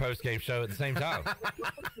another post-game show at the same time.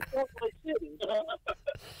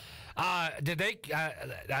 Did they?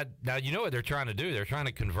 Now you know what they're trying to do. They're trying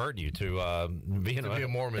to convert you to be a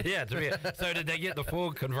Mormon. Yeah. So did they get the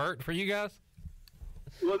full convert for you guys?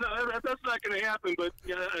 Well, no, that's not going to happen. But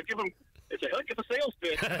I give them. It's like a sales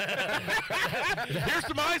pitch. Here's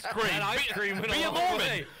some ice cream. That ice cream went Be a long Mormon.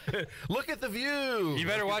 way. Look at the view. You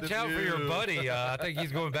better Look watch at out the for your view. buddy. I think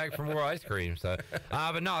he's going back for more ice cream. So,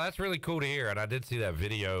 but no, that's really cool to hear. And I did see that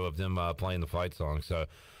video of them playing the fight song. So,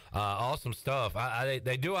 awesome stuff.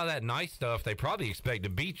 They do all that nice stuff. They probably expect to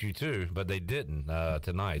beat you too, but they didn't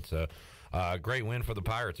tonight. So, great win for the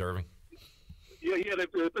Pirates, Irving. Yeah.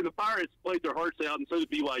 The Pirates played their hearts out, and so did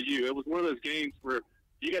BYU. It was one of those games where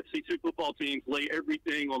you got to see two football teams lay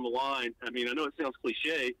everything on the line. I mean, I know it sounds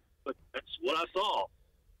cliche, but that's what I saw.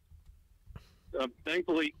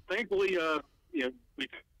 Thankfully, we feel. I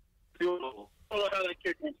don't know how that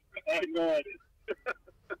kick went. I have no idea.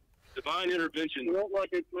 Divine intervention. It looked like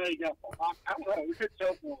it's made up. I don't know. We could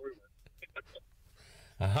tell for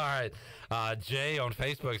All right. Jay on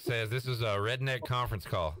Facebook says this is a redneck conference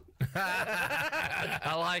call.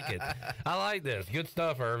 I like it. I like this. Good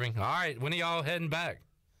stuff, Irving. All right. When are y'all heading back?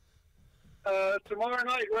 Tomorrow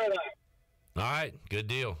night, Red Eye. All right. Good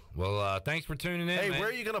deal. Well, thanks for tuning in. Hey, man. where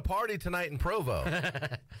are you going to party tonight in Provo?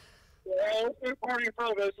 We're partying in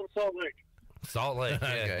Provo, some Salt Lake. Salt Lake. Yeah,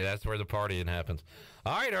 Okay. that's where the partying happens.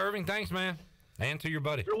 All right, Irving. Thanks, man. And to your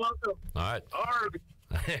buddy. You're welcome. All right.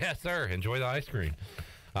 Yes, sir. Enjoy the ice cream.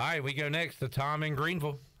 All right, we go next to Tom in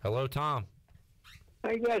Greenville. Hello, Tom.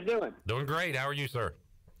 How you guys doing? Doing great. How are you, sir?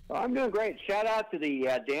 Well, I'm doing great. Shout out to the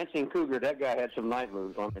Dancing Cougar. That guy had some night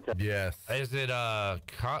moves on it. Yes. Is it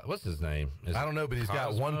what's his name? Is I don't know, but he's got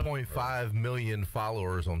Cosmo? 1.5 million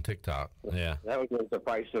followers on TikTok. Yeah. That was the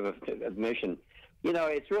price of admission. You know,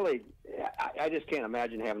 it's really, I just can't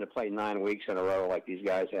imagine having to play 9 weeks in a row like these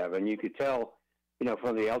guys have. And you could tell, you know,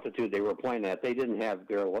 from the altitude they were playing at, they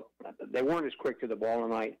weren't as quick to the ball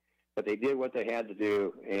tonight, but they did what they had to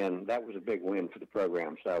do, and that was a big win for the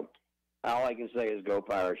program. So all I can say is go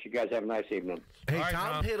Pirates. You guys have a nice evening. Hey, All right,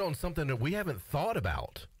 Tom hit on something that we haven't thought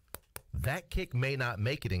about. That kick may not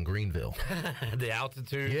make it in Greenville. The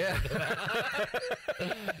altitude. Yeah.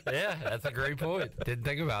 Yeah, that's a great point. Didn't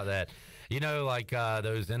think about that. You know, like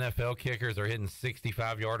those NFL kickers are hitting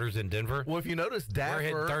 65-yarders in Denver. Well, if you notice, We're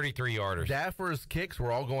hitting 33-yarders. Daffer's kicks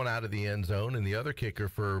were all going out of the end zone, and the other kicker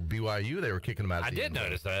for BYU, they were kicking them out of I the did end zone.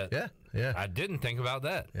 notice that. Yeah. I didn't think about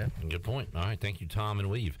that. Yeah. Good point. All right, thank you, Tom and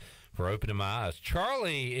Weave, for opening my eyes.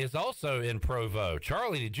 Charlie is also in Provo.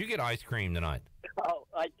 Charlie, did you get ice cream tonight? Oh,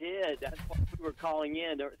 I did. That's why we were calling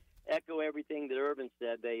in to echo everything that Irvin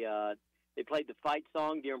said. They played the fight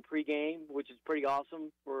song during pregame, which is pretty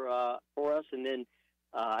awesome for us. And then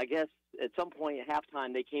I guess at some point at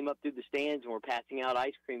halftime, they came up through the stands and were passing out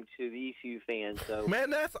ice cream to the ECU fans. So Man,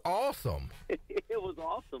 that's awesome. it was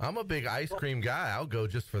awesome. I'm a big ice cream guy. I'll go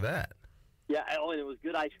just for that. Yeah, and it was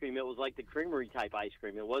good ice cream. It was like the creamery type ice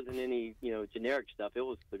cream. It wasn't any generic stuff. It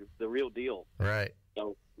was the real deal. Right.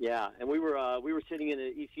 So yeah, and we were sitting in the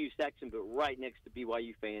ECU section, but right next to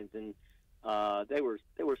BYU fans, and they were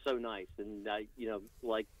so nice. And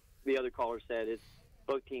like the other caller said,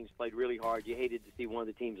 both teams played really hard. You hated to see one of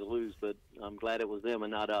the teams lose, but I'm glad it was them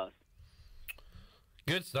and not us.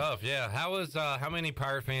 Good stuff. Yeah. How many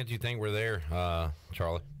Pirate fans do you think were there,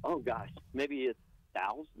 Charlie? Oh gosh, maybe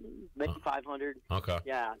 1,000, maybe 500. Okay.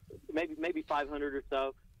 Yeah, maybe 500 or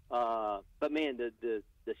so. But man, the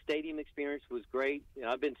stadium experience was great.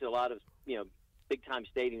 I've been to a lot of big time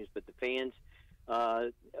stadiums, but the fans,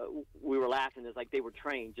 we were laughing. It's like they were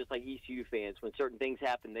trained, just like ECU fans. When certain things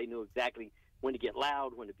happened, they knew exactly when to get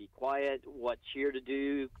loud, when to be quiet, what cheer to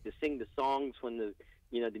do, to sing the songs when the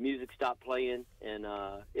music stopped playing, and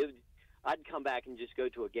I'd come back and just go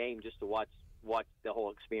to a game just to watch the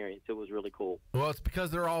whole experience. It was really cool. Well, it's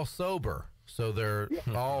because they're all sober, so they're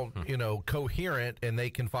all coherent and they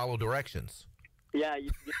can follow directions. Yeah,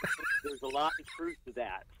 there's a lot of truth to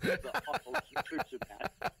that. There's a lot of truth to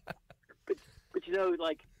that. But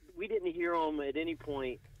like, we didn't hear them at any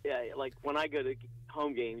point. Like, when I go to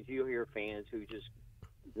home games, you hear fans who just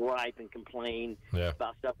gripe and complain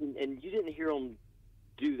about stuff, and you didn't hear them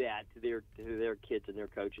do that to their kids and their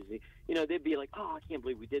coaches. They'd be like, "Oh, I can't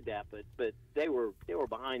believe we did that," but they were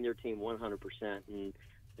behind their team 100%,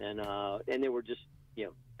 and they were just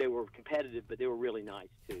they were competitive, but they were really nice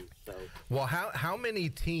too. So, well, how many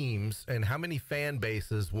teams and how many fan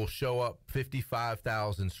bases will show up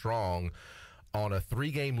 55,000 strong on a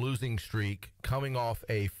 3-game losing streak, coming off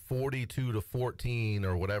a 42-14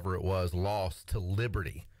 or whatever it was loss to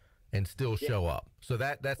Liberty, and still show up? So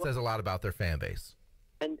that says a lot about their fan base.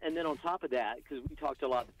 And then on top of that, because we talked to a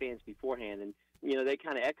lot of the fans beforehand, and they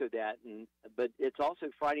kind of echoed that. But it's also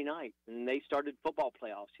Friday night, and they started football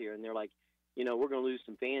playoffs here, and they're like, we're going to lose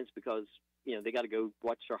some fans because they got to go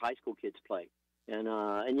watch their high school kids play,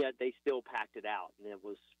 and yet they still packed it out, and it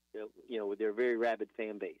was with their very rabid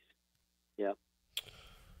fan base. Yeah.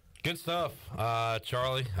 Good stuff,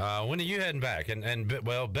 Charlie. When are you heading back? And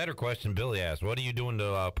better question Billy asked, what are you doing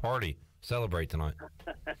to celebrate tonight?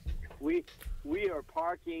 We are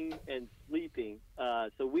parking and sleeping,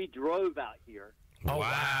 so we drove out here. Oh,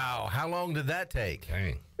 wow. How long did that take?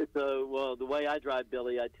 Dang. So, the way I drive,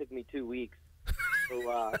 Billy, it took me 2 weeks.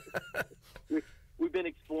 So we've been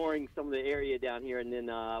exploring some of the area down here, and then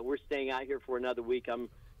we're staying out here for another week. I'm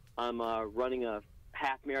running a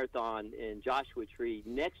half marathon in Joshua Tree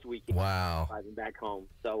next weekend. Wow. Driving back home.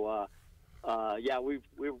 So,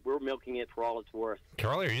 we're milking it for all it's worth.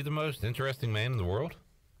 Charlie, are you the most interesting man in the world?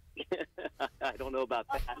 I don't know about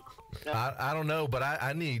that. No. I don't know, but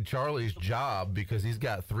I need Charlie's job because he's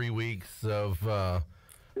got 3 weeks of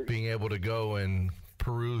being able to go and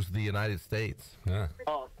peruse the United States. Yeah.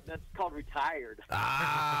 Oh, that's called retired.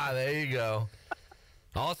 There you go.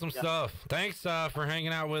 Awesome stuff. Thanks for hanging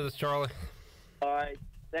out with us, Charlie. All right.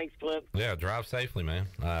 Thanks, Cliff. Yeah, drive safely, man,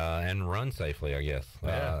 and run safely, I guess.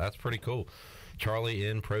 Yeah. That's pretty cool. Charlie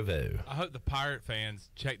in Provo. I hope the Pirate fans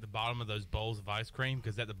check the bottom of those bowls of ice cream,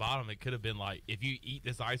 because at the bottom it could have been like, if you eat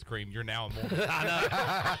this ice cream, you're now a Mormon. I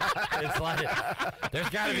know. It's like, there's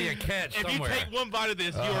got to be a catch somewhere. If you take one bite of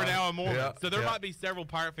this, you are now a Mormon. Yeah, so there might be several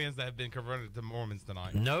Pirate fans that have been converted to Mormons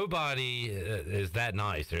tonight. Nobody is that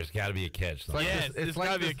nice. There's got to be a catch somewhere. Yes, it's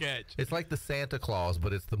got to be a catch. It's like the Santa Claus,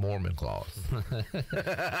 but it's the Mormon Claus. All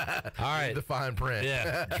right. The fine print.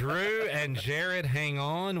 Yeah. Drew and Jared, hang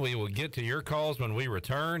on. We will get to your calls when we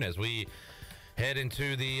return as we head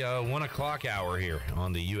into the 1 o'clock hour here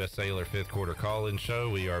on the U.S. Cellular 5th Quarter Call-In Show.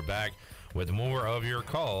 We are back with more of your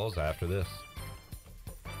calls after this.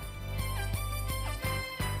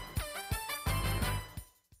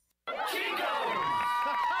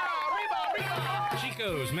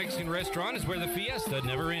 Chico's Mexican Restaurant is where the fiesta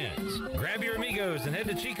never ends. Grab your amigos and head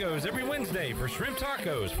to Chico's every Wednesday for shrimp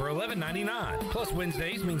tacos for $11.99. Plus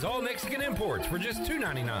Wednesdays means all Mexican imports for just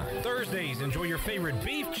 $2.99. Thursdays, enjoy your favorite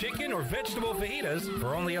beef, chicken, or vegetable fajitas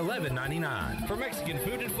for only $11.99. For Mexican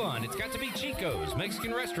food and fun, it's got to be Chico's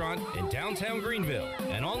Mexican Restaurant in downtown Greenville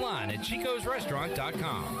and online at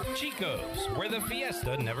chicosrestaurant.com. Chico's, where the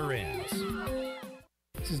fiesta never ends.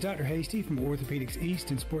 This is Dr. Hasty from Orthopedics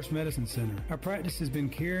East and Sports Medicine Center. Our practice has been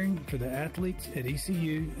caring for the athletes at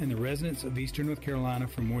ECU and the residents of Eastern North Carolina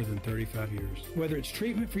for more than 35 years. Whether it's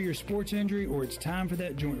treatment for your sports injury or it's time for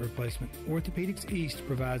that joint replacement, Orthopedics East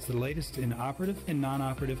provides the latest in operative and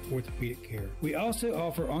non-operative orthopedic care. We also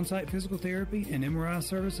offer on-site physical therapy and MRI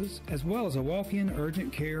services, as well as a walk-in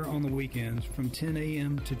urgent care on the weekends from 10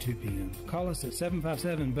 a.m. to 2 p.m. Call us at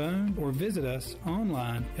 757-BONE or visit us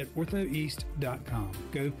online at orthoeast.com.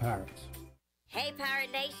 Go Pirates. Hey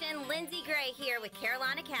Pirate Nation, Lindsey Gray here with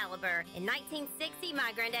Carolina Caliber. In 1960,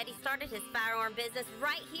 my granddaddy started his firearm business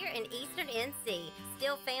right here in Eastern NC.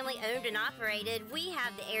 Still family owned and operated, we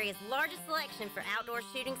have the area's largest selection for outdoor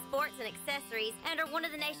shooting sports and accessories and are one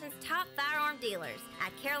of the nation's top firearm dealers.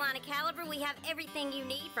 At Carolina Caliber, we have everything you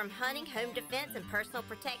need from hunting, home defense, and personal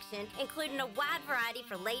protection, including a wide variety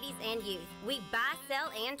for ladies and youth. We buy,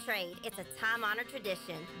 sell, and trade. It's a time-honored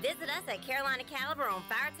tradition. Visit us at Carolina Caliber on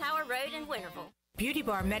Fire Tower Road in Winterville. Beauty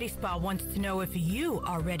Bar Medispa wants to know if you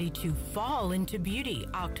are ready to fall into beauty.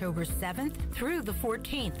 October 7th through the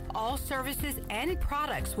 14th, all services and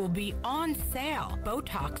products will be on sale.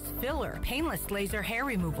 Botox, filler, painless laser hair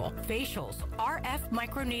removal, facials, RF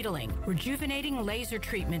microneedling, rejuvenating laser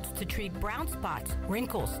treatments to treat brown spots,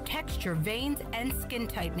 wrinkles, texture, veins, and skin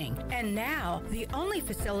tightening. And now, the only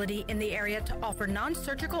facility in the area to offer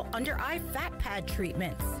non-surgical under-eye fat pad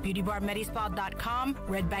treatments. BeautyBarMedispa.com,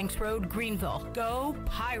 Red Banks Road, Greenville. Go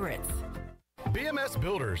Pirates! BMS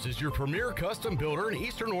Builders is your premier custom builder in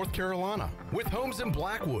eastern North Carolina. With homes in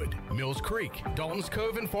Blackwood, Mills Creek, Dalton's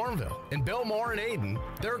Cove and Farmville, and Belmar and Ayden,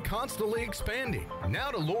 they're constantly expanding.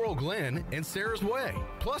 Now to Laurel Glen and Sarah's Way,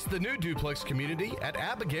 plus the new duplex community at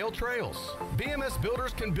Abigail Trails. BMS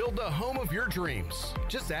Builders can build the home of your dreams.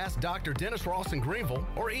 Just ask Dr. Dennis Ross in Greenville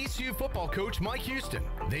or ECU football coach Mike Houston.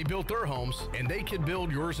 They built their homes, and they can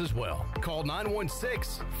build yours as well. Call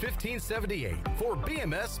 916-1578 for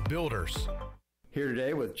BMS Builders. Here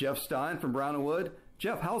today with Jeff Stein from Brown & Wood.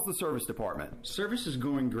 Jeff, how's the service department? Service is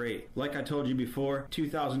going great. Like I told you before,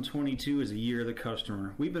 2022 is the year of the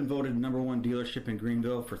customer. We've been voted #1 dealership in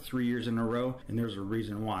Greenville for 3 years in a row, and there's a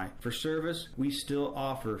reason why. For service, we still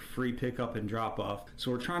offer free pickup and drop-off,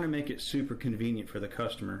 so we're trying to make it super convenient for the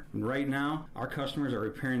customer. And right now, our customers are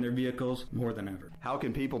repairing their vehicles more than ever. How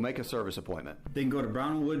can people make a service appointment? They can go to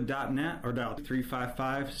brownwood.net or dial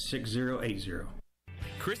 355-6080.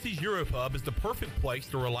 Christie's Europub is the perfect place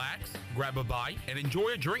to relax, grab a bite, and enjoy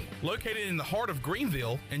a drink. Located in the heart of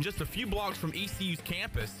Greenville and just a few blocks from ECU's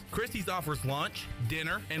campus, Christie's offers lunch,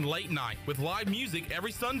 dinner, and late night with live music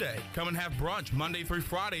every Sunday. Come and have brunch Monday through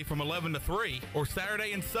Friday from 11 to 3 or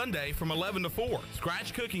Saturday and Sunday from 11 to 4.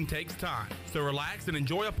 Scratch cooking takes time, so relax and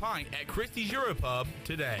enjoy a pint at Christie's Europub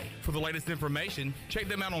today. For the latest information, check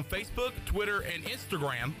them out on Facebook, Twitter, and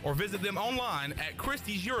Instagram, or visit them online at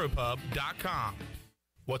christieseuropub.com.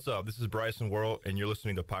 What's up? This is Bryson Worrell, and you're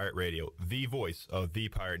listening to Pirate Radio, the voice of the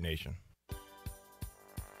Pirate Nation.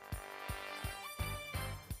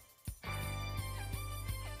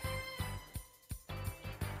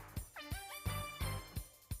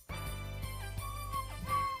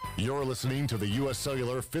 You're listening to the U.S.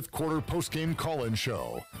 Cellular fifth quarter postgame call-in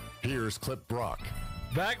show. Here's Clip Brock.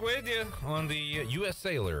 Back with you on the U.S.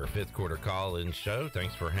 Cellular fifth quarter call-in show.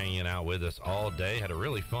 Thanks for hanging out with us all day. Had a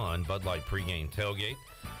really fun Bud Light pregame tailgate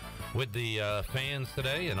with the fans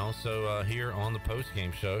today, and also here on the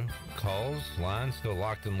postgame show. Calls, lines still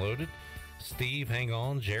locked and loaded. Steve, hang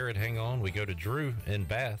on. Jared, hang on. We go to Drew in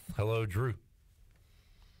Bath. Hello, Drew.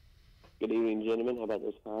 Good evening, gentlemen. How about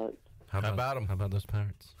those Pirates? How about them? How about those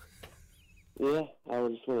Pirates? Yeah, I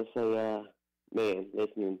was just want to say, man,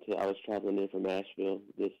 I was traveling in from Asheville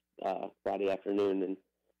this Friday afternoon, and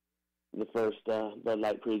the first Bud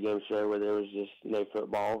Light pregame show where there was just no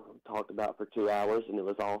football talked about for 2 hours, and it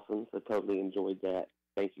was awesome. So totally enjoyed that.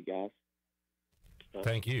 Thank you, guys.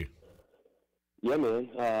 Thank you. Yeah, man.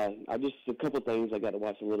 I just a couple things. I got to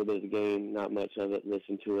watch a little bit of the game, not much of it.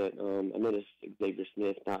 Listen to it. I noticed Xavier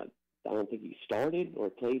Smith. I don't think he started or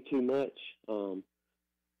played too much.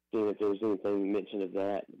 Seeing if there was anything mentioned of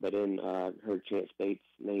that, but then heard Chance Bates'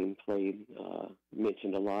 name played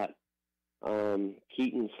mentioned a lot.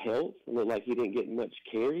 Keaton's health looked like he didn't get much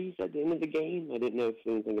carries at the end of the game. I didn't know if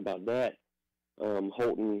anything about that.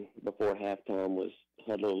 Holton before halftime was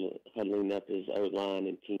huddling up his O-line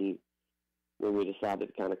and team when we decided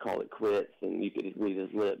to kind of call it quits, and you could read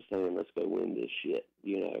his lips saying, "Let's go win this shit,"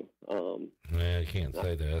 you know. Yeah, you can't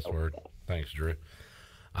say the S word. Thanks, Drew.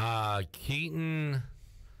 Keaton.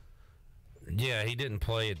 Yeah, he didn't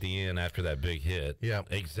play at the end after that big hit. Yeah.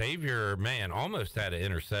 Xavier, man, almost had an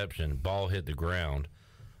interception. Ball hit the ground.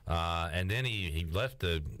 And then he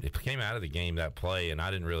came out of the game that play, and I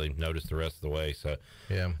didn't really notice the rest of the way. So,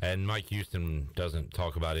 yeah. And Mike Houston doesn't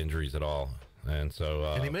talk about injuries at all. And so.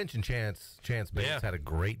 And he mentioned Chance Bates had a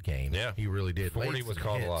great game. Yeah. He really did. 40 was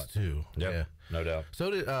called a lot. Too. Yep, yeah. No doubt. So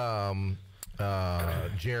did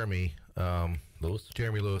Jeremy Lewis.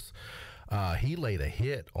 He laid a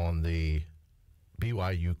hit on the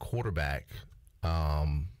BYU quarterback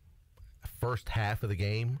first half of the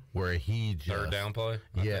game where he just third down play,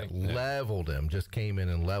 leveled him, just came in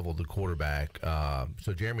and leveled the quarterback.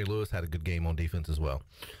 So Jeremy Lewis had a good game on defense as well.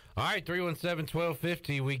 All right,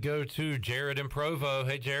 317-1250, we go to Jared in Provo.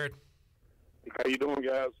 Hey, Jared. How you doing,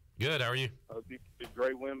 guys? Good. How are you? A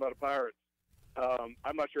great win by the Pirates. I'm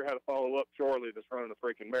not sure how to follow up Charlie that's running a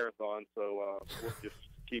freaking marathon, so we'll just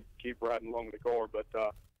keep riding along the car. But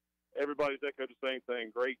everybody's echoed the same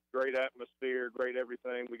thing. Great atmosphere, great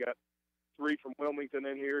everything. We got 3 from Wilmington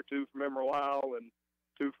in here, 2 from Emerald Isle, and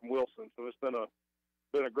 2 from Wilson. So it's been a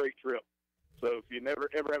great trip. So if you never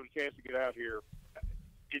ever have a chance to get out here,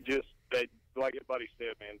 like everybody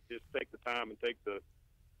said, man, just take the time and take the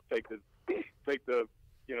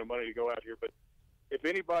money to go out here. But if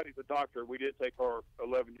anybody's a doctor, we did take our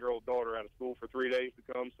 11-year-old daughter out of school for 3 days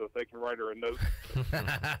to come, so if they can write her a note,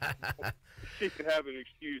 she can have an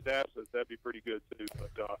excused absence. That'd be pretty good too.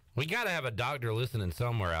 But we got to have a doctor listening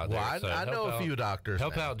somewhere out there. Well, I know a few doctors.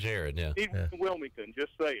 Help out Jared. Yeah, even in Wilmington.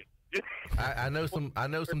 Just saying. I know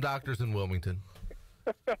some doctors in Wilmington.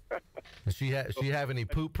 Does she have any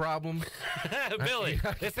poop problems? Billy,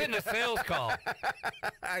 it's in the sales call.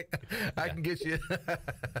 I can get you.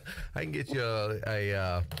 I can get you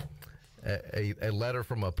a letter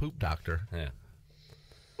from a poop doctor. Yeah.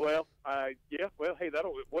 Well, well, hey,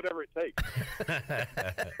 that'll whatever it takes.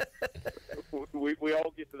 we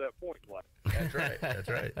all get to that point in life. That's right. That's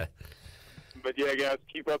right. But yeah, guys,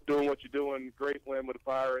 keep up doing what you're doing. Great win with the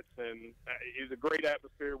Pirates, and it was a great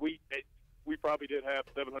atmosphere. We probably did have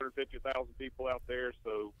 750,000 people out there,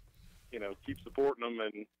 so keep supporting them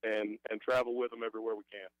and travel with them everywhere we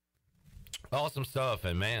can. Awesome stuff.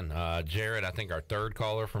 And man, Jared, I think our third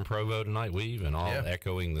caller from Provo tonight, we've and all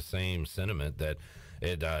echoing the same sentiment that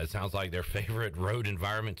it sounds like their favorite road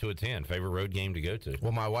environment to attend, favorite road game to go to.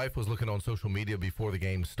 Well, my wife was looking on social media before the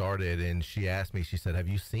game started, and she asked me, she said, have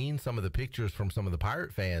you seen some of the pictures from some of the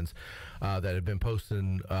Pirate fans that have been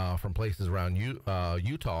posting from places around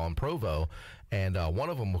Utah and Provo? And one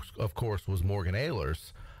of them, of course, was Morgan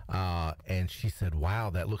Ehlers. And she said, wow,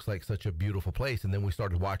 that looks like such a beautiful place. And then we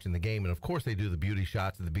started watching the game, and of course they do the beauty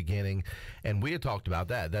shots at the beginning, and we had talked about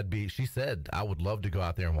that. She said, I would love to go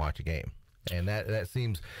out there and watch a game. And that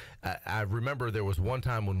seems, I remember there was one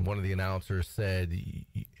time when one of the announcers said,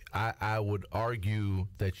 I would argue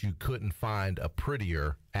that you couldn't find a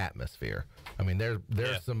prettier atmosphere. I mean,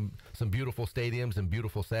 there's some beautiful stadiums and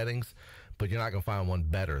beautiful settings, but you're not going to find one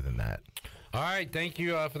better than that. All right, thank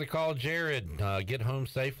you for the call, Jared. Get home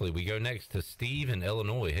safely. We go next to Steve in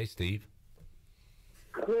Illinois. Hey, Steve.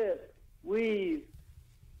 Cliff, Weave,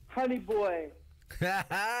 Honey Boy,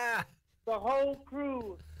 the whole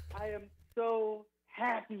crew. I am so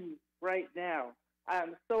happy right now. I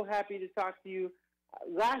am so happy to talk to you.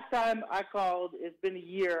 Last time I called, it's been a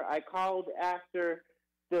year. I called after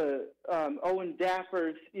the Owen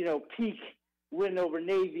Daffer's, peak win over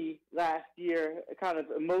Navy last year, kind of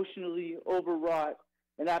emotionally overwrought.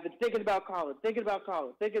 And I've been thinking about calling. But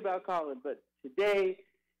today,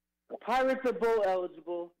 the Pirates are bowl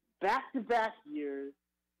eligible, back-to-back years.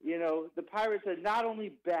 The Pirates are not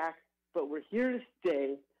only back, but we're here to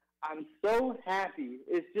stay. I'm so happy.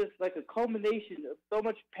 It's just like a culmination of so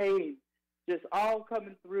much pain just all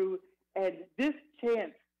coming through. And this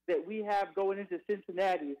chance that we have going into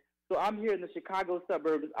Cincinnati, so I'm here in the Chicago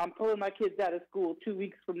suburbs. I'm pulling my kids out of school 2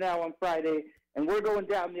 weeks from now on Friday, and we're going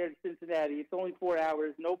down there to Cincinnati. It's only 4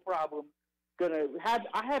 hours, no problem.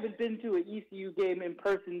 I haven't been to an ECU game in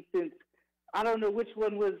person since, I don't know which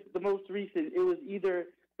one was the most recent. It was either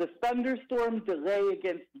the thunderstorm delay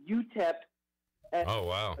against UTEP. Oh,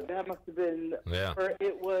 wow. That must have been, yeah. Or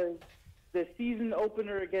it was the season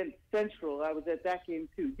opener against Central. I was at that game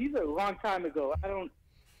too. These are a long time ago. And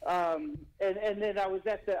then I was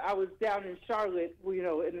down in Charlotte,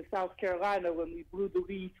 in the South Carolina when we blew the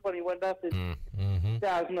lead 21-0,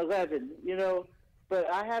 2011.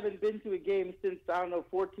 But I haven't been to a game since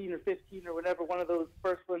 14 or 15 or whatever one of those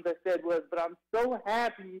first ones I said was. But I'm so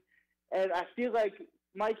happy, and I feel like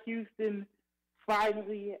Mike Houston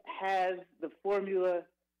finally has the formula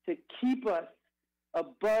to keep us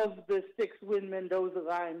above the 6-win Mendoza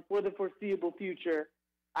line for the foreseeable future.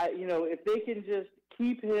 If they can just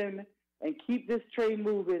keep him and keep this train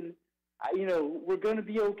moving, we're going to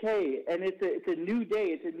be okay. And it's a new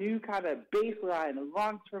day. It's a new kind of baseline, a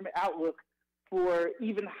long-term outlook for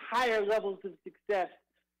even higher levels of success,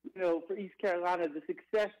 for East Carolina, the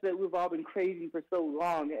success that we've all been craving for so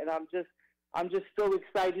long. And I'm just so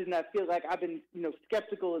excited, and I feel like I've been,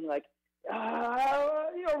 skeptical and like,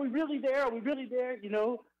 are we really there? Are we really there?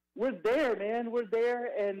 We're there, man. We're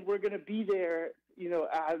there, and we're going to be there.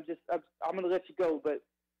 I'm going to let you go, but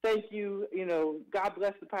thank you. God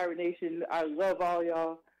bless the Pirate Nation. I love all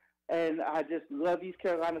y'all, and I just love East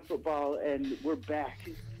Carolina football, and we're back.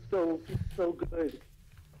 So good.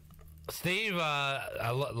 Steve,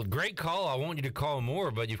 great call. I want you to call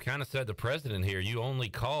more, but you've kind of said the president here. You only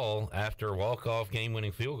call after walk-off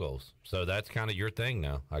game-winning field goals. So that's kind of your thing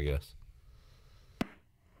now, I guess.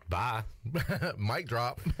 Bye. Mic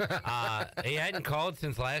drop. He hadn't called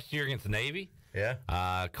since last year against the Navy.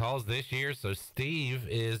 Yeah. Calls this year. So Steve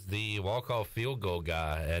is the walk-off field goal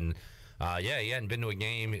guy. And, he hadn't been to a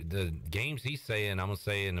game. The games he's saying, I'm going to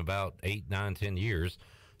say in about 8, 9, 10 years.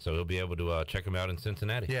 So he'll be able to check him out in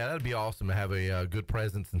Cincinnati. Yeah, that'd be awesome to have a good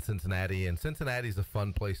presence in Cincinnati. And Cincinnati's a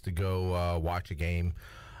fun place to go watch a game.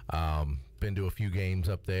 Been to a few games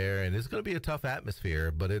up there, and it's going to be a tough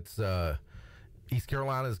atmosphere, but it's East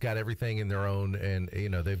Carolina's got everything in their own, and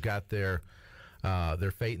they've got their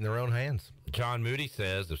fate in their own hands. John Moody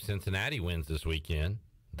says if Cincinnati wins this weekend,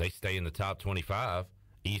 they stay in the top 25.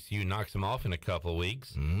 ECU knocks them off in a couple of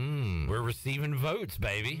weeks. We're receiving votes,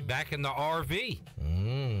 baby. Back in the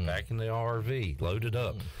RV. Back in the RV. Loaded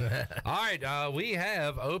up. All right, we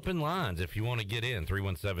have open lines if you want to get in.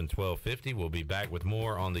 317-1250. We'll be back with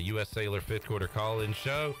more on the U.S. Cellular 5th Quarter Call-In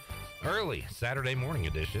Show. Early Saturday morning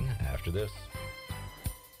edition after this.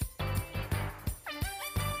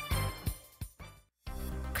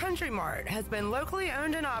 Country Mart has been locally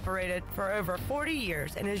owned and operated for over 40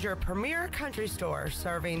 years and is your premier country store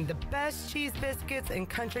serving the best cheese biscuits and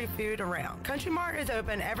country food around. Country Mart is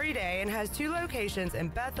open every day and has 2 locations in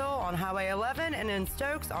Bethel on Highway 11 and in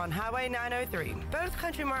Stokes on Highway 903. Both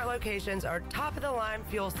Country Mart locations are top-of-the-line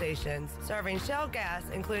fuel stations serving Shell gas,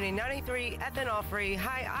 including 93 ethanol-free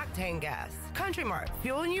high-octane gas. Country Mart,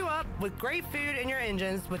 fueling you up with great food in your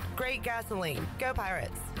engines with great gasoline. Go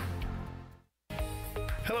Pirates!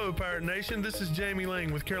 Hello, Pirate Nation. This is Jamie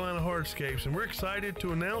Lang with Carolina Hardscapes, and we're excited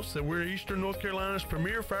to announce that we're Eastern North Carolina's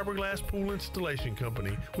premier fiberglass pool installation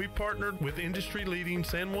company. We partnered with industry-leading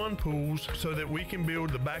San Juan Pools so that we can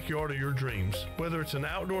build the backyard of your dreams. Whether it's an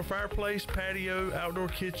outdoor fireplace, patio, outdoor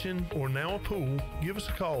kitchen, or now a pool, give us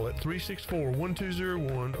a call at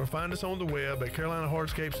 364-1201 or find us on the web at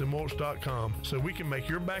CarolinaHardscapesandMulch.com so we can make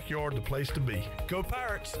your backyard the place to be. Go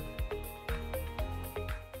Pirates!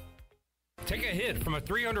 Take a hit from a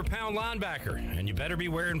 300-pound linebacker, and you better be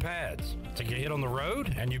wearing pads. Take a hit on the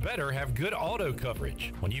road, and you better have good auto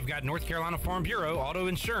coverage. When you've got North Carolina Farm Bureau Auto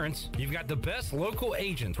Insurance, you've got the best local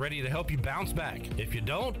agents ready to help you bounce back. If you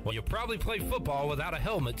don't, well, you'll probably play football without a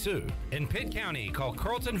helmet, too. In Pitt County, call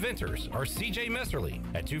Carlton Venters or C.J. Messerly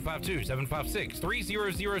at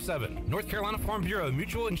 252-756-3007. North Carolina Farm Bureau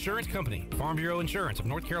Mutual Insurance Company. Farm Bureau Insurance of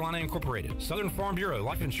North Carolina Incorporated. Southern Farm Bureau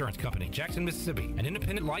Life Insurance Company, Jackson, Mississippi. An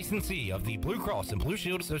independent licensee of the Blue Cross and Blue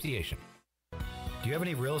Shield Association. Do you have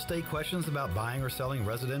any real estate questions about buying or selling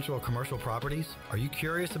residential or commercial properties? Are you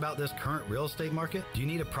curious about this current real estate market? Do you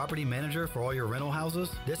need a property manager for all your rental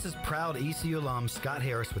houses? This is proud ECU alum Scott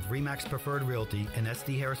Harris with RE/MAX Preferred Realty and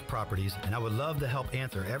SD Harris Properties, and I would love to help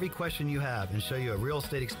answer every question you have and show you a real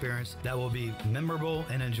estate experience that will be memorable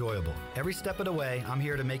and enjoyable. Every step of the way, I'm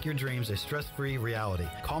here to make your dreams a stress-free reality.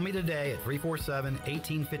 Call me today at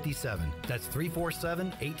 347-1857. That's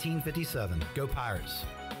 347-1857. Go Pirates!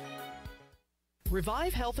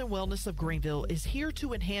 Revive Health and Wellness of Greenville is here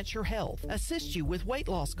to enhance your health, assist you with weight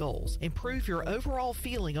loss goals, improve your overall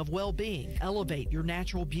feeling of well-being, elevate your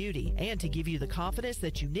natural beauty, and to give you the confidence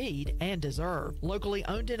that you need and deserve. Locally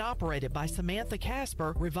owned and operated by Samantha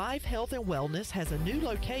Casper, Revive Health and Wellness has a new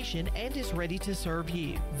location and is ready to serve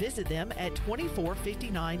you. Visit them at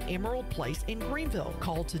 2459 Emerald Place in Greenville.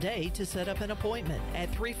 Call today to set up an appointment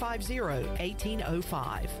at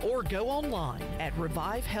 350-1805 or go online at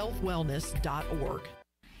revivehealthwellness.org.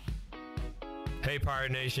 Hey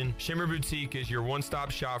Pirate Nation, Shimmer Boutique is your one-stop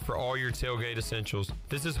shop for all your tailgate essentials.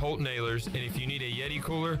 This is Holt Nailers, and if you need a Yeti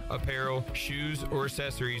cooler, apparel, shoes, or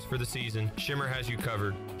accessories for the season, Shimmer has you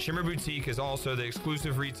covered. Shimmer Boutique is also the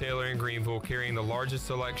exclusive retailer in Greenville carrying the largest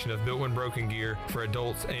selection of built and broken gear for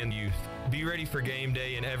adults and youth. Be ready for game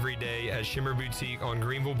day and every day at Shimmer Boutique on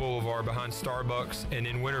Greenville Boulevard behind Starbucks and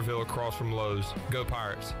in Winterville across from Lowe's. Go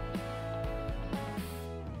Pirates!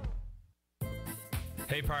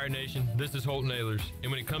 Hey Pirate Nation, this is Holt Nailers,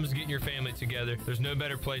 and when it comes to getting your family together, there's no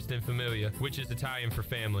better place than Familia, which is Italian for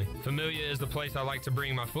family. Familia is the place I like to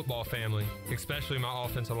bring my football family, especially my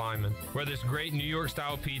offensive linemen. Whether it's great New York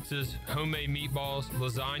style pizzas, homemade meatballs,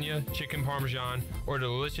 lasagna, chicken parmesan, or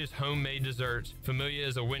delicious homemade desserts, Familia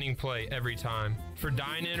is a winning play every time. For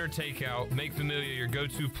dine-in or takeout, make Familia your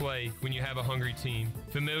go-to play when you have a hungry team.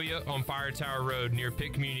 Familia on Fire Tower Road near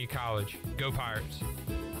Pitt Community College. Go Pirates!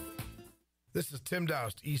 This is Tim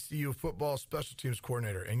Doust, ECU Football Special Teams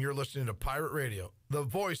Coordinator, and you're listening to Pirate Radio, the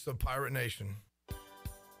voice of Pirate Nation.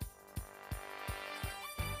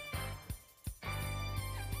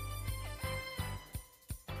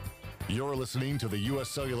 You're listening to the U.S.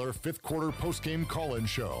 Cellular 5th Quarter Postgame Call-In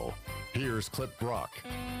Show. Here's Clip Brock.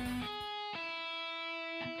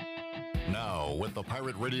 Now, with the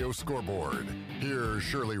Pirate Radio scoreboard, here's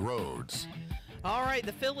Shirley Rhodes. All right,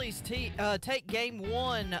 the Phillies take Game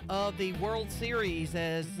 1 of the World Series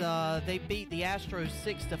as they beat the Astros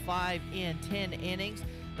 6-5 in 10 innings.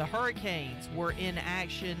 The Hurricanes were in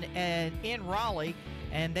action in Raleigh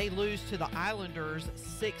and they lose to the Islanders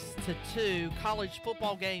 6-2. College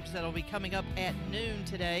football games that'll be coming up at noon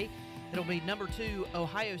today. It'll be number 2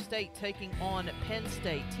 Ohio State taking on Penn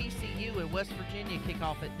State. TCU and West Virginia kick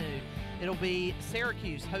off at noon. It'll be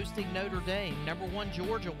Syracuse hosting Notre Dame. Number 1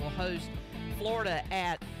 Georgia will host Florida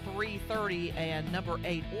at 3:30, and number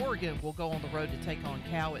 8 Oregon will go on the road to take on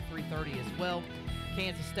Cal at 3:30 as well.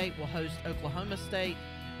 Kansas State will host Oklahoma State,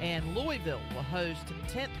 and Louisville will host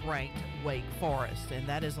 10th-ranked Wake Forest. And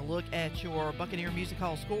that is a look at your Buccaneer Music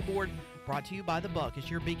Hall scoreboard, brought to you by The Buck.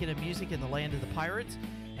 It's your beacon of music in the land of the Pirates.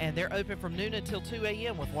 And they're open from noon until 2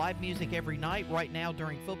 a.m. with live music every night. Right now,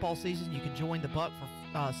 during football season, you can join the Buck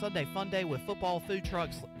for Sunday Fun Day with football, food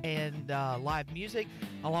trucks, and live music,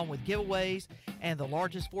 along with giveaways and the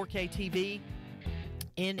largest 4K TV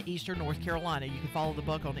in Eastern North Carolina. You can follow the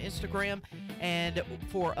Buck on Instagram and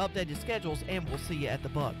for updated schedules, and we'll see you at the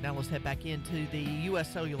Buck. Now let's head back into the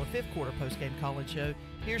U.S. Cellular fifth quarter postgame call-in show.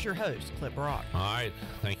 Here's your host, Clip Brock. All right.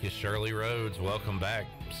 Thank you, Shirley Rhodes. Welcome back.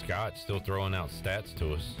 Scott still throwing out stats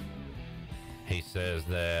to us. He says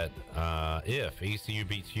that if ECU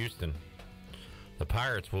beats Houston, the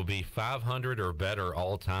Pirates will be 500 or better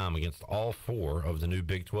all time against all 4 of the new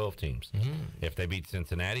Big 12 teams. If they beat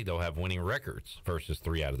Cincinnati, they'll have winning records versus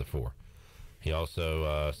 3 out of the 4. He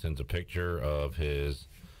also sends a picture of his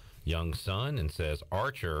young son and says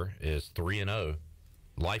Archer is 3-0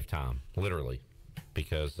 lifetime, literally,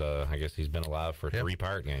 because I guess he's been alive for 3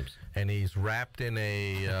 Pirate games. And he's wrapped in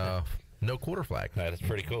a no quarter flag. That is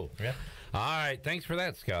pretty cool. Yeah. All right. Thanks for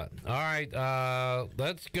that, Scott. All right.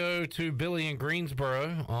 Let's go to Billy in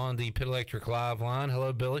Greensboro on the Pit Electric Live line.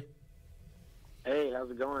 Hello, Billy. Hey, how's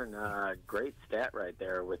it going? Great stat right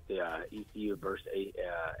there with the ECU versus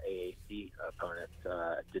AAC opponents.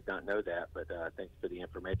 Did not know that, but thanks for the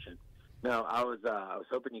information. No, I was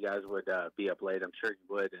hoping you guys would be up late. I'm sure you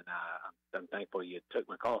would, and I'm thankful you took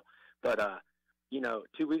my call. But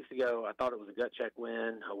 2 weeks ago, I thought it was a gut check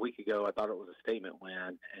win. A week ago, I thought it was a statement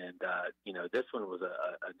win, and this one was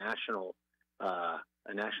a national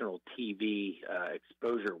TV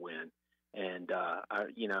exposure win. And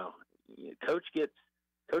Coach gets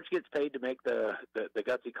paid to make the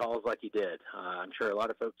gutsy calls like he did. I'm sure a lot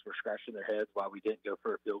of folks were scratching their heads why we didn't go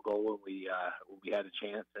for a field goal when we had a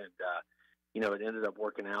chance, and it ended up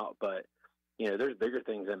working out. But there's bigger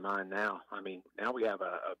things in mind now. I mean, now we have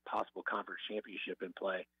a possible conference championship in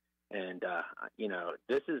play, and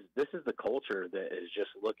this is the culture that is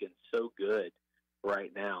just looking so good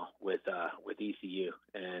right now with ECU,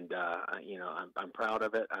 and I'm proud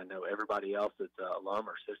of it. I know everybody else that's alum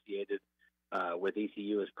or associated with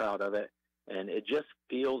ECU is proud of it, and it just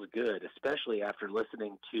feels good, especially after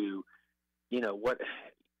listening to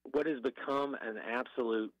what has become an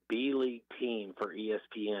absolute B-League team for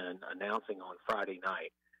ESPN announcing on Friday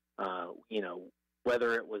night.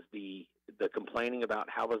 Whether it was the complaining about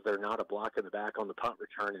how was there not a block in the back on the punt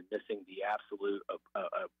return and missing the absolute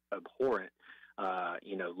abhorrent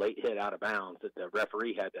late hit out of bounds that the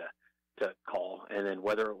referee had to call, and then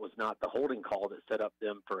whether it was not the holding call that set up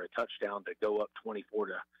them for a touchdown to go up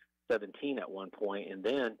 24-17 at one point, and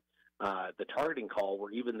then the targeting call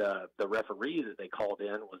where even the referee that they called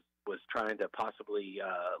in was trying to possibly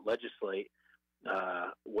legislate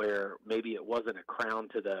where maybe it wasn't a crown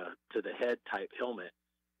to the head type helmet.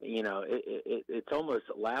 It's almost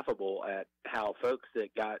laughable at how folks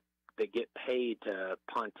that get paid to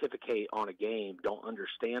pontificate on a game don't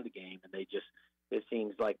understand the game, and it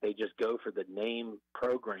seems like they just go for the name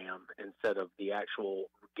program instead of the actual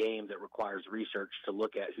game that requires research to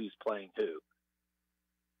look at who's playing who.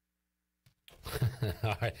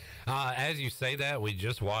 All right. As you say that, we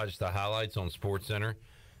just watched the highlights on SportsCenter,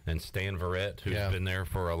 and Stan Verrett, who's been there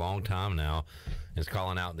for a long time now, is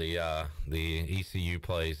calling out the ECU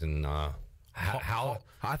plays, and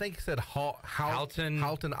I think he said Halton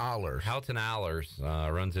Eilers. Halton Eilers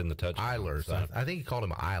runs in the touchdown. Eilers. So. I think he called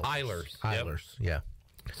him Eilers. Eilers. Yep. Yeah.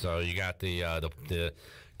 So you got the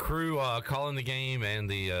crew calling the game and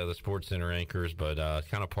the SportsCenter anchors, but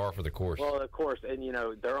kind of par for the course. Well, of course, and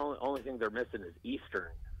their only thing they're missing is Eastern.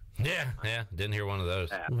 Yeah, didn't hear one of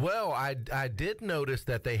those. Well, I did notice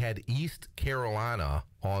that they had East Carolina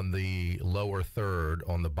on the lower third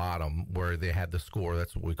on the bottom where they had the score.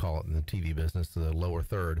 That's what we call it in the TV business, the lower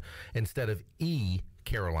third, instead of E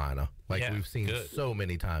Carolina, like we've seen so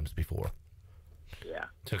many times before. Yeah.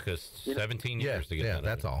 Took us 17 years to get that.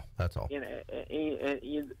 That's all. And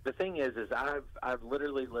the thing is I've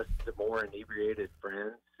literally listened to more inebriated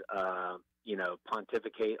friends,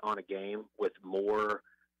 pontificate on a game with more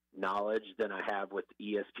knowledge than I have with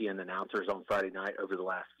ESPN announcers on Friday night over the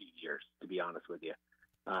last few years, to be honest with you.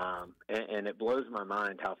 And it blows my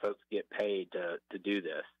mind how folks get paid to do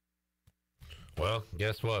this. Well,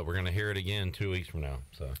 guess what? We're going to hear it again 2 weeks from now.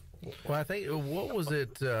 So, well, I think what was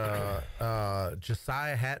it?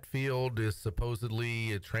 Josiah Hatfield is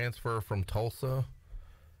supposedly a transfer from Tulsa.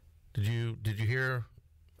 Did you hear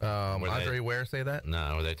Andre Ware say that?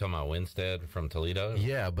 No, were they talking about Winstead from Toledo?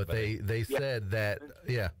 Yeah, but they said that.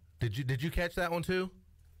 Yeah, did you catch that one too?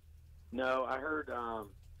 No, I heard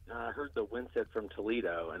the Winstead from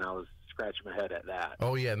Toledo, and I was scratching my head at that.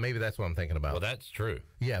 Oh yeah, maybe that's what I'm thinking about. Well, that's true.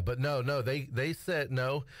 Yeah, but no, they said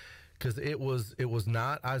no, because it was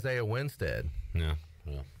not Isaiah Winstead. Yeah,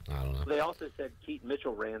 well, I don't know. They also said Keaton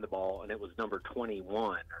Mitchell ran the ball, and it was number 21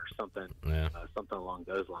 or something, something along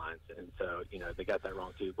those lines. And so, they got that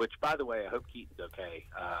wrong too. Which, by the way, I hope Keaton's okay.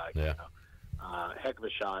 Heck of a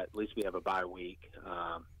shot. At least we have a bye week,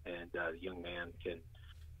 and the young man can,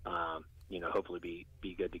 hopefully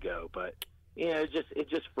be good to go. But it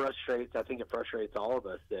just frustrates. I think it frustrates all of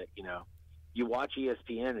us that you watch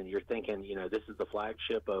ESPN and you're thinking, this is the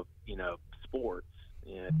flagship of sports.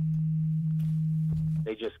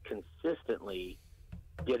 They just consistently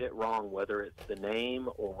get it wrong, whether it's the name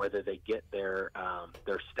or whether they get their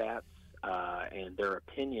stats and their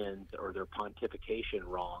opinions or their pontification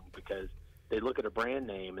wrong, because they look at a brand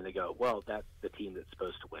name and they go, well, that's the team that's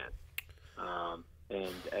supposed to win.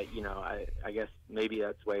 I guess maybe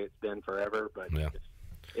that's the way it's been forever, but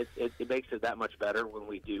it makes it that much better when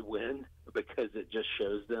we do win, because it just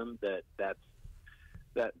shows them that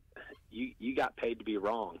you got paid to be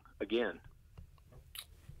wrong again.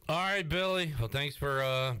 All right, Billy. Well, thanks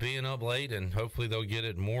for being up late, and hopefully they'll get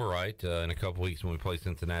it more right in a couple weeks when we play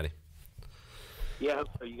Cincinnati. Yeah,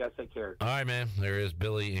 so you guys take care. All right, man. There is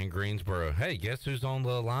Billy in Greensboro. Hey, guess who's on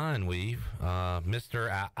the line, Weave?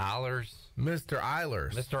 Mr. Eilers. Mr.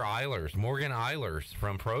 Eilers. Mr. Eilers. Morgan Eilers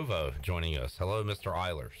from Provo joining us. Hello, Mr.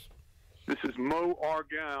 Eilers. This is Mo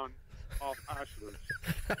Argon off Islers.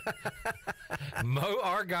 Mo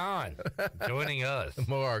Argon joining us.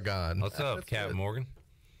 Mo Argon. What's up, Captain Morgan?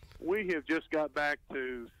 We have just got back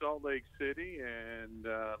to Salt Lake City and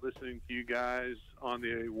listening to you guys on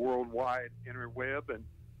the worldwide interweb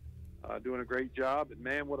and doing a great job. And,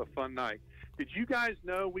 man, what a fun night. Did you guys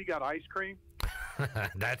know we got ice cream?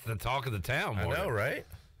 That's the talk of the town, Morgan. I know, right?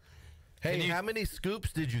 Hey, how many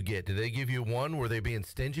scoops did you get? Did they give you one? Were they being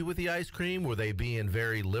stingy with the ice cream? Were they being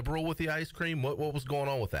very liberal with the ice cream? What was going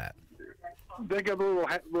on with that? They got those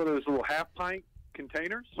little half-pint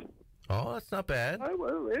containers. Oh, that's not bad.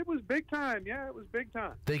 It was big time. Yeah, it was big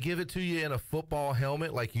time. They give it to you in a football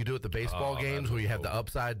helmet like you do at the baseball games where you have the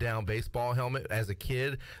upside-down baseball helmet. As a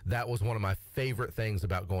kid, that was one of my favorite things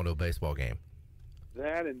about going to a baseball game.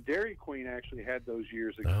 That and Dairy Queen actually had those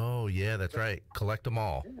years ago. Oh, yeah, that's right. Collect them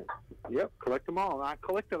all. Yeah. Yep, collect them all. I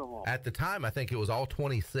collected them all. At the time, I think it was all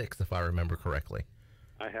 26, if I remember correctly.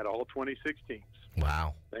 I had all 26 teams.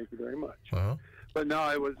 Wow. Thank you very much. Uh-huh. But no,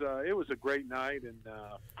 it was a great night, and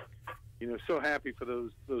so happy for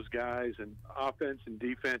those guys, and offense and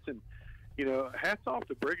defense, and hats off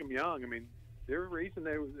to Brigham Young. I mean, their reason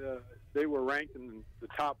they were ranked in the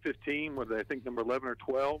top 15, whether I think number 11 or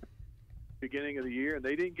 12, beginning of the year, and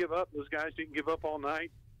they didn't give up. Those guys didn't give up all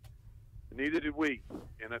night. Neither did we,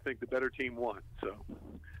 and I think the better team won. So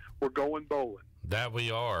we're going bowling. That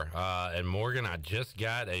we are. And Morgan, I just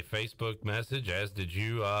got a Facebook message, as did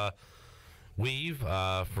you, Weave,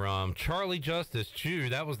 from Charlie Justice Chew.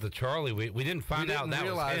 That was the Charlie. We didn't find out that was him. We didn't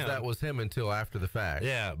realize that was him until after the fact.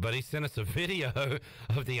 Yeah, but he sent us a video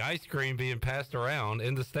of the ice cream being passed around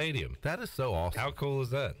in the stadium. That is so awesome. How cool is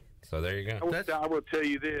that? So there you go. I will tell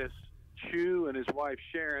you this. Chew and his wife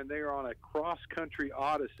Sharon, they are on a cross-country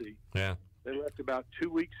odyssey. Yeah. They left about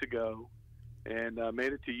 2 weeks ago and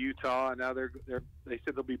made it to Utah, and now they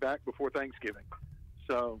said they'll be back before Thanksgiving.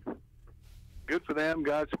 So good for them.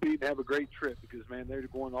 Godspeed, and have a great trip, because, man, they're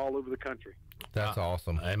going all over the country. That's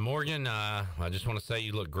awesome. And Morgan, I just want to say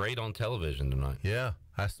you look great on television tonight. Yeah.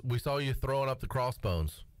 We saw you throwing up the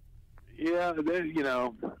crossbones. Yeah,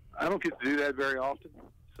 I don't get to do that very often,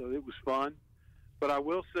 so it was fun. But I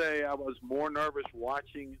will say I was more nervous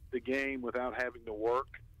watching the game without having to work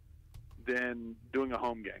than doing a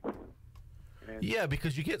home game. And yeah,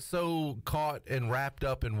 because you get so caught and wrapped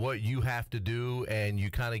up in what you have to do, and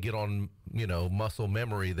you kind of get on, muscle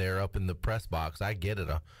memory there up in the press box. I get it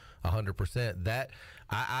 100%. That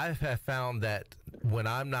I have found that when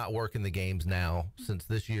I'm not working the games now, since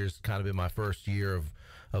this year's kind of been my first year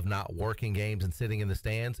of not working games and sitting in the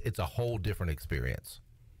stands, it's a whole different experience.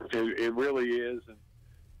 It really is,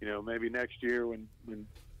 and maybe next year when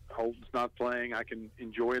Holton's not playing, I can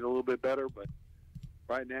enjoy it a little bit better. But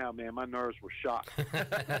right now, man, my nerves were shot.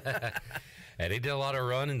 And he did a lot of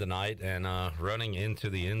running tonight and running into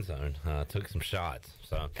the end zone. Took some shots.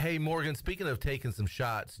 So Hey, Morgan, speaking of taking some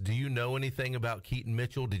shots, do you know anything about Keaton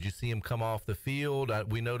Mitchell? Did you see him come off the field?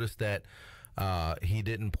 We noticed that he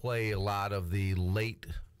didn't play a lot of the late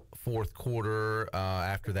fourth quarter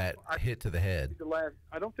after that hit to the head.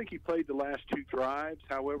 I don't think he played the last two drives.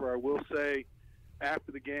 However, I will say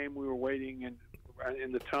after the game we were waiting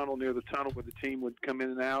in the tunnel, near the tunnel where the team would come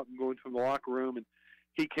in and out and go into the locker room, and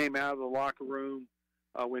he came out of the locker room,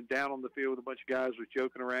 went down on the field with a bunch of guys, was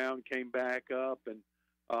joking around, came back up, and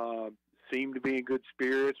seemed to be in good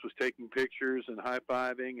spirits, was taking pictures and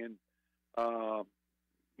high-fiving, and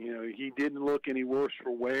he didn't look any worse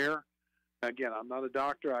for wear. Again, I'm not a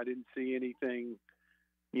doctor. I didn't see anything,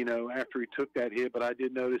 after he took that hit, but I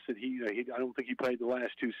did notice that I don't think he played the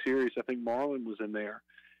last two series. I think Marlon was in there,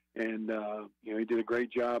 and he did a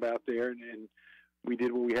great job out there, and we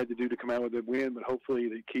did what we had to do to come out with a win. But hopefully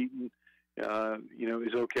that Keaton,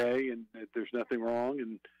 is okay, and that there's nothing wrong,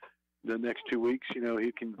 and the next 2 weeks, he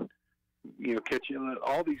can, catch.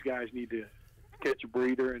 All these guys need to catch a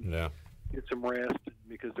breather and get some rest,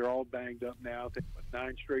 because they're all banged up now. I think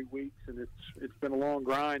 9 straight weeks, and it's been a long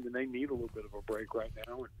grind, and they need a little bit of a break right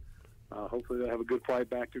now. And hopefully they'll have a good flight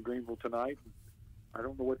back to Greenville tonight. I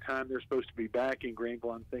don't know what time they're supposed to be back in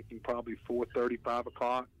Greenville. I'm thinking probably 4:30, 5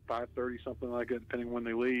 o'clock, 5:30, something like that, depending on when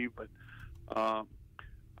they leave. But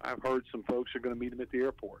I've heard some folks are going to meet them at the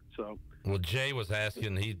airport. So. Well, Jay was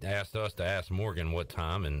asking, he asked us to ask Morgan what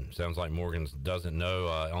time, and sounds like Morgan doesn't know.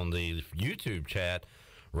 On the YouTube chat,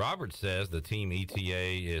 Robert says the team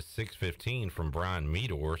ETA is 6:15 from Brian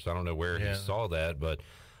Meador, so I don't know where he saw that, but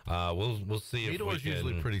we'll see if Meador's we can.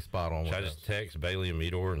 Usually pretty spot on. Should I just text Bailey and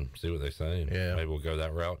Meador and see what they say? And maybe we'll go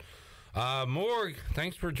that route. Morg,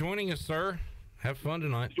 thanks for joining us, sir. Have fun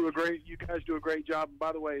tonight. You guys do a great job. And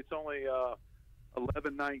by the way, it's only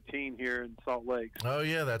 11:19 here in Salt Lake. Oh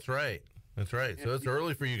yeah, that's right. That's right. So it's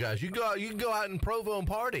early for you guys. You can go out in Provo and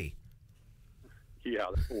party. Yeah,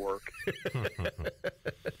 that'll work.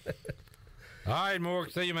 All right,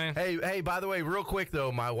 Morg. See you, man. Hey. By the way, real quick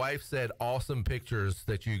though, my wife said awesome pictures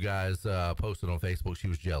that you guys posted on Facebook. She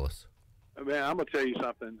was jealous. Man, I'm gonna tell you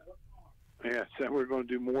something. Yeah, so we're going to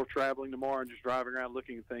do more traveling tomorrow and just driving around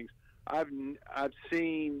looking at things. I've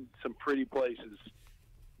seen some pretty places,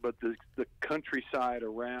 but the countryside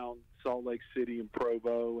around Salt Lake City and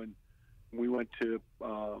Provo, and we went to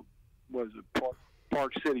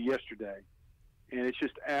Park City yesterday. And it's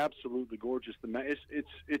just absolutely gorgeous.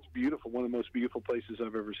 It's beautiful. One of the most beautiful places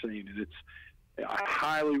I've ever seen. And I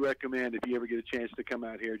highly recommend, if you ever get a chance to come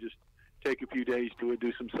out here, just take a few days to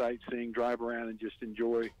do some sightseeing, drive around, and just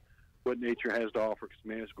enjoy what nature has to offer. Because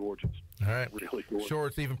man, it's gorgeous. All right, really gorgeous. Sure,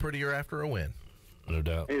 it's even prettier after a win. No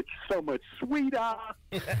doubt. It's so much sweeter. All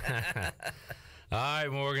right,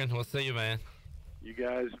 Morgan. We'll see you, man. You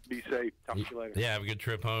guys be safe. Talk to you later. Yeah, have a good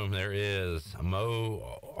trip home. There is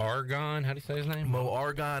Mo Argon. How do you say his name? Mo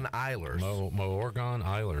Argon Eilers. Mo Argon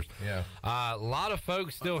Eilers. Yeah. A lot of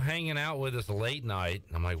folks still hanging out with us late night.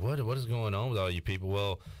 I'm like, what is going on with all you people?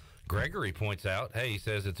 Well, Gregory points out, he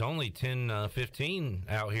says it's only 10:15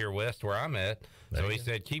 out here west where I'm at. So he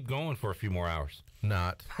said, keep going for a few more hours.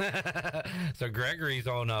 Not. So Gregory's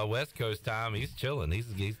on West Coast time. He's chilling.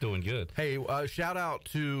 He's doing good. Hey, shout out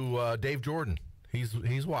to Dave Jordan.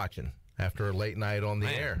 He's watching after a late night on the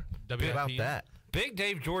air. How about that? Big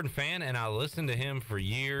Dave Jordan fan, and I listened to him for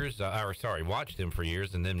years. Watched him for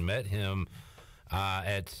years, and then met him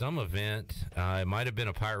at some event. It might have been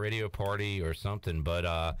a Pirate Radio party or something,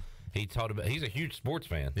 but he talked about. He's a huge sports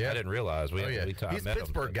fan. Yeah. I didn't realize. He's a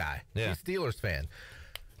Pittsburgh guy. Yeah. He's Steelers fan.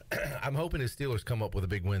 I'm hoping his Steelers come up with a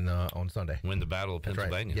big win on Sunday. Win the Battle of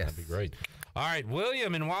Pennsylvania. Right. Yes. That'd be great. All right,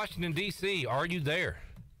 William in Washington, D.C., are you there?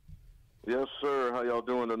 Yes, sir. How y'all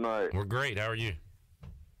doing tonight? We're great. How are you?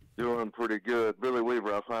 Doing pretty good. Billy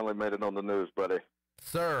Weaver, I finally made it on the news, buddy.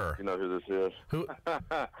 Sir. You know who this is. Who?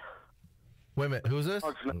 Wait a minute. Who's this?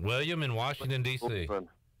 William in Washington, D.C.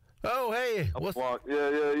 Oh, hey.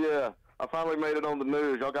 Yeah. I finally made it on the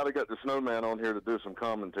news. Y'all got to get the snowman on here to do some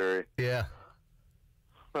commentary. Yeah.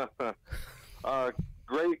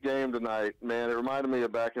 Great game tonight, man. It reminded me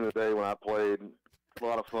of back in the day when I played. A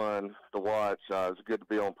lot of fun to watch. It's good to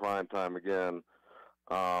be on prime time again.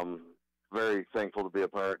 Very thankful to be a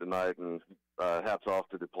Pirate tonight, and hats off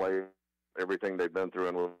to the players, everything they've been through,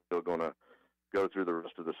 and we're still going to go through the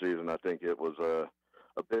rest of the season. I think it was a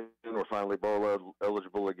big win. We're finally bowl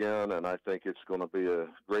eligible again, and I think it's going to be a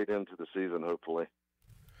great end to the season, hopefully.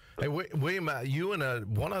 Hey, William, you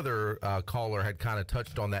and one other caller had kind of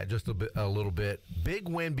touched on that just a little bit. Big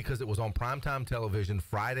win because it was on primetime television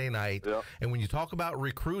Friday night. Yep. And when you talk about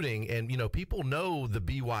recruiting, and, people know the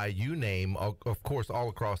BYU name, of course, all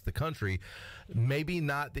across the country, maybe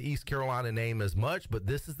not the East Carolina name as much, but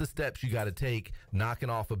this is the steps you got to take,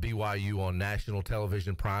 knocking off a BYU on national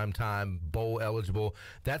television, primetime, bowl eligible.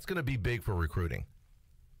 That's going to be big for recruiting.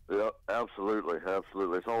 Yeah, absolutely.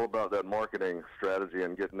 It's all about that marketing strategy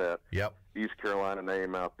and getting that East Carolina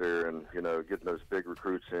name out there, and getting those big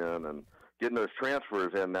recruits in and getting those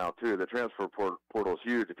transfers in now too. The transfer portal is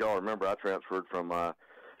huge. If y'all remember, I transferred from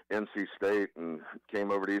NC State and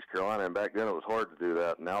came over to East Carolina, and back then it was hard to do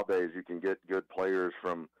that. Nowadays you can get good players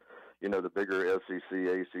from the bigger SEC,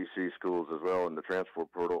 ACC schools as well in the transfer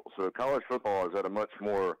portal. So college football is at a much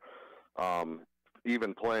more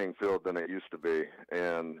even playing field than it used to be,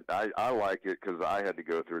 and I like it because I had to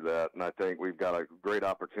go through that, and I think we've got a great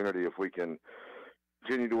opportunity if we can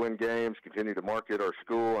continue to win games, continue to market our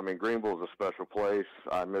school. I mean, Greenville is a special place.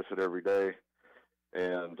 I miss it every day,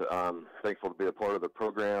 and I'm thankful to be a part of the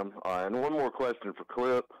program. And one more question for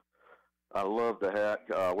Clip. I love the hat.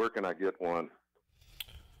 Where can I get one?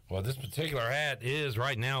 Well, this particular hat is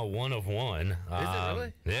right now one of one. Is it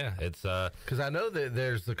really? Yeah, it's because I know that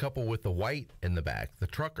there's a couple with the white in the back, the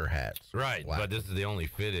trucker hats. Right, but this is the only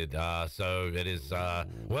fitted. So it is.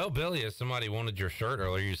 Well, Billy, if somebody wanted your shirt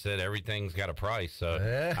earlier, you said everything's got a price,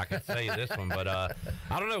 so I could sell you this one. But I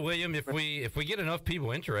don't know, William. If we get enough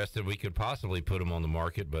people interested, we could possibly put them on the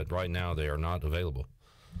market. But right now, they are not available.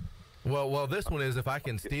 Well, this one is if I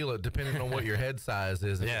can steal it, depending on what your head size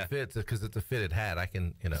is. If it fits, because it's a fitted hat, I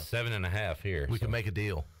can, 7.5 here. We can make a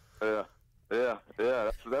deal. Yeah.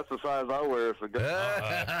 That's the size I wear. So all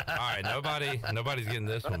right, nobody's getting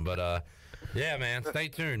this one, but yeah, man, stay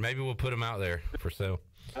tuned. Maybe we'll put them out there for sale.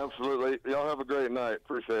 Absolutely. Y'all have a great night.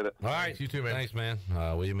 Appreciate it. All right, you too, man. Thanks, man.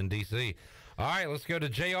 William in D.C. All right, let's go to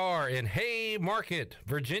JR in Haymarket,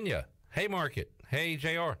 Virginia. Haymarket. Hey,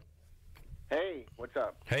 JR. Hey, what's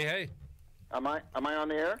up? Hey. Am I on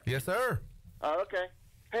the air? Yes, sir. Oh, okay.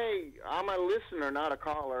 Hey, I'm a listener, not a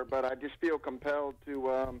caller, but I just feel compelled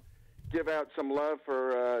to give out some love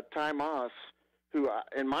for Ty Moss, who,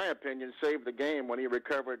 in my opinion, saved the game when he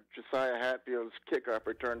recovered Josiah Hatfield's kickoff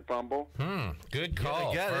return fumble. Good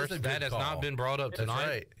call. That has not been brought up tonight.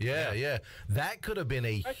 Right. Yeah. That could have been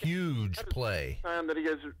a huge play. Time that he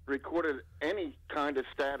has recorded any kind of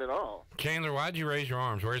stat at all. Chandler, why'd you raise your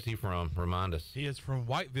arms? Where is he from? Remind us. He is from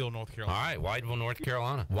Whiteville, North Carolina. All right, Whiteville, North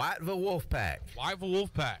Carolina. Whiteville Wolfpack.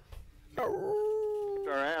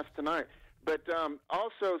 Our ass tonight. But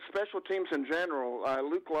also special teams in general.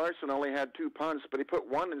 Luke Larson only had 2 punts, but he put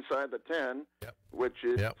one inside the 10, which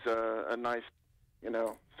is a nice,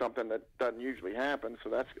 something that doesn't usually happen. So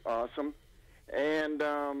that's awesome. And,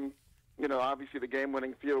 obviously the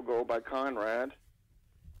game-winning field goal by Conrad.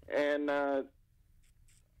 And Malik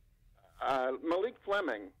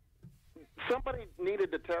Fleming. Somebody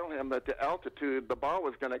needed to tell him that the altitude, the ball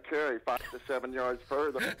was going to carry 5 to 7 yards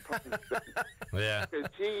further. Yeah.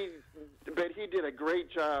 But he did a great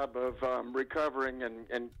job of recovering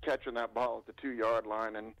and catching that ball at the 2-yard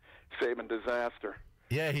line and saving disaster.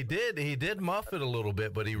 Yeah, he did. He did muff it a little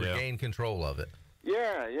bit, but he regained control of it.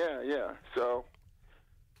 Yeah. So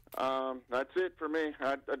that's it for me.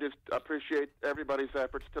 I just appreciate everybody's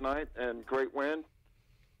efforts tonight, and great win.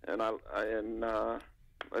 And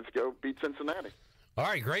let's go beat Cincinnati. All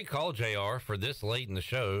right, great call, JR, for this late in the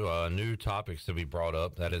show. New topics to be brought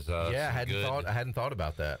up. That is I hadn't thought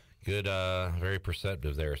about that. Good, very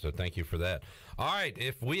perceptive there, so thank you for that. All right,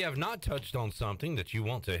 if we have not touched on something that you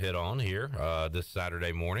want to hit on here this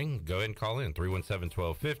Saturday morning, go ahead and call in,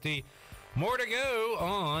 317-1250. More to go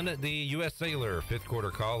on the U.S. Cellular 5th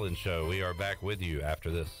Quarter Call-In Show. We are back with you after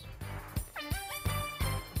this.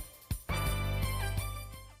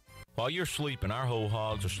 While you're sleeping, our whole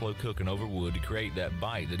hogs are slow cooking over wood to create that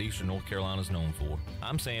bite that Eastern North Carolina is known for.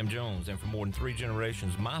 I'm Sam Jones, and for more than 3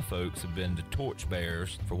 generations, my folks have been the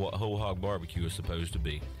torchbearers for what whole hog barbecue is supposed to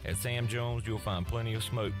be. At Sam Jones, you'll find plenty of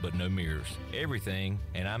smoke, but no mirrors. Everything,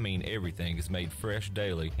 and I mean everything, is made fresh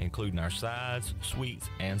daily, including our sides, sweets,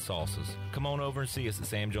 and sauces. Come on over and see us at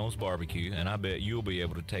Sam Jones Barbecue, and I bet you'll be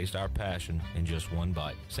able to taste our passion in just one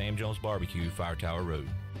bite. Sam Jones Barbecue, Fire Tower Road.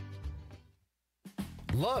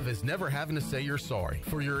 Love is never having to say you're sorry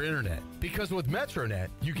for your internet, because with MetroNet,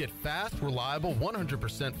 you get fast, reliable,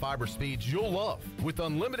 100% fiber speeds you'll love with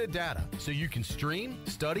unlimited data, so you can stream,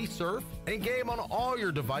 study, surf, and game on all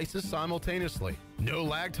your devices simultaneously. No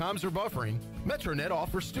lag times or buffering. MetroNet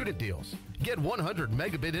offers student deals. Get 100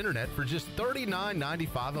 megabit internet for just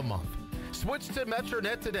 $39.95 a month. Switch to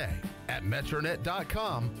MetroNet today at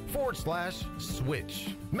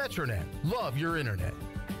metronet.com/switch. Metronet, love your internet.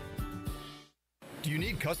 Do you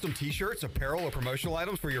need custom t-shirts, apparel, or promotional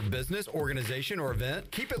items for your business, organization, or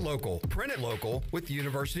event? Keep it local. Print it local with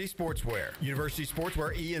University Sportswear. University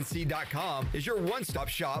Sportswear ENC.com is your one-stop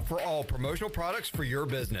shop for all promotional products for your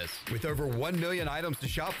business. With over 1 million items to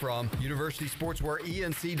shop from, University Sportswear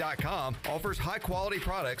ENC.com offers high-quality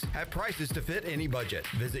products at prices to fit any budget.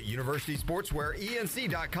 Visit University Sportswear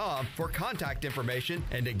ENC.com for contact information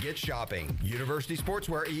and to get shopping. University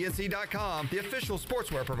Sportswear ENC.com, the official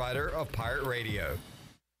sportswear provider of Pirate Radio.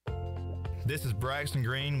 This is Braxton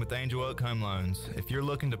Green with Angel Oak Home Loans. If you're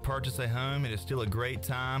looking to purchase a home, it is still a great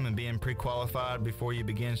time, and being pre-qualified before you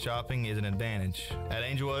begin shopping is an advantage. At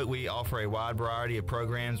Angel Oak, we offer a wide variety of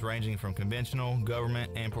programs ranging from conventional,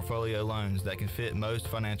 government, and portfolio loans that can fit most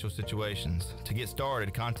financial situations. To get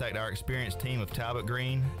started, contact our experienced team of Talbot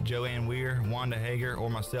Green, Joanne Weir, Wanda Hager, or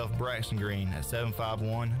myself, Braxton Green, at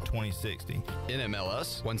 751-2060.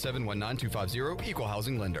 NMLS 1719250, Equal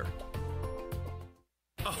Housing Lender.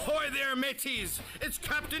 Ahoy there, mateys! It's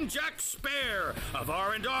Captain Jack Spare of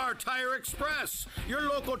R&R Tire Express, your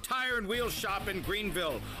local tire and wheel shop in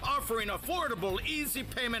Greenville, offering affordable, easy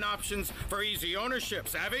payment options for easy ownership,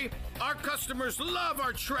 savvy? Our customers love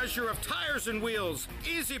our treasure of tires and wheels,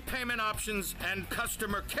 easy payment options, and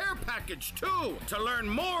customer care package, too. To learn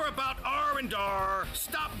more about R&R,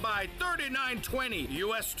 stop by 3920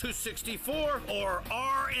 US 264 or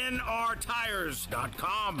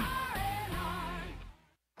rnrtires.com.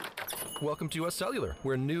 Welcome to US Cellular,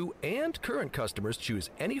 where new and current customers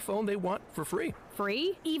choose any phone they want for free.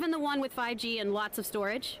 Free? Even the one with 5G and lots of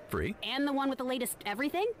storage? Free. And the one with the latest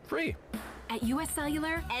everything? Free. At US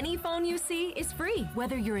Cellular, any phone you see is free,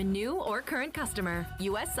 whether you're a new or current customer.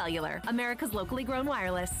 US Cellular, America's locally grown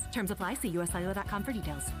wireless. Terms apply. See uscellular.com for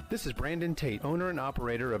details. This is Brandon Tate, owner and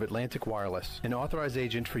operator of Atlantic Wireless, an authorized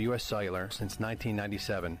agent for US Cellular since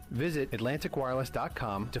 1997. Visit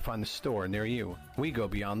atlanticwireless.com to find the store near you. We go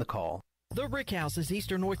beyond the call. The Rick House is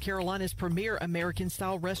Eastern North Carolina's premier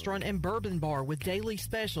American-style restaurant and bourbon bar with daily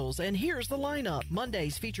specials. And here's the lineup.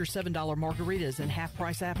 Mondays feature $7 margaritas and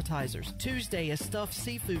half-price appetizers. Tuesday is stuffed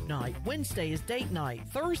seafood night. Wednesday is date night.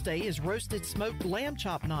 Thursday is roasted smoked lamb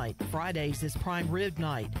chop night. Fridays is prime rib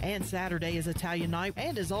night. And Saturday is Italian night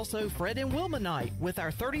and is also Fred and Wilma night with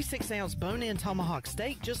our 36-ounce bone-in tomahawk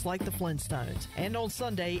steak just like the Flintstones. And on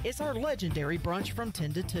Sunday, it's our legendary brunch from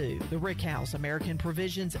 10 to 2. The Rick House, American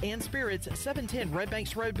Provisions and Spirits, 710 Red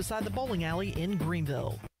Banks Road beside the bowling alley in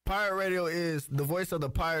Greenville. Pirate Radio is the voice of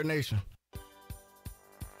the Pirate Nation.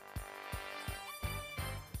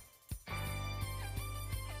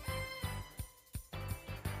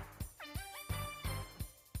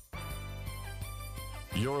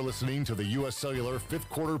 You're listening to the U.S. Cellular fifth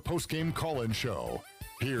quarter postgame call-in show.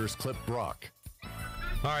 Here's Clip Brock.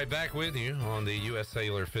 All right, back with you on the U.S.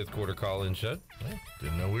 Cellular fifth quarter call-in show. Well,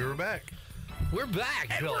 didn't know we were back. We're back,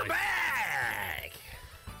 and Billy. we're back!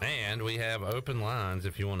 And we have open lines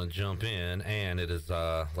if you want to jump in, and it is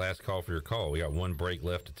last call for your call. We got one break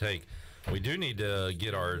left to take. We do need to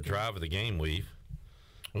get our drive of the game, Weave,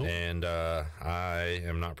 and I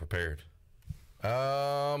am not prepared.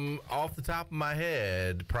 Off the top of my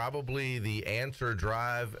head, probably the answer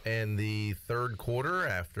drive in the third quarter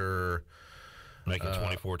after... Make it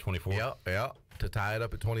 24-24? Yeah, to tie it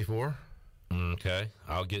up at 24. Okay,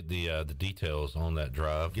 I'll get the details on that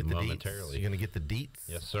drive momentarily. You're going to get the deets?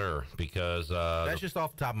 Yes, sir, because... that's just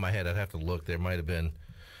off the top of my head. I'd have to look. There might have been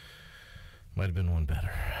one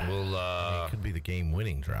better. Well, it could be the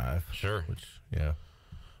game-winning drive. Sure.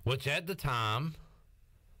 Which at the time,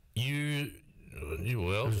 you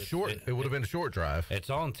will. It was short. It would have been a short drive. It's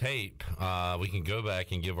on tape. We can go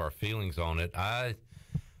back and give our feelings on it. I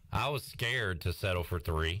was scared to settle for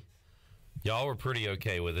 3. Y'all were pretty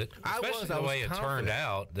okay with it, especially the way it turned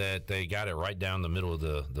out that they got it right down the middle of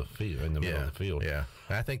the field, in the middle of the field. Yeah,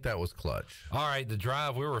 I think that was clutch. All right, the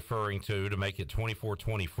drive we're referring to make it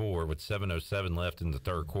 24-24 with 7:07 left in the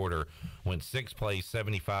third quarter went 6 plays,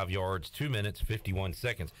 75 yards, 2 minutes, 51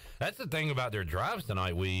 seconds. That's the thing about their drives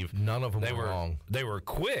tonight, Weave. None of them were long. They were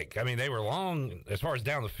quick. I mean, they were long as far as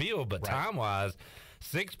down the field, but time-wise,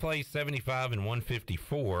 6 plays, 75 and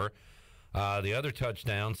 154. The other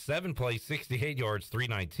touchdown, 7 plays, 68 yards,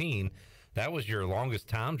 319. That was your longest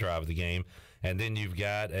time drive of the game. And then you've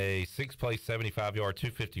got a 6 play, 75 yard,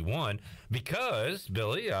 251 because,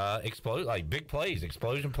 Billy, big plays,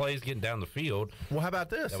 explosion plays getting down the field. Well, how about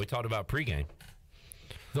this? That we talked about pregame.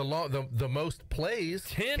 The most plays.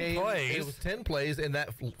 10 plays. It was 10 plays in that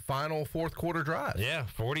final fourth quarter drive. Yeah,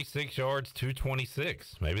 46 yards,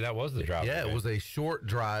 226. Maybe that was the drive. Yeah, it was a short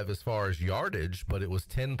drive as far as yardage, but it was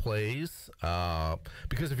 10 plays.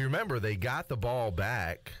 Because if you remember, they got the ball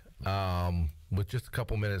back with just a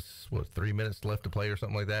couple minutes, 3 minutes left to play or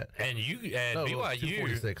something like that. And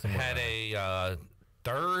BYU had a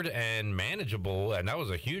third and manageable, and that was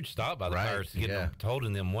a huge stop by the Pirates,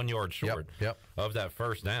 holding them 1 yard short of that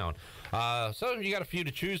first down. So you got a few to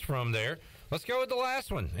choose from there. Let's go with the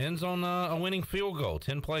last one. Ends on a winning field goal.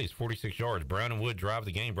 10 plays, 46 yards. Brown and Wood drive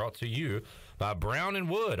the game, brought to you by Brown and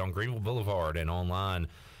Wood on Greenville Boulevard and online.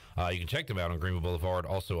 You can check them out on Greenville Boulevard,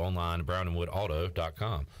 also online,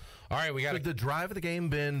 brownandwoodauto.com. All right, we got the drive of the game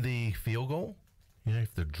been the field goal? You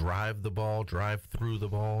have to drive the ball, drive through the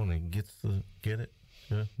ball, and it get it.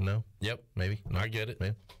 No? Yep. Maybe. No. I get it.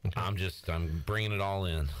 Maybe. Okay. I'm bringing it all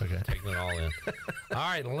in. Okay. Taking it all in. All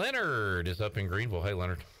right, Leonard is up in Greenville. Hey,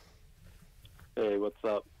 Leonard. Hey, what's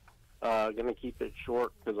up? Going to keep it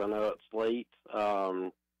short because I know it's late.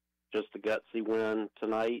 Just a gutsy win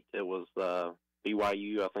tonight. It was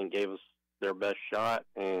BYU, I think, gave us their best shot,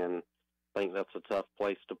 and I think that's a tough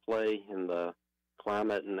place to play in the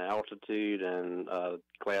climate and altitude, and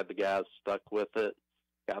glad the guys stuck with it.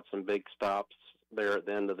 Got some big stops there at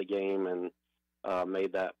the end of the game and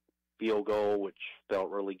made that field goal, which felt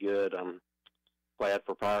really good. I'm glad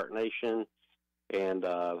for Pirate Nation, and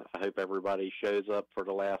I hope everybody shows up for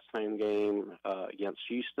the last home game against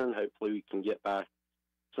Houston. Hopefully we can get by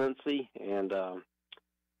Cincy, and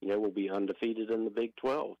we'll be undefeated in the Big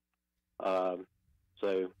 12.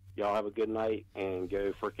 So y'all have a good night, and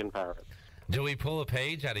go frickin' Pirates. Do we pull a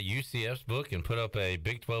page out of UCF's book and put up a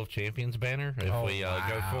Big 12 champions banner if we go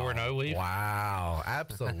 4-0 leave? Wow,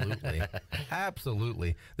 absolutely.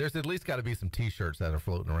 Absolutely. There's at least got to be some T-shirts that are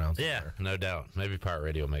floating around somewhere. Yeah, no doubt. Maybe Pirate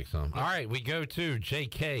Radio makes some. All right, we go to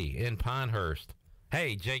JK in Pinehurst.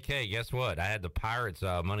 Hey, JK, guess what? I had the Pirates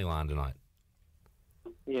money line tonight.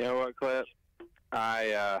 You know what, Cliff?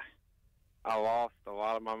 I lost a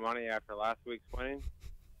lot of my money after last week's winning.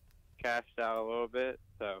 Cashed out a little bit,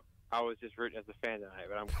 so I was just rooting as a fan tonight,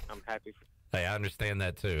 but I'm happy for. Hey, I understand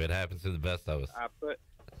that too. It happens to the best of us. I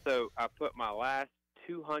put my last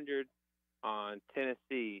 200 on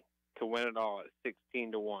Tennessee to win it all at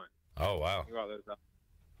 16-1. Oh wow! You got those up.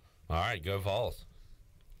 All right, go Vols.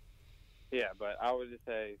 Yeah, but I would just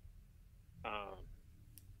say,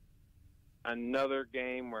 another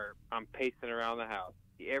game where I'm pacing around the house.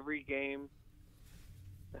 Every game.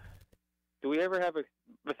 Do we ever have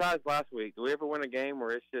besides last week, do we ever win a game where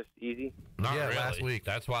it's just easy? Not really. Last week.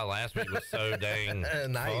 That's why last week was so dang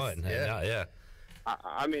nice. Fun. Yeah.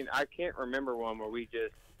 I mean, I can't remember one where we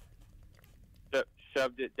just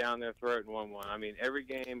shoved it down their throat and won one. I mean, every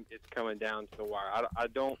game it's coming down to the wire.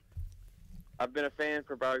 I've been a fan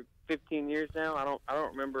for about 15 years now. I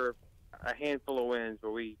don't remember a handful of wins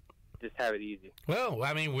where we just have it easy. Well,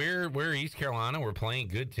 I mean, we're East Carolina. We're playing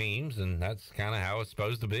good teams, and that's kind of how it's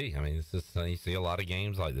supposed to be. I mean, it's just you see a lot of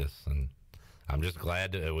games like this, and I'm just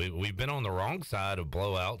glad we've been on the wrong side of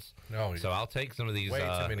blowouts. So I'll take some of these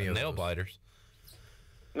nail biters.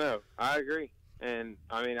 No, I agree, and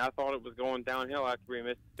I mean, I thought it was going downhill after we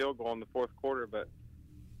missed the field goal in the fourth quarter, but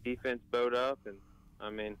defense bowed up, and I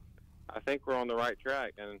mean, I think we're on the right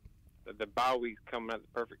track, and the bye week's coming at the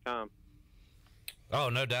perfect time. Oh,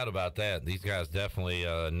 no doubt about that. These guys definitely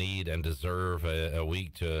need and deserve a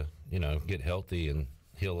week to, get healthy and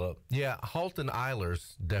heal up. Yeah, Halton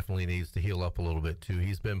Eilers definitely needs to heal up a little bit, too.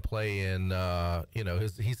 He's been playing,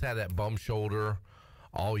 he's had that bum shoulder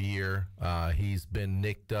all year. He's been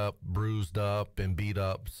nicked up, bruised up, and beat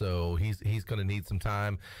up, so he's going to need some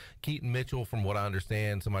time. Keaton Mitchell, from what I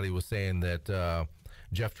understand, somebody was saying that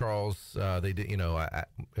Jeff Charles, they did, it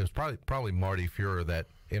was probably Marty Fuhrer that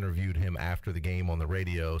interviewed him after the game on the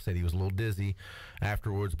radio, said he was a little dizzy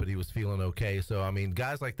afterwards, but he was feeling okay. So, I mean,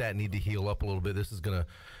 guys like that need to heal up a little bit.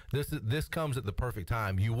 This comes at the perfect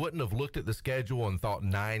time. You wouldn't have looked at the schedule and thought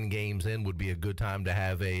 9 games in would be a good time to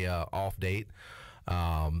have a off date.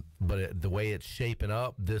 But the way it's shaping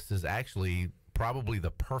up, this is actually probably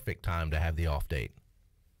the perfect time to have the off date.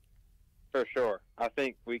 For sure. I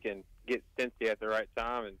think we can get Cincy at the right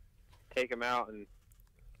time and take them out, and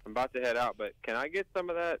I'm about to head out, but can I get some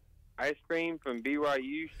of that ice cream from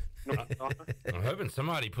BYU? I'm hoping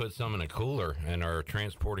somebody put some in a cooler and are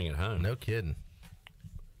transporting it home. No kidding.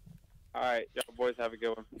 All right, y'all boys have a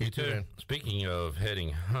good one. You too. Speaking of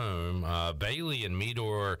heading home, Bailey and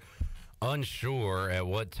Meador unsure at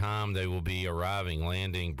what time they will be arriving,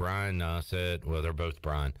 landing. Brian said, well, they're both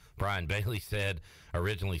Brian. Brian Bailey said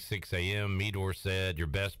originally 6 a.m. Meador said your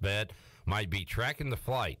best bet might be tracking the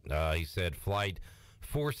flight. He said flight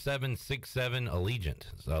 4767 Allegiant.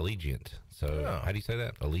 So how do you say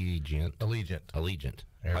that? Allegiant.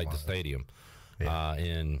 Like the stadium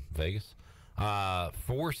in Vegas.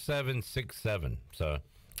 4767. So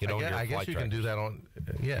get on your flight. I guess you can do that on.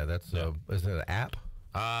 That's is it an app?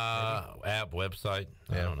 App, website.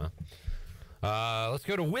 I don't know. Let's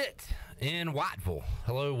go to Whit in Whiteville.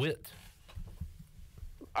 Hello, Whit.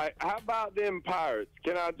 How about them Pirates?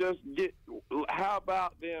 Can I just get? How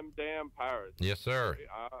about them damn Pirates? Yes, sir.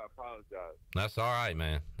 I apologize. That's all right,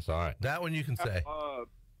 man. That's all right. That one you can say.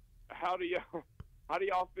 How do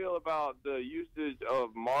y'all feel about the usage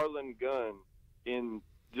of Marlon Gunn in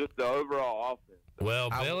just the overall offense? Well,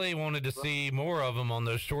 Billy wanted to see more of him on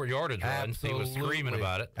those short yardage runs. He was screaming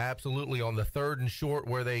about it. Absolutely. On the 3rd and short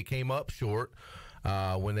where they came up short,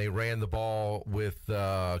 when they ran the ball with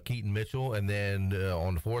Keaton Mitchell, and then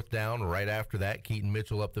on the 4th down, right after that, Keaton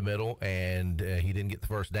Mitchell up the middle, and he didn't get the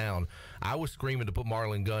first down. I was screaming to put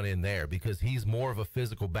Marlon Gunn in there because he's more of a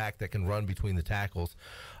physical back that can run between the tackles.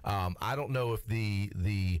 I don't know if the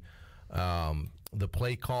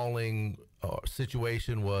play calling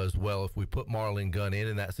situation was, well, if we put Marlon Gunn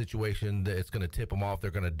in that situation, it's going to tip them off. They're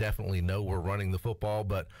going to definitely know we're running the football,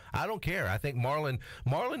 but I don't care. I think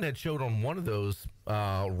Marlon had showed on one of those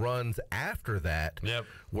runs after that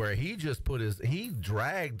where he just he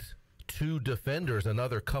dragged 2 defenders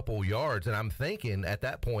another couple yards, and I'm thinking at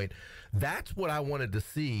that point, that's what I wanted to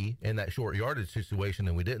see in that short yardage situation,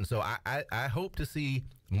 and we didn't. So I hope to see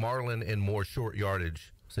Marlon in more short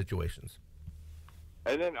yardage situations.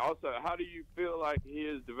 And then also, how do you feel like he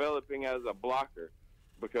is developing as a blocker?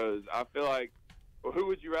 Because I feel like, who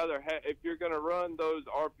would you rather have? If you're going to run those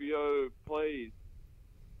RPO plays,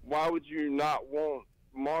 why would you not want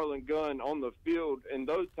Marlon Gunn on the field in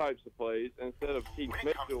those types of plays instead of Keaton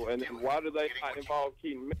Mitchell? And then why do they not involve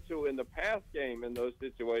Keaton Mitchell in the pass game in those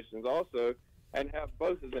situations also, and have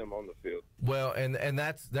both of them on the field? Well, and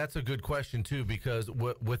that's a good question too, because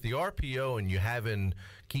with the RPO and you having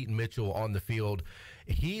Keaton Mitchell on the field,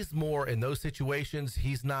 he's more in those situations.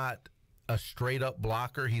 He's not a straight up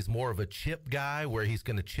blocker. He's more of a chip guy where he's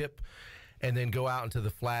going to chip and then go out into the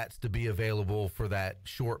flats to be available for that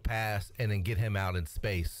short pass and then get him out in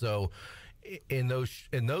space. So in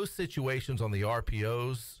those situations on the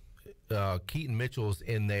RPOs, Keaton Mitchell's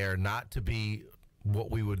in there not to be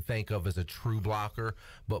what we would think of as a true blocker,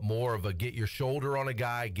 but more of a get your shoulder on a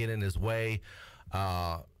guy, get in his way,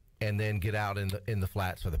 and then get out in the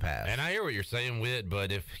flats for the pass. And I hear what you're saying, Whit,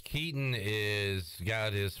 but if Keaton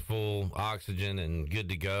got his full oxygen and good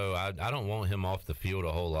to go, I don't want him off the field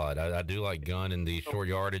a whole lot. I do like Gunn in the short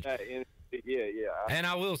yardage. Yeah. And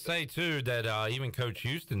I will say, too, that even Coach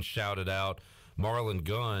Houston shouted out Marlon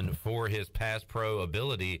Gunn for his pass pro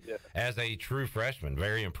ability as a true freshman.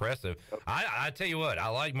 Very impressive. I tell you what, I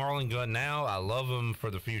like Marlon Gunn now. I love him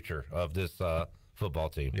for the future of this football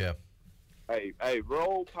team. Yeah. Hey,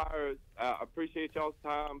 roll Pirates. I appreciate y'all's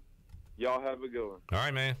time. Y'all have a good one. All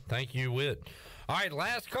right, man. Thank you, Whit. All right,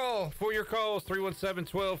 last call for your calls,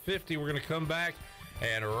 317-1250. We're going to come back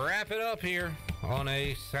and wrap it up here on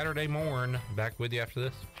a Saturday morn. Back with you after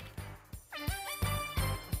this.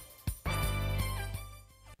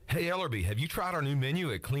 Hey, Ellerby, have you tried our new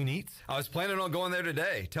menu at Clean Eats? I was planning on going there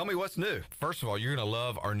today. Tell me what's new. First of all, you're going to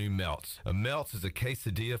love our new Melts. A Melts is a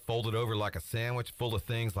quesadilla folded over like a sandwich full of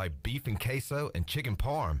things like beef and queso and chicken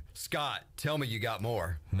parm. Scott, tell me you got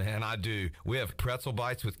more. Man, I do. We have pretzel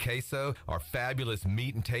bites with queso, our fabulous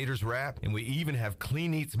meat and taters wrap, and we even have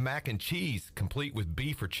Clean Eats mac and cheese, complete with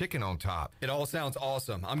beef or chicken on top. It all sounds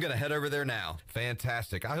awesome. I'm going to head over there now.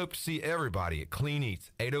 Fantastic. I hope to see everybody at Clean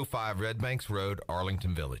Eats, 805 Red Banks Road,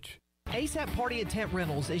 Arlington Village. ASAP Party and Tent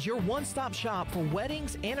Rentals is your one-stop shop for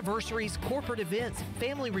weddings, anniversaries, corporate events,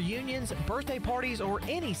 family reunions, birthday parties, or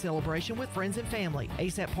any celebration with friends and family.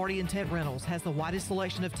 ASAP Party and Tent Rentals has the widest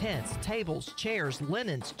selection of tents, tables, chairs,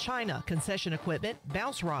 linens, china, concession equipment,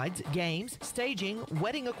 bounce rides, games, staging,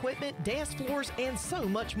 wedding equipment, dance floors, and so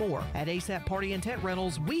much more. At ASAP Party and Tent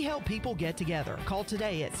Rentals, we help people get together. Call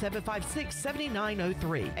today at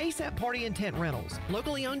 756-7903. ASAP Party and Tent Rentals,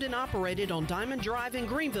 locally owned and operated on Diamond Drive in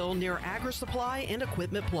Greenville near Agri Supply and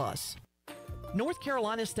Equipment Plus. North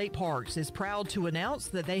Carolina State Parks is proud to announce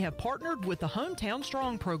that they have partnered with the Hometown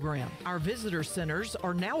Strong program. Our visitor centers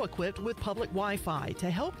are now equipped with public Wi-Fi to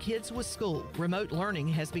help kids with school. Remote learning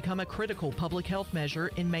has become a critical public health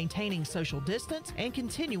measure in maintaining social distance and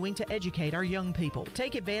continuing to educate our young people.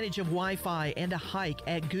 Take advantage of Wi-Fi and a hike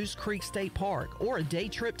at Goose Creek State Park or a day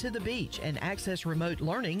trip to the beach and access remote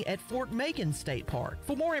learning at Fort Macon State Park.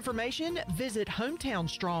 For more information, visit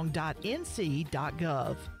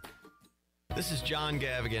hometownstrong.nc.gov. This is John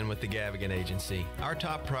Gavigan with the Gavigan Agency. Our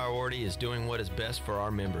top priority is doing what is best for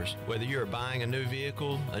our members. Whether you are buying a new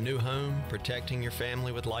vehicle, a new home, protecting your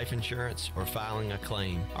family with life insurance, or filing a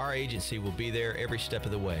claim, our agency will be there every step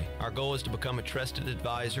of the way. Our goal is to become a trusted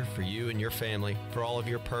advisor for you and your family for all of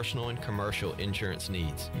your personal and commercial insurance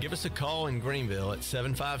needs. Give us a call in Greenville at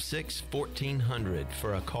 756-1400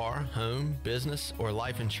 for a car, home, business, or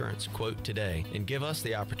life insurance quote today, and give us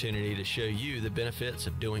the opportunity to show you the benefits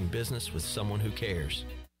of doing business with someone who cares.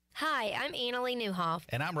 Hi, I'm Annalie Newhoff.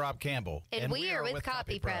 And I'm Rob Campbell. And we are with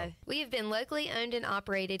CopyPro. We have been locally owned and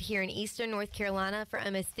operated here in Eastern North Carolina for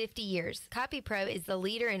almost 50 years. CopyPro is the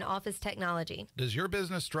leader in office technology. Does your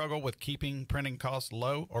business struggle with keeping printing costs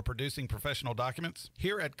low or producing professional documents?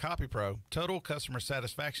 Here at CopyPro, total customer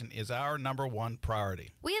satisfaction is our #1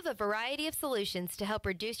 priority. We have a variety of solutions to help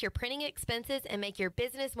reduce your printing expenses and make your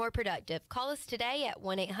business more productive. Call us today at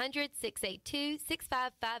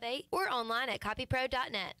 1-800-682-6558 or online at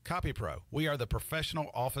copypro.net. CopyPro, we are the professional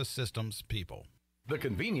office systems people. The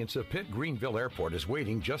convenience of Pitt Greenville Airport is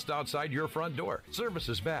waiting just outside your front door. Service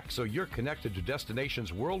is back, so you're connected to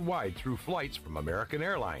destinations worldwide through flights from American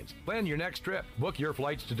Airlines. Plan your next trip. Book your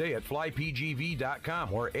flights today at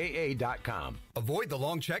flypgv.com or aa.com. Avoid the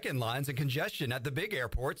long check-in lines and congestion at the big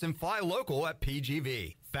airports and fly local at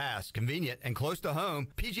PGV. Fast, convenient, and close to home,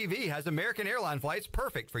 PGV has American airline flights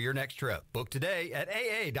perfect for your next trip. Book today at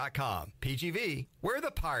aa.com. PGV, where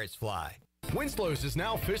the pirates fly. Winslow's is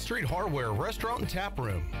now Fifth Street Hardware Restaurant and Tap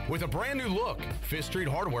Room. With a brand new look, Fifth Street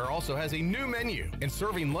Hardware also has a new menu and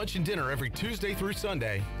serving lunch and dinner every Tuesday through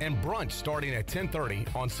Sunday and brunch starting at 10:30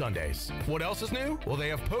 on Sundays. What else is new? Well, they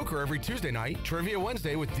have poker every Tuesday night, Trivia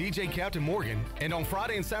Wednesday with DJ Captain Morgan, and on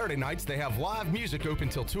Friday and Saturday nights they have live music open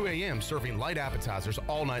till 2 a.m. serving light appetizers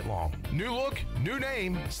all night long. New look, new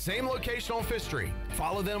name, same location on Fifth Street.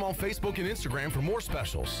 Follow them on Facebook and Instagram for more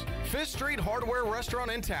specials. Fifth Street Hardware Restaurant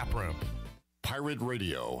and Tap Room. Pirate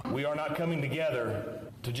Radio. We are not coming together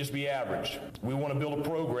to just be average. We want to build a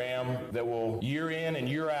program that will year in and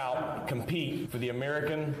year out compete for the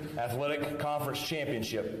American Athletic Conference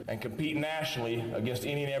Championship and compete nationally against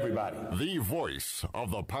any and everybody. The voice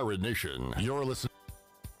of the Pirate Nation. You're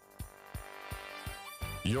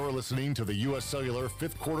listening to the U.S. Cellular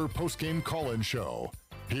 5th Quarter Postgame Call-In Show.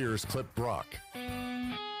 Here's Clip Brock.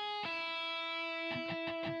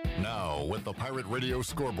 Now, with the Pirate Radio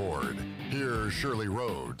scoreboard, here's Shirley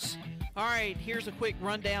Rhodes. All right, here's a quick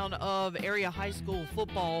rundown of area high school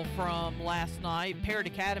football from last night. Parrott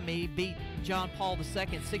Academy beat John Paul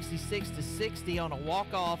II 66-60 on a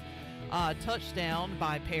walk-off touchdown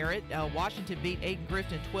by Parrott. Washington beat Aiton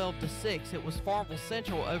Griffin 12-6. It was Farmville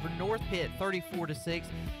Central over North Pitt 34-6.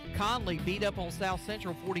 Conley beat up on South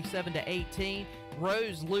Central 47-18.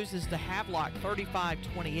 Rose loses to Havelock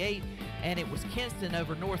 35-28. And it was Kinston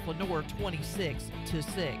over North Lenoir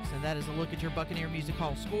 26-6. And that is a look at your Buccaneer Music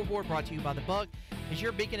Hall scoreboard brought to you by The Buck. Is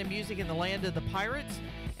your beacon of music in the land of the Pirates?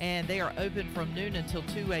 And they are open from noon until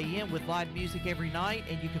 2 a.m. with live music every night.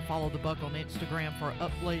 And you can follow The Buck on Instagram for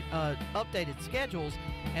updated schedules.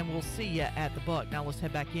 And we'll see you at The Buck. Now let's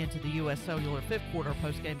head back into the U.S. Cellular 5th Quarter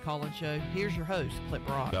postgame call-in show. Here's your host, Clip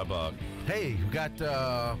Brock. The Buck. Hey, we've got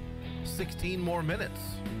 16 more minutes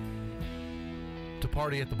to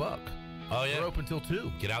party at The Buck. Oh, yeah. We're open till 2.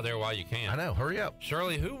 Get out there while you can. I know. Hurry up.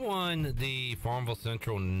 Shirley, who won the Farmville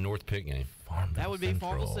Central North Pitt game? That would be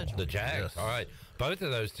Farmville Central. The Jags. Yes. All right. Both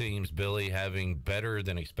of those teams, Billy, having better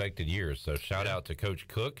than expected years. So shout out to Coach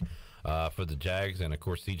Cook for the Jags and, of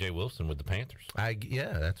course, C.J. Wilson with the Panthers.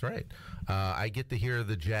 Yeah, that's right. I get to hear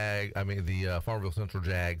the Farmville Central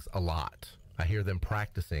Jags a lot. I hear them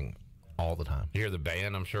practicing all the time. You hear the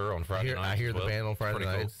band, I'm sure, on Friday nights. I hear the band on Friday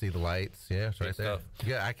nights, cool. See the lights. Yeah, it's right there.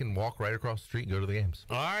 Yeah, I can walk right across the street and go to the games.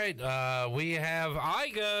 All right, we have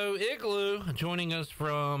Igo Igloo joining us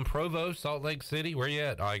from Provo, Salt Lake City. Where you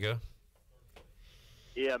at, Igo?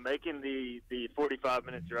 Yeah, making the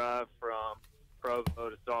 45-minute drive from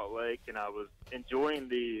Provo to Salt Lake, and I was enjoying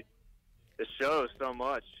the show so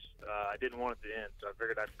much. I didn't want it to end, so I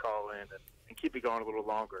figured I'd call in and keep it going a little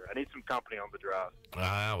longer. I need some company on the drive.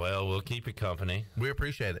 Well, we'll keep you company. We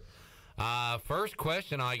appreciate it. First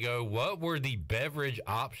question, what were the beverage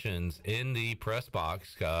options in the press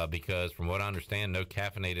box? Because from what I understand, no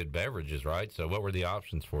caffeinated beverages, right? So what were the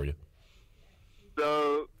options for you?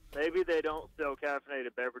 So maybe they don't sell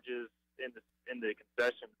caffeinated beverages in the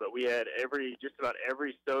concession, but we had just about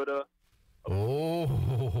every soda.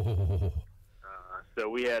 Oh. So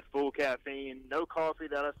we had full caffeine, no coffee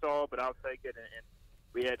that I saw, but I'll take it. And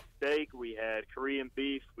we had steak, we had Korean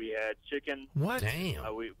beef, we had chicken. What?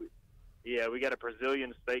 Damn. We got a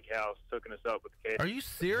Brazilian steakhouse hooking us up with the catering. Are you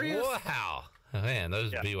serious? Wow. Man,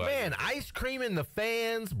 those BYU. Man, ice cream in the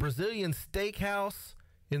fans, Brazilian steakhouse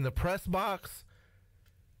in the press box.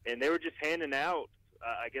 And they were just handing out,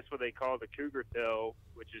 I guess what they call the cougar tail,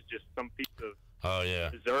 which is just some piece of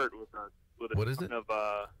dessert with a ton of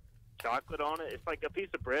chocolate on it. It's like a piece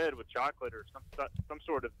of bread with chocolate or some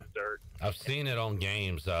sort of dessert. I've seen it on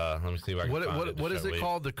games. Let me see if I can find it. What is it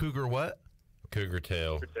called? The cougar what? Cougar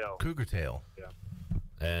tail. Cougar tail. Yeah.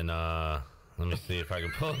 And let me see if I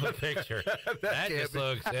can pull up a picture. that just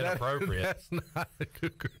looks inappropriate. That's not a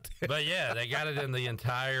cougar tail. But yeah, they got it in the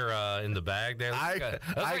entire in the bag there.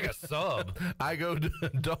 That's like a sub. I go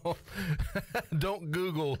don't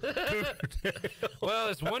Google cougar tail. Well,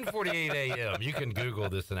 it's 1:48 a.m. You can Google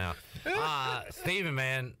this now. Steven,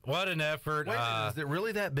 man, what an effort. Wait, is it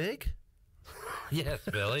really that big? Yes,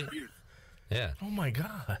 Billy. Yeah. Oh my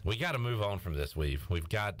God. We got to move on from this. We've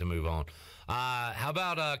got to move on. How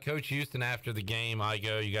about Coach Houston after the game?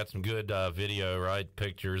 Igo, you got some good video, right?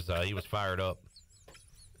 Pictures. He was fired up.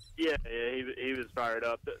 Yeah, he was fired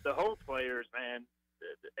up. The whole players, man,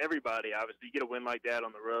 everybody. Obviously, you get a win like that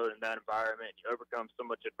on the road in that environment. You overcome so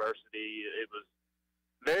much adversity. It was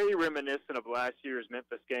very reminiscent of last year's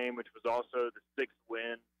Memphis game, which was also the 6th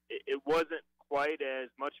win. It wasn't quite as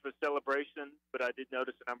much of a celebration, but I did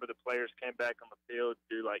notice a number of the players came back on the field to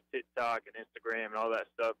do like TikTok and Instagram and all that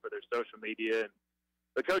stuff for their social media. And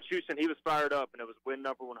but Coach Houston, he was fired up, and it was win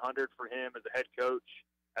number 100 for him as a head coach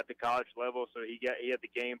at the college level. So he had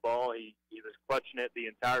the game ball. He was clutching it the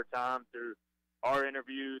entire time through our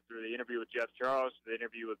interview, through the interview with Jeff Charles, through the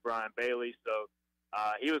interview with Brian Bailey. So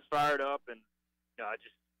he was fired up, and you know,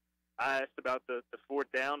 I asked about the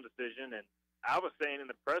 4th down decision, and I was saying in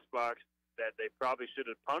the press box that they probably should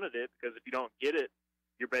have punted it, because if you don't get it,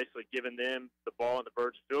 you're basically giving them the ball in the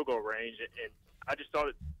Birds field goal range. And I just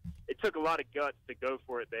thought it took a lot of guts to go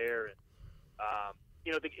for it there. And,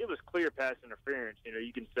 you know, it was clear pass interference. You know,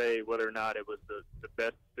 you can say whether or not it was the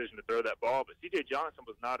best decision to throw that ball, but C.J. Johnson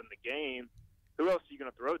was not in the game. Who else are you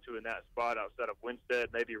going to throw to in that spot outside of Winstead,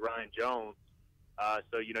 maybe Ryan Jones?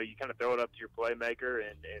 So, you know, you kind of throw it up to your playmaker,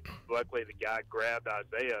 and luckily the guy grabbed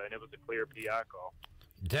Isaiah, and it was a clear PI call.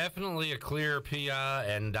 Definitely a clear PI,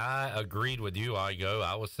 and I agreed with you, Igo.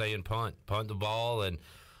 I was saying punt the ball, and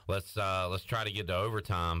let's try to get to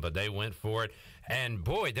overtime, but they went for it. And,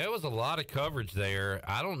 boy, there was a lot of coverage there.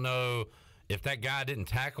 I don't know if that guy didn't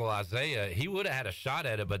tackle Isaiah. He would have had a shot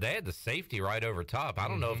at it, but they had the safety right over top. I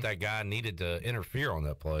don't know if that guy needed to interfere on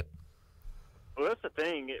that play. Well, that's the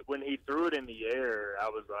thing. When he threw it in the air, I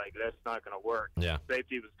was like, that's not going to work. Yeah.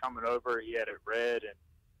 Safety was coming over. He had it read, and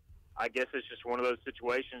I guess it's just one of those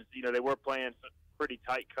situations. You know, they were playing some pretty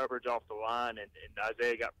tight coverage off the line, and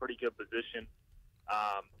Isaiah got pretty good position.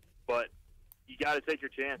 But you got to take your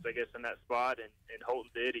chance, I guess, in that spot, and Holton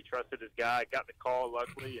did. He trusted his guy, got the call,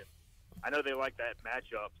 luckily, and I know they like that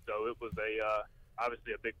matchup, so it was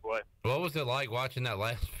obviously a big play. What was it like watching that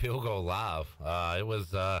last field goal live? It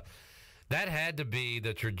was that had to be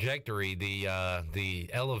the trajectory, the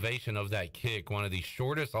elevation of that kick, one of the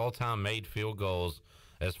shortest all-time made field goals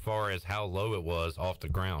as far as how low it was off the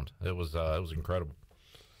ground. It was incredible.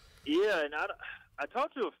 Yeah, and I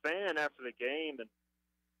talked to a fan after the game, and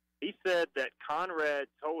he said that Conrad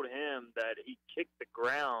told him that he kicked the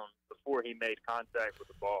ground before he made contact with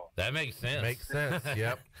the ball. That makes sense. Makes sense.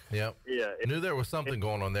 Yep. Yeah. I knew there was something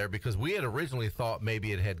going on there, because we had originally thought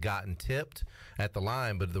maybe it had gotten tipped at the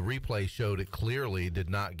line, but the replay showed it clearly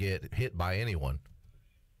did not get hit by anyone.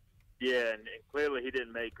 Yeah, and clearly he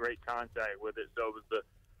didn't make great contact with it. So it was the,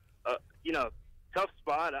 tough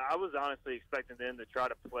spot. I was honestly expecting them to try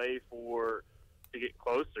to play to get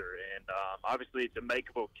closer. And obviously it's a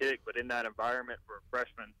makeable kick, but in that environment for a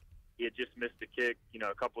freshman, he had just missed a kick,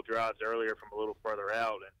 a couple drives earlier from a little further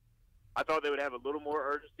out. And I thought they would have a little more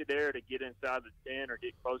urgency there to get inside the 10 or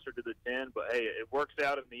get closer to the 10. But, hey, it works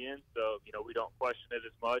out in the end, so, we don't question it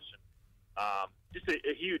as much. And just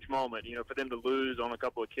a huge moment, for them to lose on a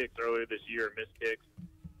couple of kicks earlier this year, missed kicks.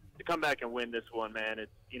 To come back and win this one, man,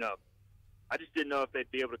 it's, I just didn't know if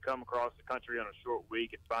they'd be able to come across the country on a short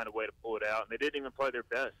week and find a way to pull it out. And they didn't even play their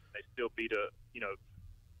best. They still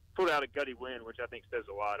pulled out a gutty win, which I think says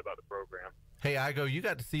a lot about the program. Hey, Igo, you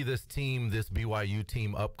got to see this team, this BYU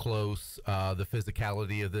team up close, the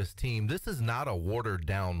physicality of this team. This is not a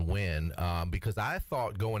watered-down win, because I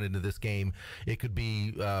thought going into this game it could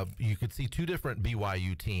be you could see two different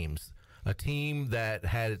BYU teams. a team that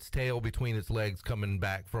had its tail between its legs coming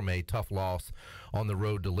back from a tough loss on the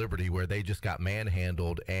road to Liberty where they just got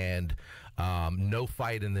manhandled and no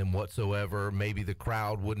fight in them whatsoever. Maybe the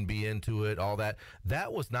crowd wouldn't be into it, all that.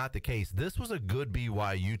 That was not the case. This was a good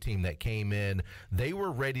BYU team that came in. They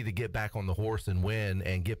were ready to get back on the horse and win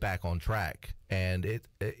and get back on track. And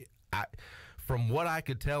from what I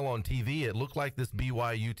could tell on TV, it looked like this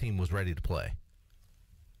BYU team was ready to play.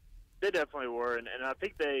 They definitely were, and I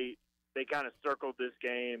think they kind of circled this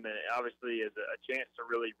game, and obviously as a chance to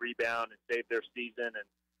really rebound and save their season. And,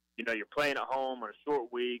 you're playing at home on a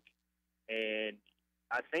short week, and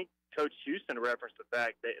I think Coach Houston referenced the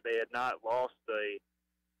fact that they had not lost a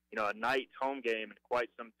night home game in quite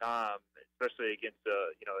some time, especially against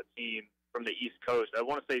a team from the East Coast. I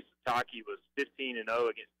want to say Sataki was 15-0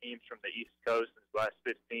 against teams from the East Coast in his last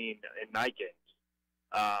 15 in night games.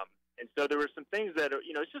 And so there were some things that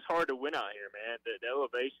it's just hard to win out here, man. The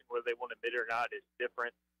elevation, whether they want to admit it or not, is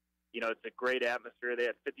different. It's a great atmosphere. They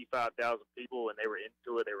had 55,000 people, and they were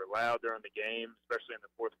into it. They were loud during the game, especially in the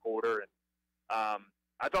fourth quarter. And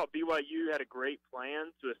I thought BYU had a great plan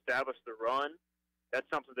to establish the run. That's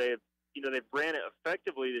something they've ran it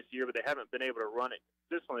effectively this year, but they haven't been able to run it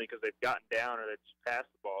consistently because they've gotten down or they've just passed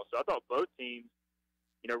the ball. So I thought both teams,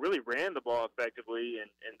 really ran the ball effectively, and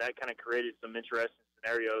that kind of created some interesting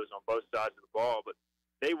scenarios on both sides of the ball. But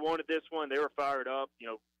they wanted this one. They were fired up,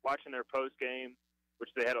 watching their post game, which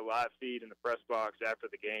they had a live feed in the press box after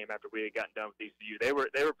the game, after we had gotten done with ECU. They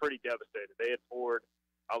were pretty devastated. They had poured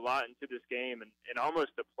a lot into this game, and almost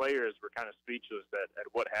the players were kind of speechless at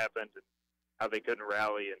what happened and how they couldn't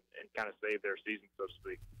rally and kind of save their season, so to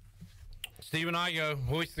speak. Stephen Igo,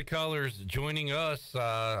 Hoist the Colors, joining us.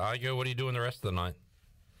 Igo, what are you doing the rest of the night?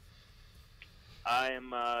 I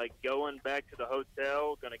am going back to the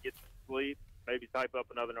hotel, going to get some sleep, maybe type up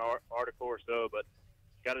another article or so, but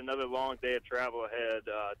got another long day of travel ahead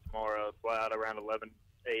tomorrow. Fly out around 11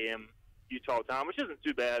 a.m. Utah time, which isn't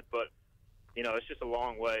too bad, but, it's just a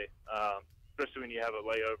long way, especially when you have a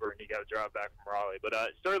layover and you got to drive back from Raleigh. But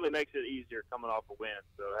it certainly makes it easier coming off a win,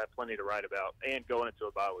 so I have plenty to write about and going into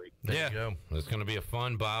a bye week. There you go. It's going to be a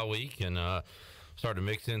fun bye week, and start to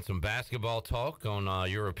mix in some basketball talk on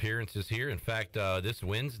your appearances here. In fact, this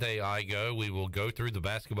Wednesday, we will go through the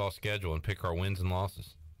basketball schedule and pick our wins and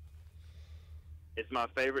losses. It's my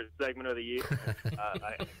favorite segment of the year.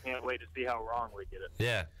 I can't wait to see how wrong we get it.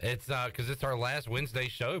 Yeah, it's because it's our last Wednesday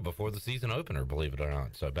show before the season opener, believe it or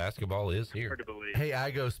not. So basketball is here. Hard to believe. Hey,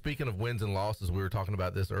 Igo, speaking of wins and losses, we were talking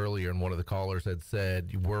about this earlier, and one of the callers had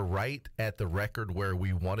said we're right at the record where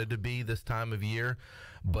we wanted to be this time of year,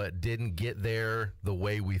 but didn't get there the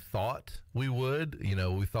way we thought we would.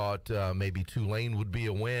 We thought maybe Tulane would be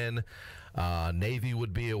a win. Navy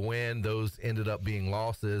would be a win. Those ended up being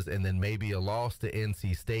losses, and then maybe a loss to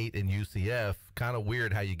NC State and UCF. Kind of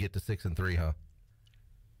weird how you get to 6-3, huh?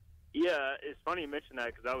 Yeah, it's funny you mention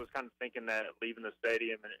that because I was kind of thinking that leaving the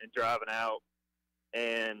stadium and driving out.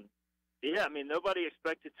 And, yeah, nobody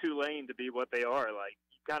expected Tulane to be what they are. Like,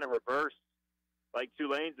 you kind of reversed. Like,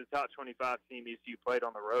 Tulane's the top 25 team ECU played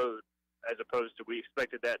on the road, as opposed to we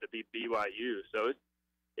expected that to be BYU. So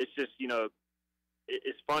it's just,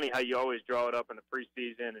 it's funny how you always draw it up in the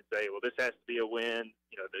preseason and say, well, this has to be a win.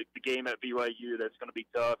 The game at BYU, that's going to be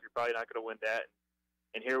tough. You're probably not going to win that.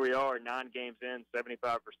 And here we are, 9 games in,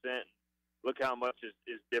 75%. Look how much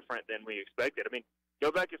is different than we expected.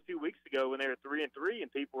 Go back a few weeks ago when they were 3-3,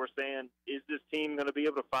 and people were saying, is this team going to be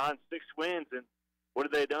able to find 6 wins? And what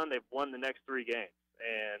have they done? They've won the next 3 games.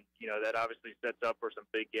 And, that obviously sets up for some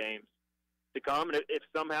big games to come. And if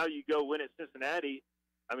somehow you go win at Cincinnati,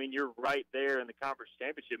 you're right there in the conference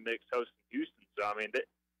championship mix hosting Houston. So,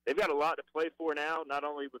 they've got a lot to play for now, not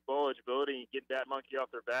only with bowl eligibility and getting that monkey off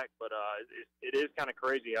their back, but it is kind of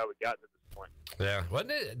crazy how we got to this point. Yeah.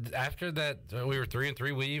 Wasn't it after that we were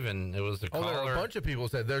 3-3 weave, and it was the caller? There were a bunch of people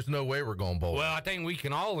said there's no way we're going bowl. Well, I think we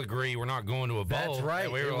can all agree we're not going to a bowl. That's right.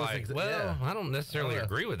 And we were like, I don't necessarily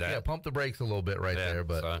agree with that. Yeah, pump the brakes a little bit there.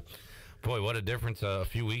 But so, boy, what a difference a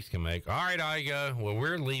few weeks can make. All right, Igo. Well,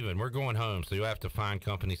 we're leaving. We're going home, so you'll have to find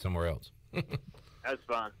company somewhere else. That's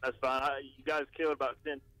fine. You guys killed about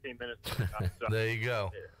 10, 15 minutes. So, there you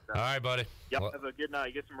go. Yeah, all right, buddy. Yep, have a good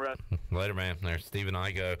night. Get some rest. Later, man. There's Stephen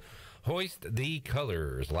Igo. Hoist the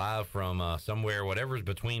Colors, live from somewhere, whatever's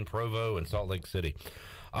between Provo and Salt Lake City.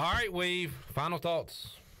 All right, Weave, final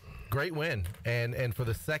thoughts. Great win, and for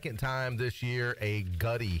the second time this year, a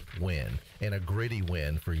gutty win and a gritty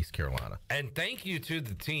win for East Carolina. And thank you to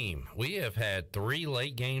the team. We have had 3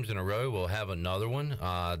 late games in a row. We'll have another one.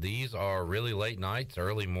 These are really late nights,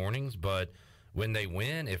 early mornings, but when they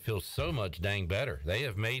win, it feels so much dang better. They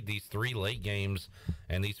have made these 3 late games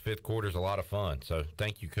and these fifth quarters a lot of fun. So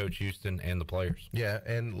thank you, Coach Houston and the players. Yeah,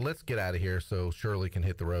 and let's get out of here so Shirley can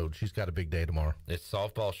hit the road. She's got a big day tomorrow. It's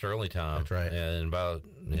softball Shirley time. That's right. And about,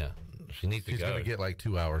 she needs to go. She's going to get like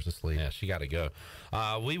 2 hours of sleep. Yeah, she got to go.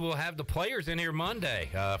 We will have the players in here Monday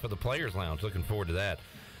for the Players Lounge. Looking forward to that.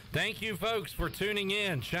 Thank you, folks, for tuning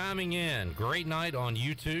in, chiming in. Great night on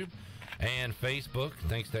YouTube and Facebook.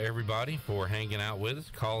 Thanks to everybody for hanging out with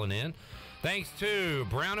us, calling in. Thanks to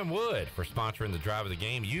Brown & Wood for sponsoring the drive of the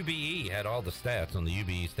game. UBE had all the stats on the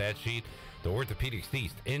UBE stat sheet. The Orthopedics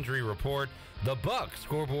East injury report, the Buck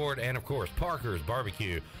scoreboard, and, of course, Parker's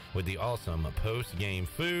Barbecue with the awesome post-game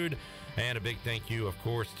food. And a big thank you, of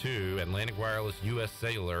course, to Atlantic Wireless U.S.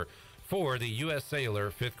 Cellular for the U.S.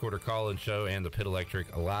 Cellular fifth quarter call-in show and the Pit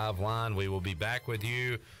Electric live line. We will be back with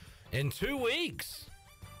you in 2 weeks.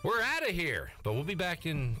 We're out of here, but we'll be back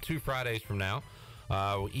in 2 Fridays from now.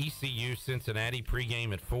 ECU Cincinnati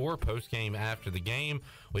pregame at 4, postgame after the game.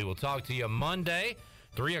 We will talk to you Monday,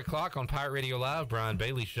 3 o'clock on Pirate Radio Live. Brian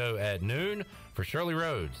Bailey Show at noon. For Shirley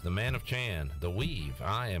Rhodes, the Man of Chan, the Weave,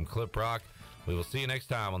 I am Clip Rock. We will see you next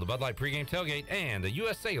time on the Bud Light pregame tailgate and the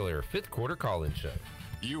U.S. Cellular fifth quarter call-in show.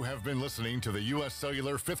 You have been listening to the U.S.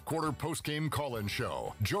 Cellular fifth quarter postgame call-in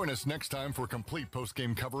show. Join us next time for complete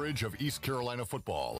postgame coverage of East Carolina football.